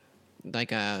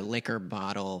 like a liquor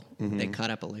bottle. Mm-hmm. They cut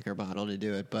up a liquor bottle to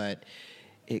do it, but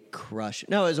it crushed.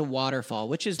 No, it was a waterfall,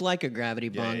 which is like a gravity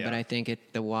bong, but I think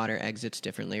the water exits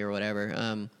differently or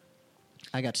whatever.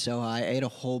 I got so high, I ate a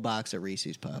whole box of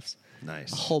Reese's Puffs.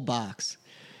 Nice. A whole box.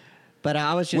 But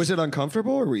I was just... Was it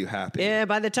uncomfortable or were you happy? Yeah,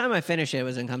 by the time I finished it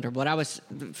was uncomfortable. But I was...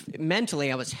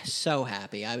 Mentally, I was so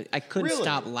happy. I couldn't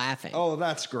stop laughing. Oh,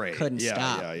 that's great. Couldn't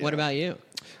stop. Yeah. What about you?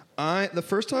 The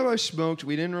first time I smoked,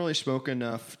 we didn't really smoke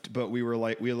enough, but we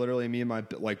literally, me and my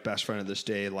like best friend of this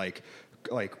day, went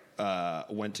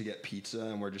to get pizza,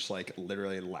 and we're just like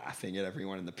literally laughing at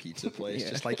everyone in the pizza place,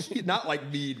 just like not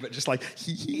like mean, but just like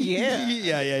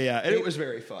yeah. And it was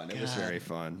very fun. It was very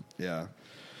fun. Yeah.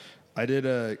 I did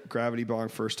a gravity bong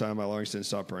first time. My lungs didn't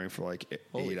stop burning for like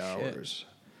 8 hours.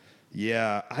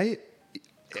 Yeah,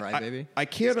 Crybaby. I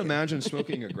can't imagine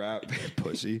smoking a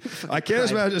pussy. I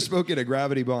can't imagine smoking a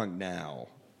gravity bong now.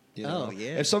 You know? Oh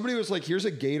yeah. If somebody was like, "Here's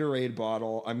a Gatorade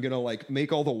bottle. I'm gonna like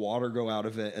make all the water go out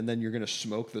of it, and then you're gonna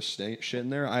smoke the shit in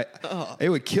there," it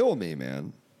would kill me,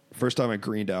 man. First time I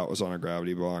greened out was on a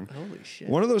gravity bong. Holy shit!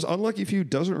 One of those unlucky few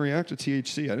doesn't react to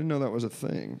THC. I didn't know that was a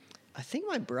thing. I think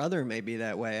my brother may be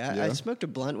that way. I smoked a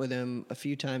blunt with him a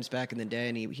few times back in the day,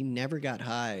 and he never got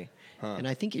high. And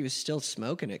I think he was still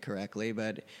smoking it correctly,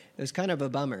 but it was kind of a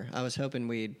bummer. I was hoping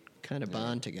we'd kind of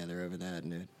bond together over that.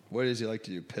 And what does he like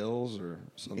to do? Pills or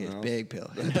something else? Big pill.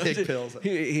 Big pills.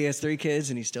 He has 3 kids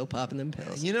and he's still popping them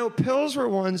pills. You know, pills were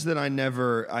ones that I've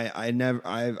never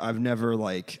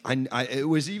like. It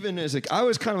was even as like I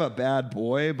was kind of a bad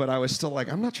boy, but I was still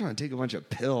like, I'm not trying to take a bunch of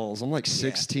pills. I'm like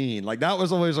 16. Like that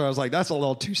was always where I was like, that's a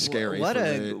little too scary. What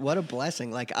a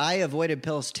blessing. Like I avoided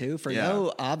pills too for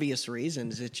no obvious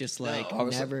reasons. It's just like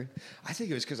never. I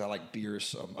think it was because I like beer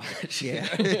so much. Yeah.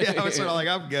 I was sort of like,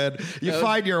 I'm good. You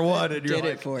find your one and you're did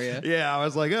like, it for you. Yeah, I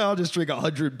was like, I'll just drink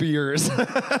 100 beers,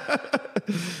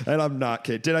 and I'm not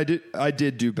kidding. I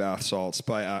did do bath salts,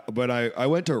 but I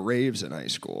went to raves in high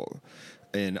school,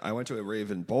 and I went to a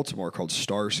rave in Baltimore called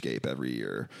Starscape every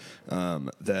year.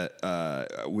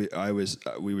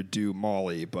 We would do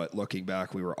Molly, but looking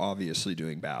back, we were obviously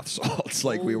doing bath salts.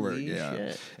 Like Holy we were,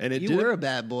 shit. And you were a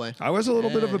bad boy. I was a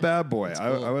little bit of a bad boy.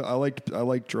 Cool. I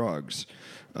liked drugs.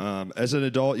 As an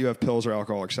adult, you have pills or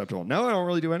alcohol acceptable. Now I don't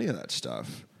really do any of that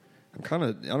stuff. I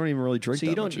don't even really drink so that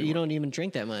you don't much you anymore. don't even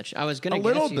drink that much. I was gonna A guess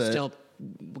little you bit. still,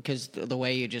 because the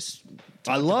way you just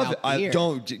I love it. about beer.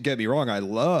 Don't get me wrong. I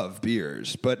love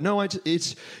beers, but no,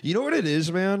 it's you know what it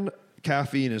is, man.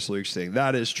 Caffeine is Luke's thing.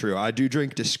 That is true. I do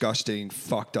drink disgusting,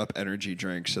 fucked up energy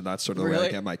drinks, and that's sort of the way I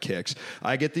get my kicks.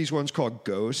 I get these ones called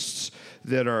Ghosts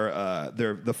that are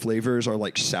the flavors are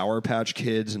like Sour Patch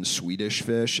Kids and Swedish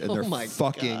Fish, and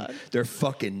they're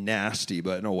fucking nasty,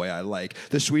 but in a way I like.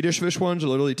 The Swedish Fish ones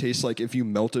literally taste like if you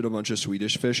melted a bunch of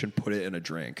Swedish fish and put it in a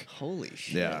drink. Holy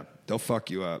shit! Yeah, they'll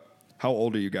fuck you up. How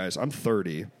old are you guys? I'm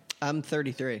 30. I'm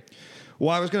 33. Well,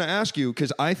 I was going to ask you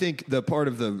because I think the part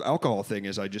of the alcohol thing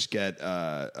is I just get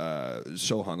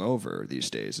so hungover these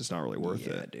days. It's not really worth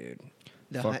it. Yeah,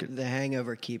 dude. The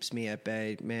hangover keeps me at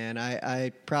bay, man.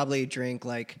 I probably drink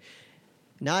like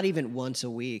not even once a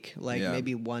week. Like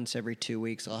maybe once every 2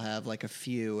 weeks I'll have like a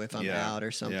few if I'm out or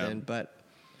something. Yeah. But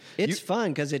it's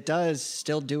fun because it does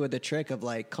still do the trick of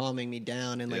like calming me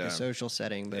down in like a social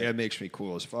setting. But it makes me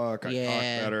cool as fuck. I talk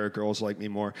better. Girls like me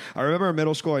more. I remember in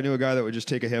middle school, I knew a guy that would just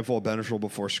take a handful of Benadryl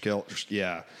before skill.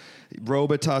 Yeah.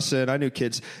 Robitussin. I knew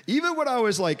kids. Even when I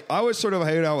was sort of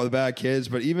hanging out with bad kids,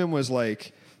 but even was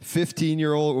like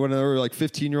 15-year-old, when there were like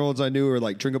 15-year-olds I knew were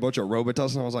like drink a bunch of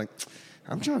Robitussin, I was like,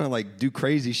 I'm trying to like do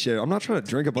crazy shit. I'm not trying to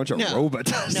drink a bunch of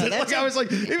Robitussin. No, I was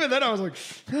like, even then I was like,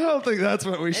 I don't think that's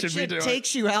what we should be doing. It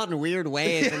takes you out in weird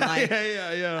ways. Yeah, and like,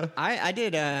 yeah. I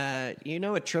did, you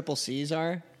know what triple C's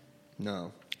are?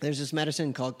 No. There's this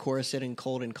medicine called Coricidin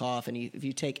cold and cough, and if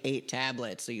you take 8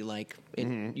 tablets, so you like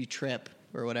you trip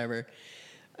or whatever.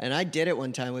 And I did it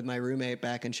one time with my roommate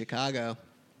back in Chicago.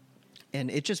 And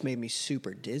it just made me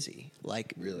super dizzy,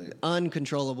 like really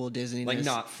uncontrollable dizziness. Like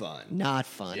not fun. Not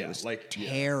fun. Yeah, it was like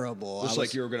terrible. It was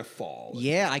like you were gonna fall.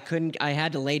 Yeah, I couldn't. I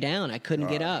had to lay down. I couldn't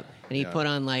get up. And he put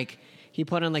on like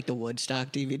the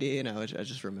Woodstock DVD, and I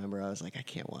just remember I was like, I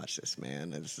can't watch this,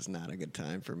 man. This is not a good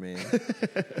time for me.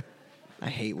 I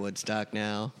hate Woodstock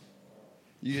now.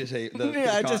 You just hate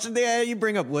you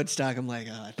bring up Woodstock. I'm like,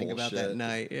 I think about that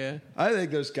night. Yeah, I think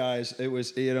those guys. It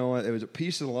was it was a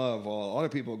peace and love. Well, a lot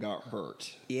of people got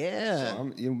hurt. Yeah, so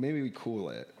maybe we cool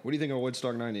it. What do you think of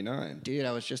Woodstock '99? Dude,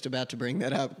 I was just about to bring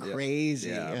that up.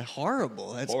 Crazy,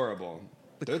 horrible. That's horrible.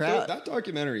 Crowd. That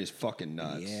documentary is fucking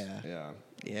nuts.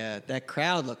 Yeah. That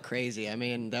crowd looked crazy. I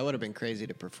mean, that would have been crazy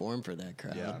to perform for that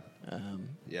crowd.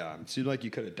 It seemed like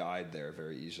you could have died there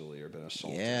very easily or been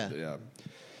assaulted. Yeah.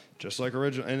 Just like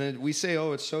original. And then we say,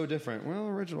 oh, it's so different. Well,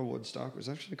 original Woodstock was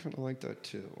actually kind of like that,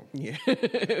 too. Yeah.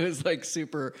 It was like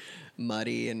super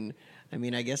muddy and, I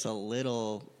mean, I guess a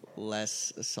little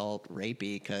less assault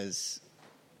rapey because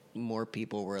more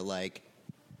people were like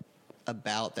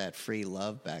about that free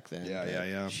love back then.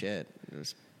 Yeah. Shit. It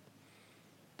was...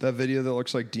 That video that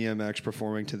looks like DMX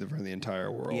performing for the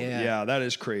entire world. Yeah, that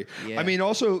is crazy. Yeah. I mean,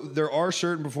 also, there are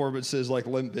certain performances like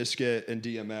Limp Bizkit and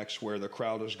DMX where the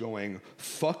crowd is going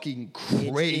fucking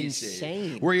crazy. It's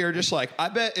insane. Where you're just like, I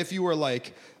bet if you were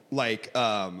like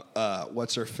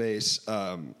what's her face?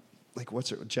 What's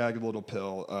her Jagged Little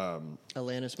Pill?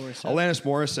 Alanis Morissette. Alanis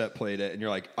Morissette played it, and you're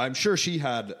like, I'm sure she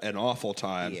had an awful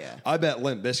time. Yeah. I bet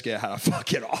Limp Bizkit had a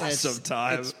fucking awesome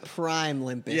time. It's prime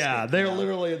Limp Bizkit. Yeah, they're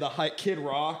literally in the Kid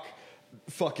Rock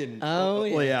fucking. Oh,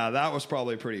 yeah. Well, yeah, that was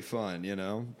probably pretty fun, you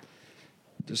know?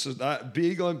 This is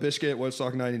being Limp Bizkit at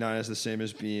Woodstock 99 is the same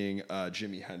as being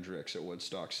Jimi Hendrix at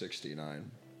Woodstock 69.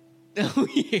 Oh,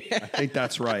 yeah. I think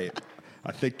that's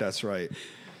right.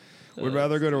 Would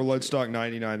rather go to Woodstock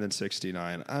 99 than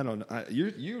 69. I don't know.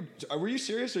 Were you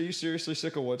serious? Are you seriously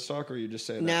sick of Woodstock, or are you just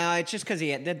saying that? No, it's just because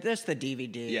that's the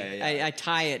DVD. Yeah. I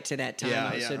tie it to that time.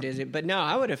 I was so dizzy. But no,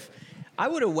 I would have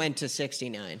went to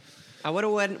 69. I would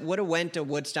have went to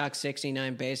Woodstock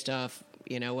 69 based off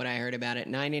what I heard about it.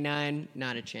 99,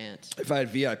 not a chance. If I had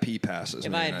VIP passes.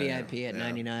 If I had VIP at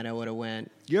 99, I would have went.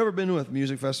 You ever been to a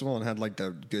music festival and had like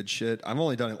the good shit? I've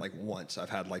only done it like once. I've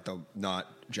had like the not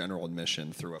general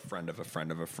admission through a friend of a friend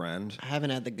of a friend. I haven't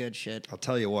had the good shit. I'll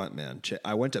tell you what, man.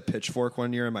 I went to Pitchfork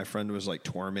one year and my friend was like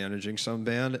tour managing some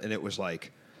band, and it was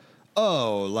like,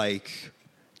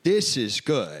 this is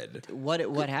good. What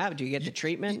happened? Do you get the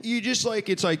treatment? You just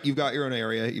it's like you've got your own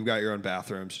area, you've got your own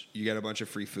bathrooms, you get a bunch of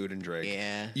free food and drink.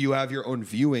 Yeah. You have your own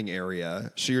viewing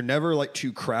area, so you're never like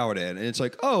too crowded, and it's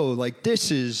like,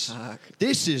 this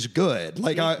is good.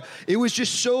 Like it was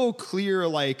just so clear.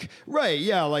 Like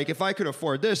if I could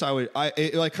afford this, I would.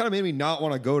 It like kind of made me not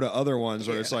want to go to other ones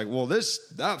where it's like, well,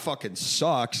 that fucking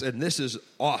sucks, and this is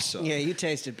awesome. Yeah, you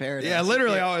tasted paradise. Yeah,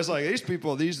 literally, I was like, these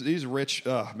people, these rich.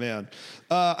 Oh man.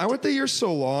 I went the year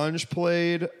Solange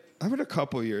played. I went a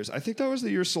couple years. I think that was the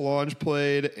year Solange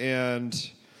played, and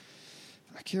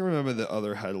I can't remember the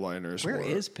other headliners. Where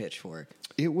is Pitchfork?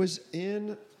 It was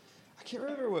in, I can't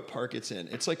remember what park it's in.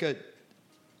 It's like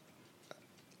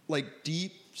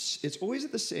deep, it's always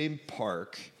at the same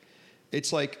park.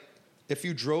 It's like, if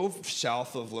you drove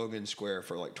south of Logan Square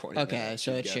for like 20 minutes. Okay,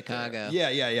 so it's Chicago.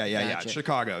 There. Yeah. Gotcha.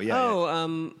 Chicago, yeah.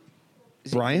 Oh,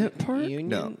 Bryant Park? Union?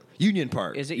 No. Union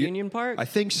Park. Is it Union Park? I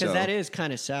think so. Because that is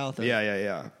kind of south of...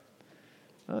 Yeah.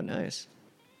 Oh, nice.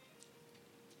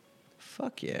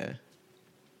 Fuck yeah.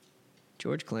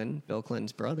 George Clinton, Bill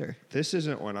Clinton's brother. This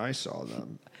isn't when I saw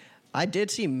them. I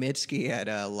did see Mitski at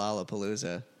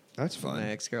Lollapalooza. That's fun. My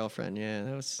ex-girlfriend, yeah.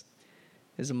 It was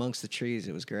amongst the trees.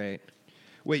 It was great.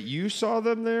 Wait, you saw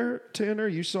them there, Tanner?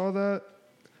 You saw that?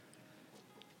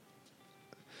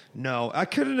 No, I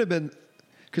couldn't have been...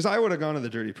 Because I would have gone to the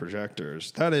Dirty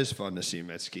Projectors. That is fun to see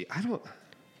Mitski.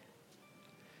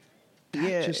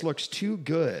 That just looks too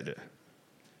good.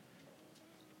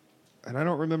 And I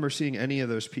don't remember seeing any of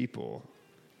those people.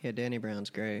 Yeah, Danny Brown's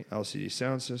great. LCD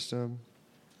Sound System.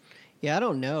 Yeah, I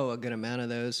don't know a good amount of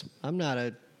those. I'm not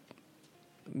a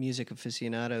music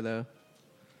aficionado, though.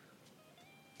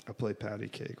 I played Patty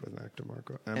Cake with Mac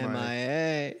DeMarco.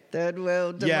 MIA. Third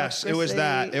World Democracy. Yes, it was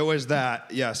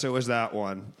that. Yes, it was that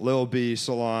one. Lil B,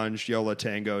 Solange, Yola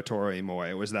Tango, Tori Moy.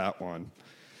 It was that one.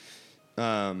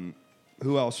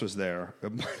 Who else was there?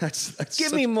 That's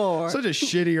Give me more. Such a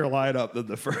shittier lineup than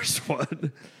the first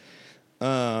one.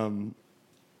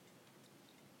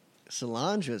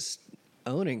 Solange was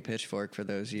owning Pitchfork for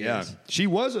those years. Yeah, she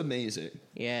was amazing.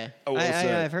 Yeah.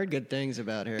 I've heard good things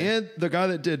about her. And the guy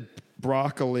that did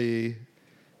Broccoli,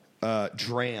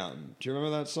 Dram. Do you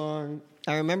remember that song?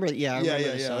 I remember. Yeah, I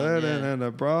remember the song. And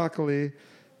the Broccoli.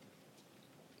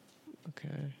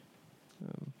 Okay.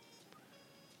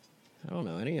 I don't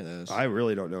know any of those. I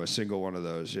really don't know a single one of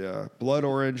those. Yeah, Blood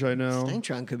Orange. I know.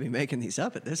 Stangtron could be making these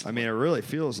up at this point. I mean, it really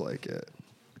feels like it.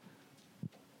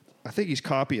 I think he's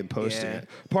copy and pasting it.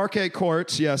 Parquet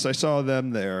Courts. Yes, I saw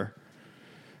them there.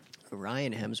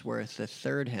 Ryan Hemsworth, the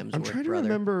third Hemsworth I'm trying to brother.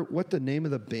 remember what the name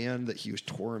of the band that he was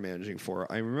tour managing for.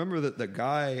 I remember that the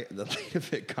lead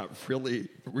of it got really,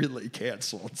 really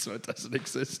canceled, so it doesn't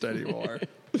exist anymore.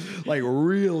 Like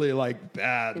really, like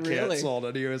bad canceled.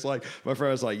 And he was like, my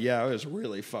friend was like, yeah, it was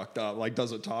really fucked up. Like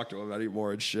doesn't talk to him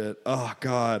anymore and shit. Oh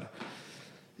God,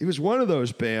 it was one of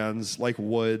those bands like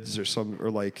Woods or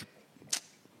like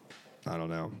I don't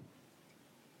know.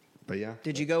 But yeah.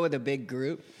 Did you go with a big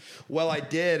group? Well, I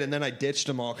did, and then I ditched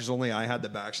them all because only I had the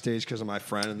backstage because of my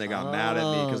friend, and they got mad at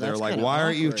me because they were like, "Why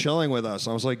aren't you chilling with us?"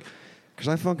 And I was like, "Because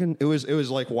it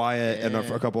was like Wyatt and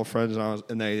a couple of friends,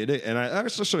 and they did, and I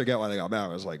just sort of get why they got mad.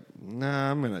 I was like,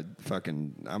 "Nah, I'm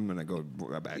gonna go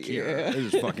back here.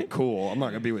 This is fucking cool. I'm not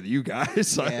gonna be with you guys."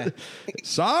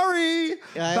 Sorry,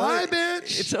 bye,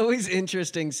 bitch. It's always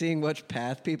interesting seeing which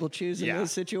path people choose in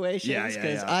those situations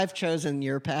because I've chosen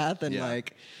your path, and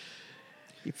like.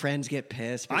 Your friends get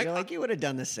pissed, but you're like, you would have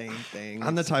done the same thing.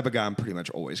 I'm the type of guy I'm pretty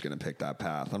much always going to pick that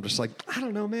path. I'm just like, I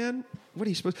don't know, man. What are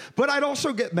you supposed to... But I'd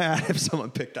also get mad if someone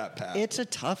picked that path. It's a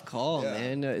tough call,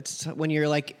 man. It's when you're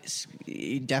like,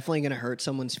 you're definitely going to hurt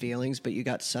someone's feelings, but you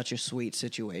got such a sweet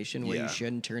situation where you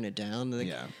shouldn't turn it down.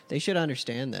 Like, they should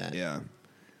understand that. Yeah.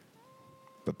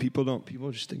 But people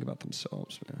just think about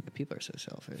themselves, man. People are so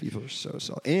selfish. People are so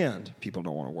selfish. And people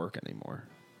don't want to work anymore.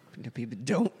 People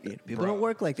don't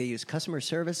work like they use. Customer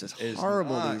service is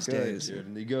horrible these days. Dude.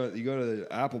 And you go to the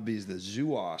Applebee's, the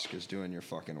Zoosk is doing your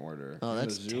fucking order. Oh,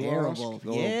 that's terrible.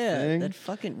 Yeah, that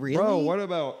fucking really. Bro, what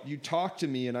about you talk to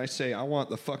me and I say I want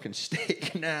the fucking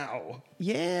steak now?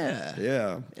 Yeah.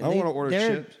 Yeah. I want to order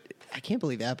chips. I can't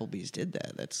believe Applebee's did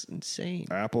that. That's insane.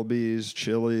 Applebee's,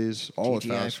 Chili's, all of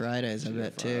TGI Fridays, I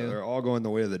bet too. They're all going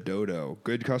the way of the dodo.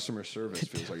 Good customer service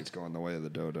feels like it's going the way of the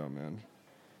dodo, man.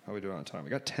 How are we doing on time?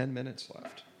 We got 10 minutes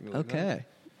left. Okay.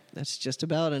 That's just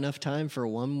about enough time for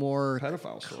one more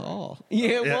pedophile call. Story.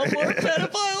 Yeah, one more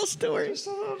pedophile story. Just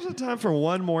time for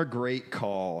one more great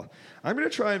call. I'm going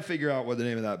to try and figure out what the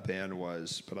name of that band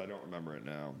was, but I don't remember it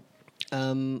now.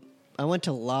 I went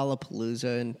to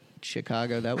Lollapalooza in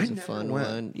Chicago. That was a fun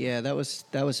one. Yeah, that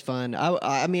was fun.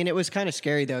 I mean, it was kind of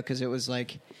scary though because it was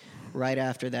like right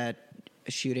after that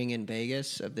shooting in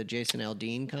Vegas of the Jason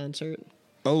Aldean concert.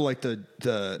 Oh, like the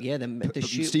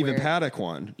shoot Stephen Paddock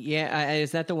one. Yeah,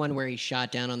 is that the one where he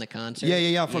shot down on the concert?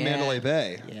 Yeah, from Mandalay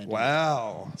Bay. Yeah,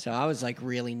 wow. So I was like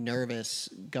really nervous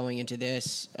going into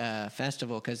this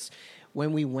festival because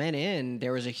when we went in,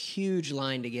 there was a huge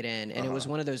line to get in, and it was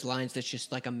one of those lines that's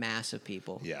just like a mass of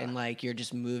people, and like you're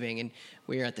just moving. And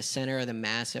we were at the center of the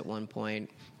mass at one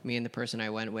point, me and the person I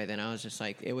went with, and I was just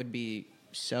like, it would be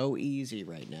so easy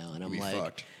right now, and I'm like.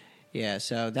 Fucked. Yeah,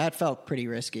 so that felt pretty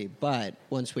risky, but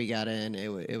once we got in,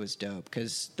 it was dope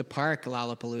because the park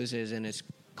Lollapalooza is in. It's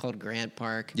called Grant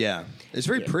Park. Yeah, it's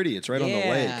very pretty. It's right on the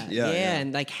lake. Yeah,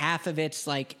 and like half of it's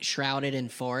like shrouded in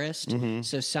forest. Mm-hmm.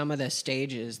 So some of the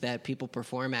stages that people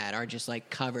perform at are just like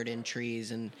covered in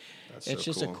trees, and it's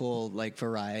just cool. a cool like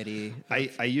variety.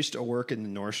 I used to work in the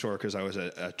North Shore because I was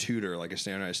a tutor, like a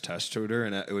standardized test tutor,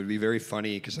 and it would be very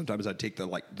funny because sometimes I'd take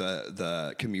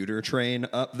the commuter train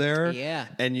up there. Yeah,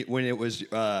 and when it was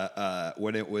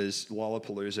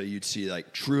Lollapalooza, you'd see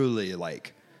like truly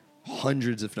like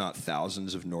hundreds, if not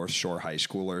thousands, of North Shore high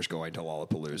schoolers going to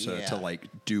Lollapalooza to like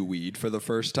do weed for the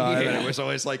first time, and it was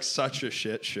always like such a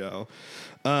shit show.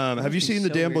 Have you seen the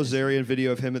Dan Blazarian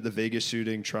video of him at the Vegas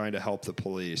shooting trying to help the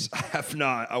police? I have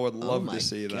not. I would love to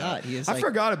see that. I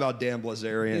forgot about Dan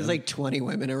Blazarian. He has like 20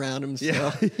 women around him still.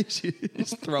 Yeah,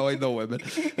 he's throwing the women.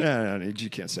 No,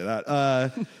 you can't say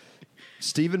that.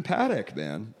 Stephen Paddock,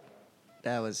 man.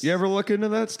 That was. You ever look into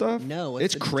that stuff? No,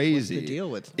 it's crazy. What's the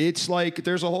deal with? It's like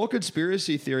there's a whole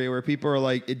conspiracy theory where people are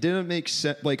like, it didn't make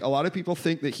sense. Like a lot of people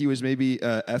think that he was maybe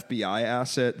a FBI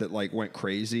asset that like went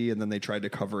crazy, and then they tried to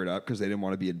cover it up because they didn't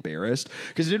want to be embarrassed.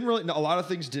 Because it didn't really. A lot of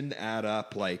things didn't add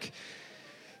up. Like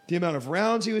the amount of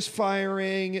rounds he was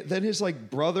firing. Then his like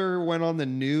brother went on the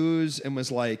news and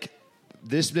was like,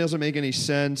 this doesn't make any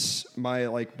sense. My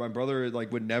brother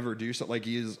like would never do something. Like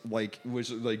he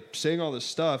was saying all this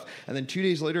stuff, and then 2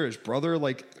 days later, his brother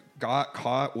like got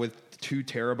caught with 2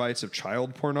 terabytes of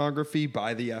child pornography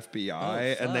by the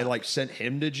FBI, and they like sent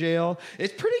him to jail.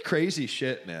 It's pretty crazy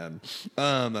shit, man.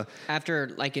 After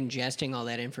like ingesting all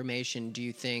that information, do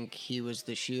you think he was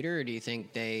the shooter, or do you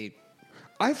think they?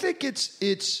 I think it's.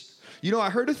 I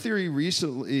heard a theory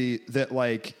recently that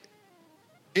like.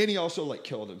 And he also like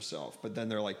killed himself, but then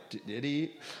they're like, did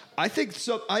he? I think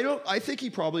so. I think he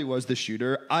probably was the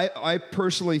shooter. I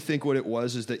personally think what it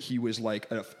was is that he was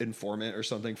like an informant or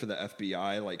something for the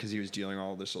FBI, like because he was dealing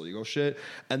all this illegal shit,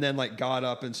 and then like got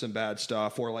up in some bad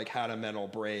stuff or like had a mental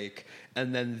break,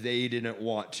 and then they didn't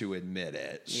want to admit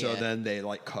it, so then they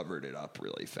like covered it up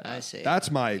really fast. I see. That's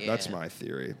my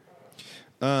theory.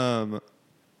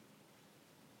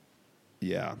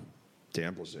 Yeah,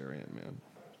 Dan Blazarian, man.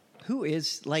 Who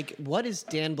is like? What is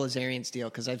Dan Blazarian's deal?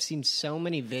 Because I've seen so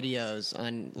many videos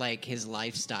on like his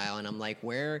lifestyle, and I'm like,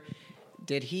 where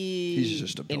did he? He's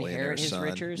just a inherit his son.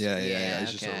 riches? Yeah.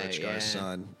 He's just a rich guy's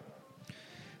son. I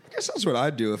guess that's what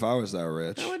I'd do if I was that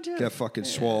rich. I would do. Get fucking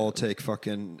swole, take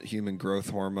fucking human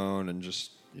growth hormone, and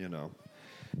just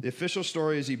The official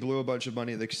story is he blew a bunch of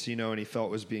money at the casino and he felt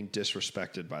was being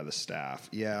disrespected by the staff.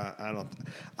 Yeah, I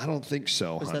don't think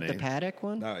so, Was honey. that the Paddock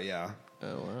one? Oh yeah.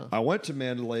 Oh wow! I went to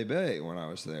Mandalay Bay when I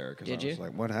was there because I was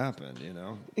like, "What happened?" You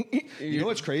know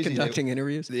what's crazy? Conducting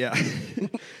interviews. Yeah,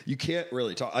 you can't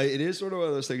really talk. It is sort of one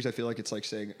of those things. I feel like it's like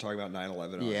talking about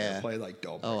 9/11. Yeah. Play like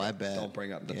don't. I bet. Don't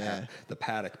bring up the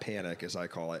Paddock panic, as I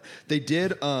call it. They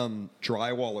did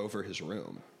drywall over his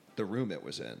room, the room it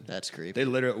was in. That's creepy. They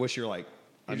literally wish you're like.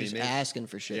 You're just asking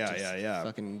for shit. Yeah.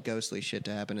 Fucking ghostly shit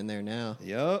to happen in there now.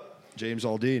 Yep. James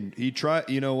Aldean. He tried.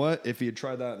 You know what? If he had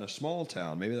tried that in a small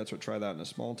town, maybe that's what "Try That in a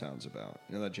Small Town's" about.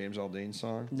 You know that James Aldean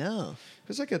song? No.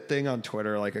 There's like a thing on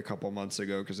Twitter like a couple months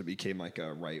ago because it became like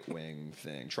a right wing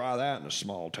thing. Try that in a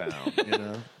small town,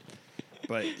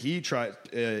 But he tried.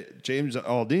 James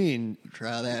Aldean.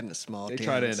 Try that in a small town.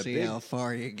 Tried it in see how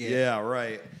far you get. Yeah,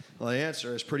 right. Well, the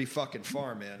answer is pretty fucking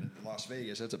far, man. Las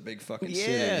Vegas, that's a big fucking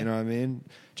city. You know what I mean?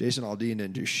 Jason Aldean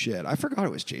didn't do shit. I forgot it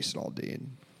was Jason Aldean.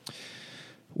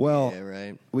 Well,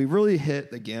 we really hit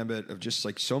the gambit of just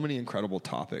like so many incredible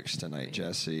topics tonight,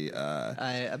 Jesse.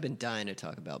 I've been dying to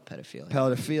talk about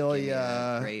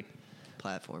pedophilia. Great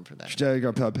platform for that. Talking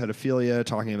about pedophilia,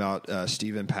 talking about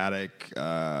Stephen Paddock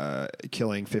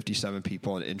killing 57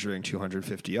 people and injuring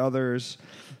 250 others.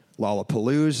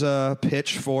 Lollapalooza,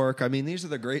 Pitchfork. I mean, these are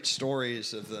the great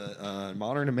stories of the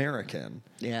modern American.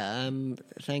 Yeah,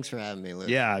 thanks for having me, Luke.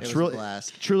 Yeah, it's really,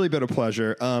 truly been a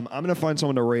pleasure. I'm going to find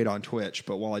someone to raid on Twitch,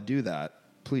 but while I do that,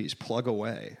 please plug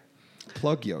away.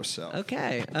 Plug yourself.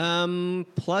 Okay.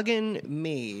 Plugging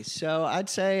me. So I'd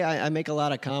say I make a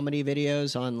lot of comedy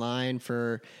videos online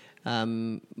for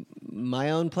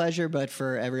my own pleasure, but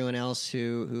for everyone else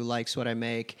who likes what I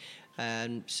make.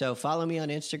 And so follow me on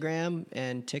Instagram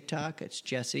and TikTok. It's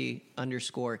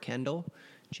Jesse_Kendall,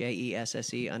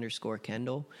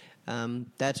 JESSE_Kendall.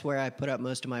 That's where I put up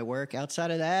most of my work.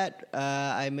 Outside of that,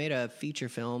 I made a feature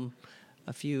film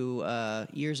a few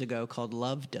years ago called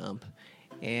Love Dump.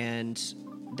 And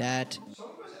that...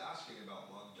 Someone was asking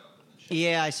about Love Dump in the chat.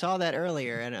 Yeah, I saw that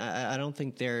earlier, and I don't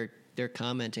think they're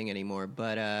commenting anymore.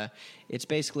 But it's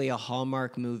basically a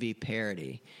Hallmark movie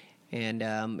parody. And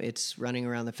it's running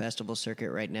around the festival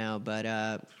circuit right now.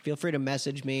 But feel free to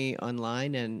message me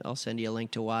online, and I'll send you a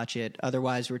link to watch it.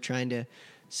 Otherwise, we're trying to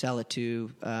sell it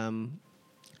to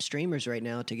streamers right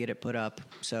now to get it put up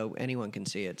so anyone can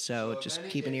see it. So just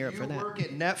keep an ear up for that. If you work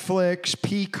at Netflix,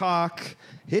 Peacock,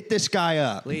 hit this guy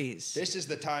up. Please. This is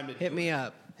the time to hit me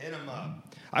up. Hit him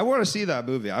up. I want to see that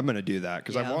movie. I'm going to do that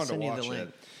because I wanted to watch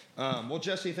it. Well,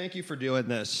 Jesse, thank you for doing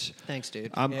this. Thanks,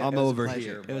 dude. I'm over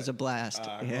here. It was a blast.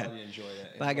 I really enjoyed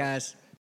it. Bye, guys.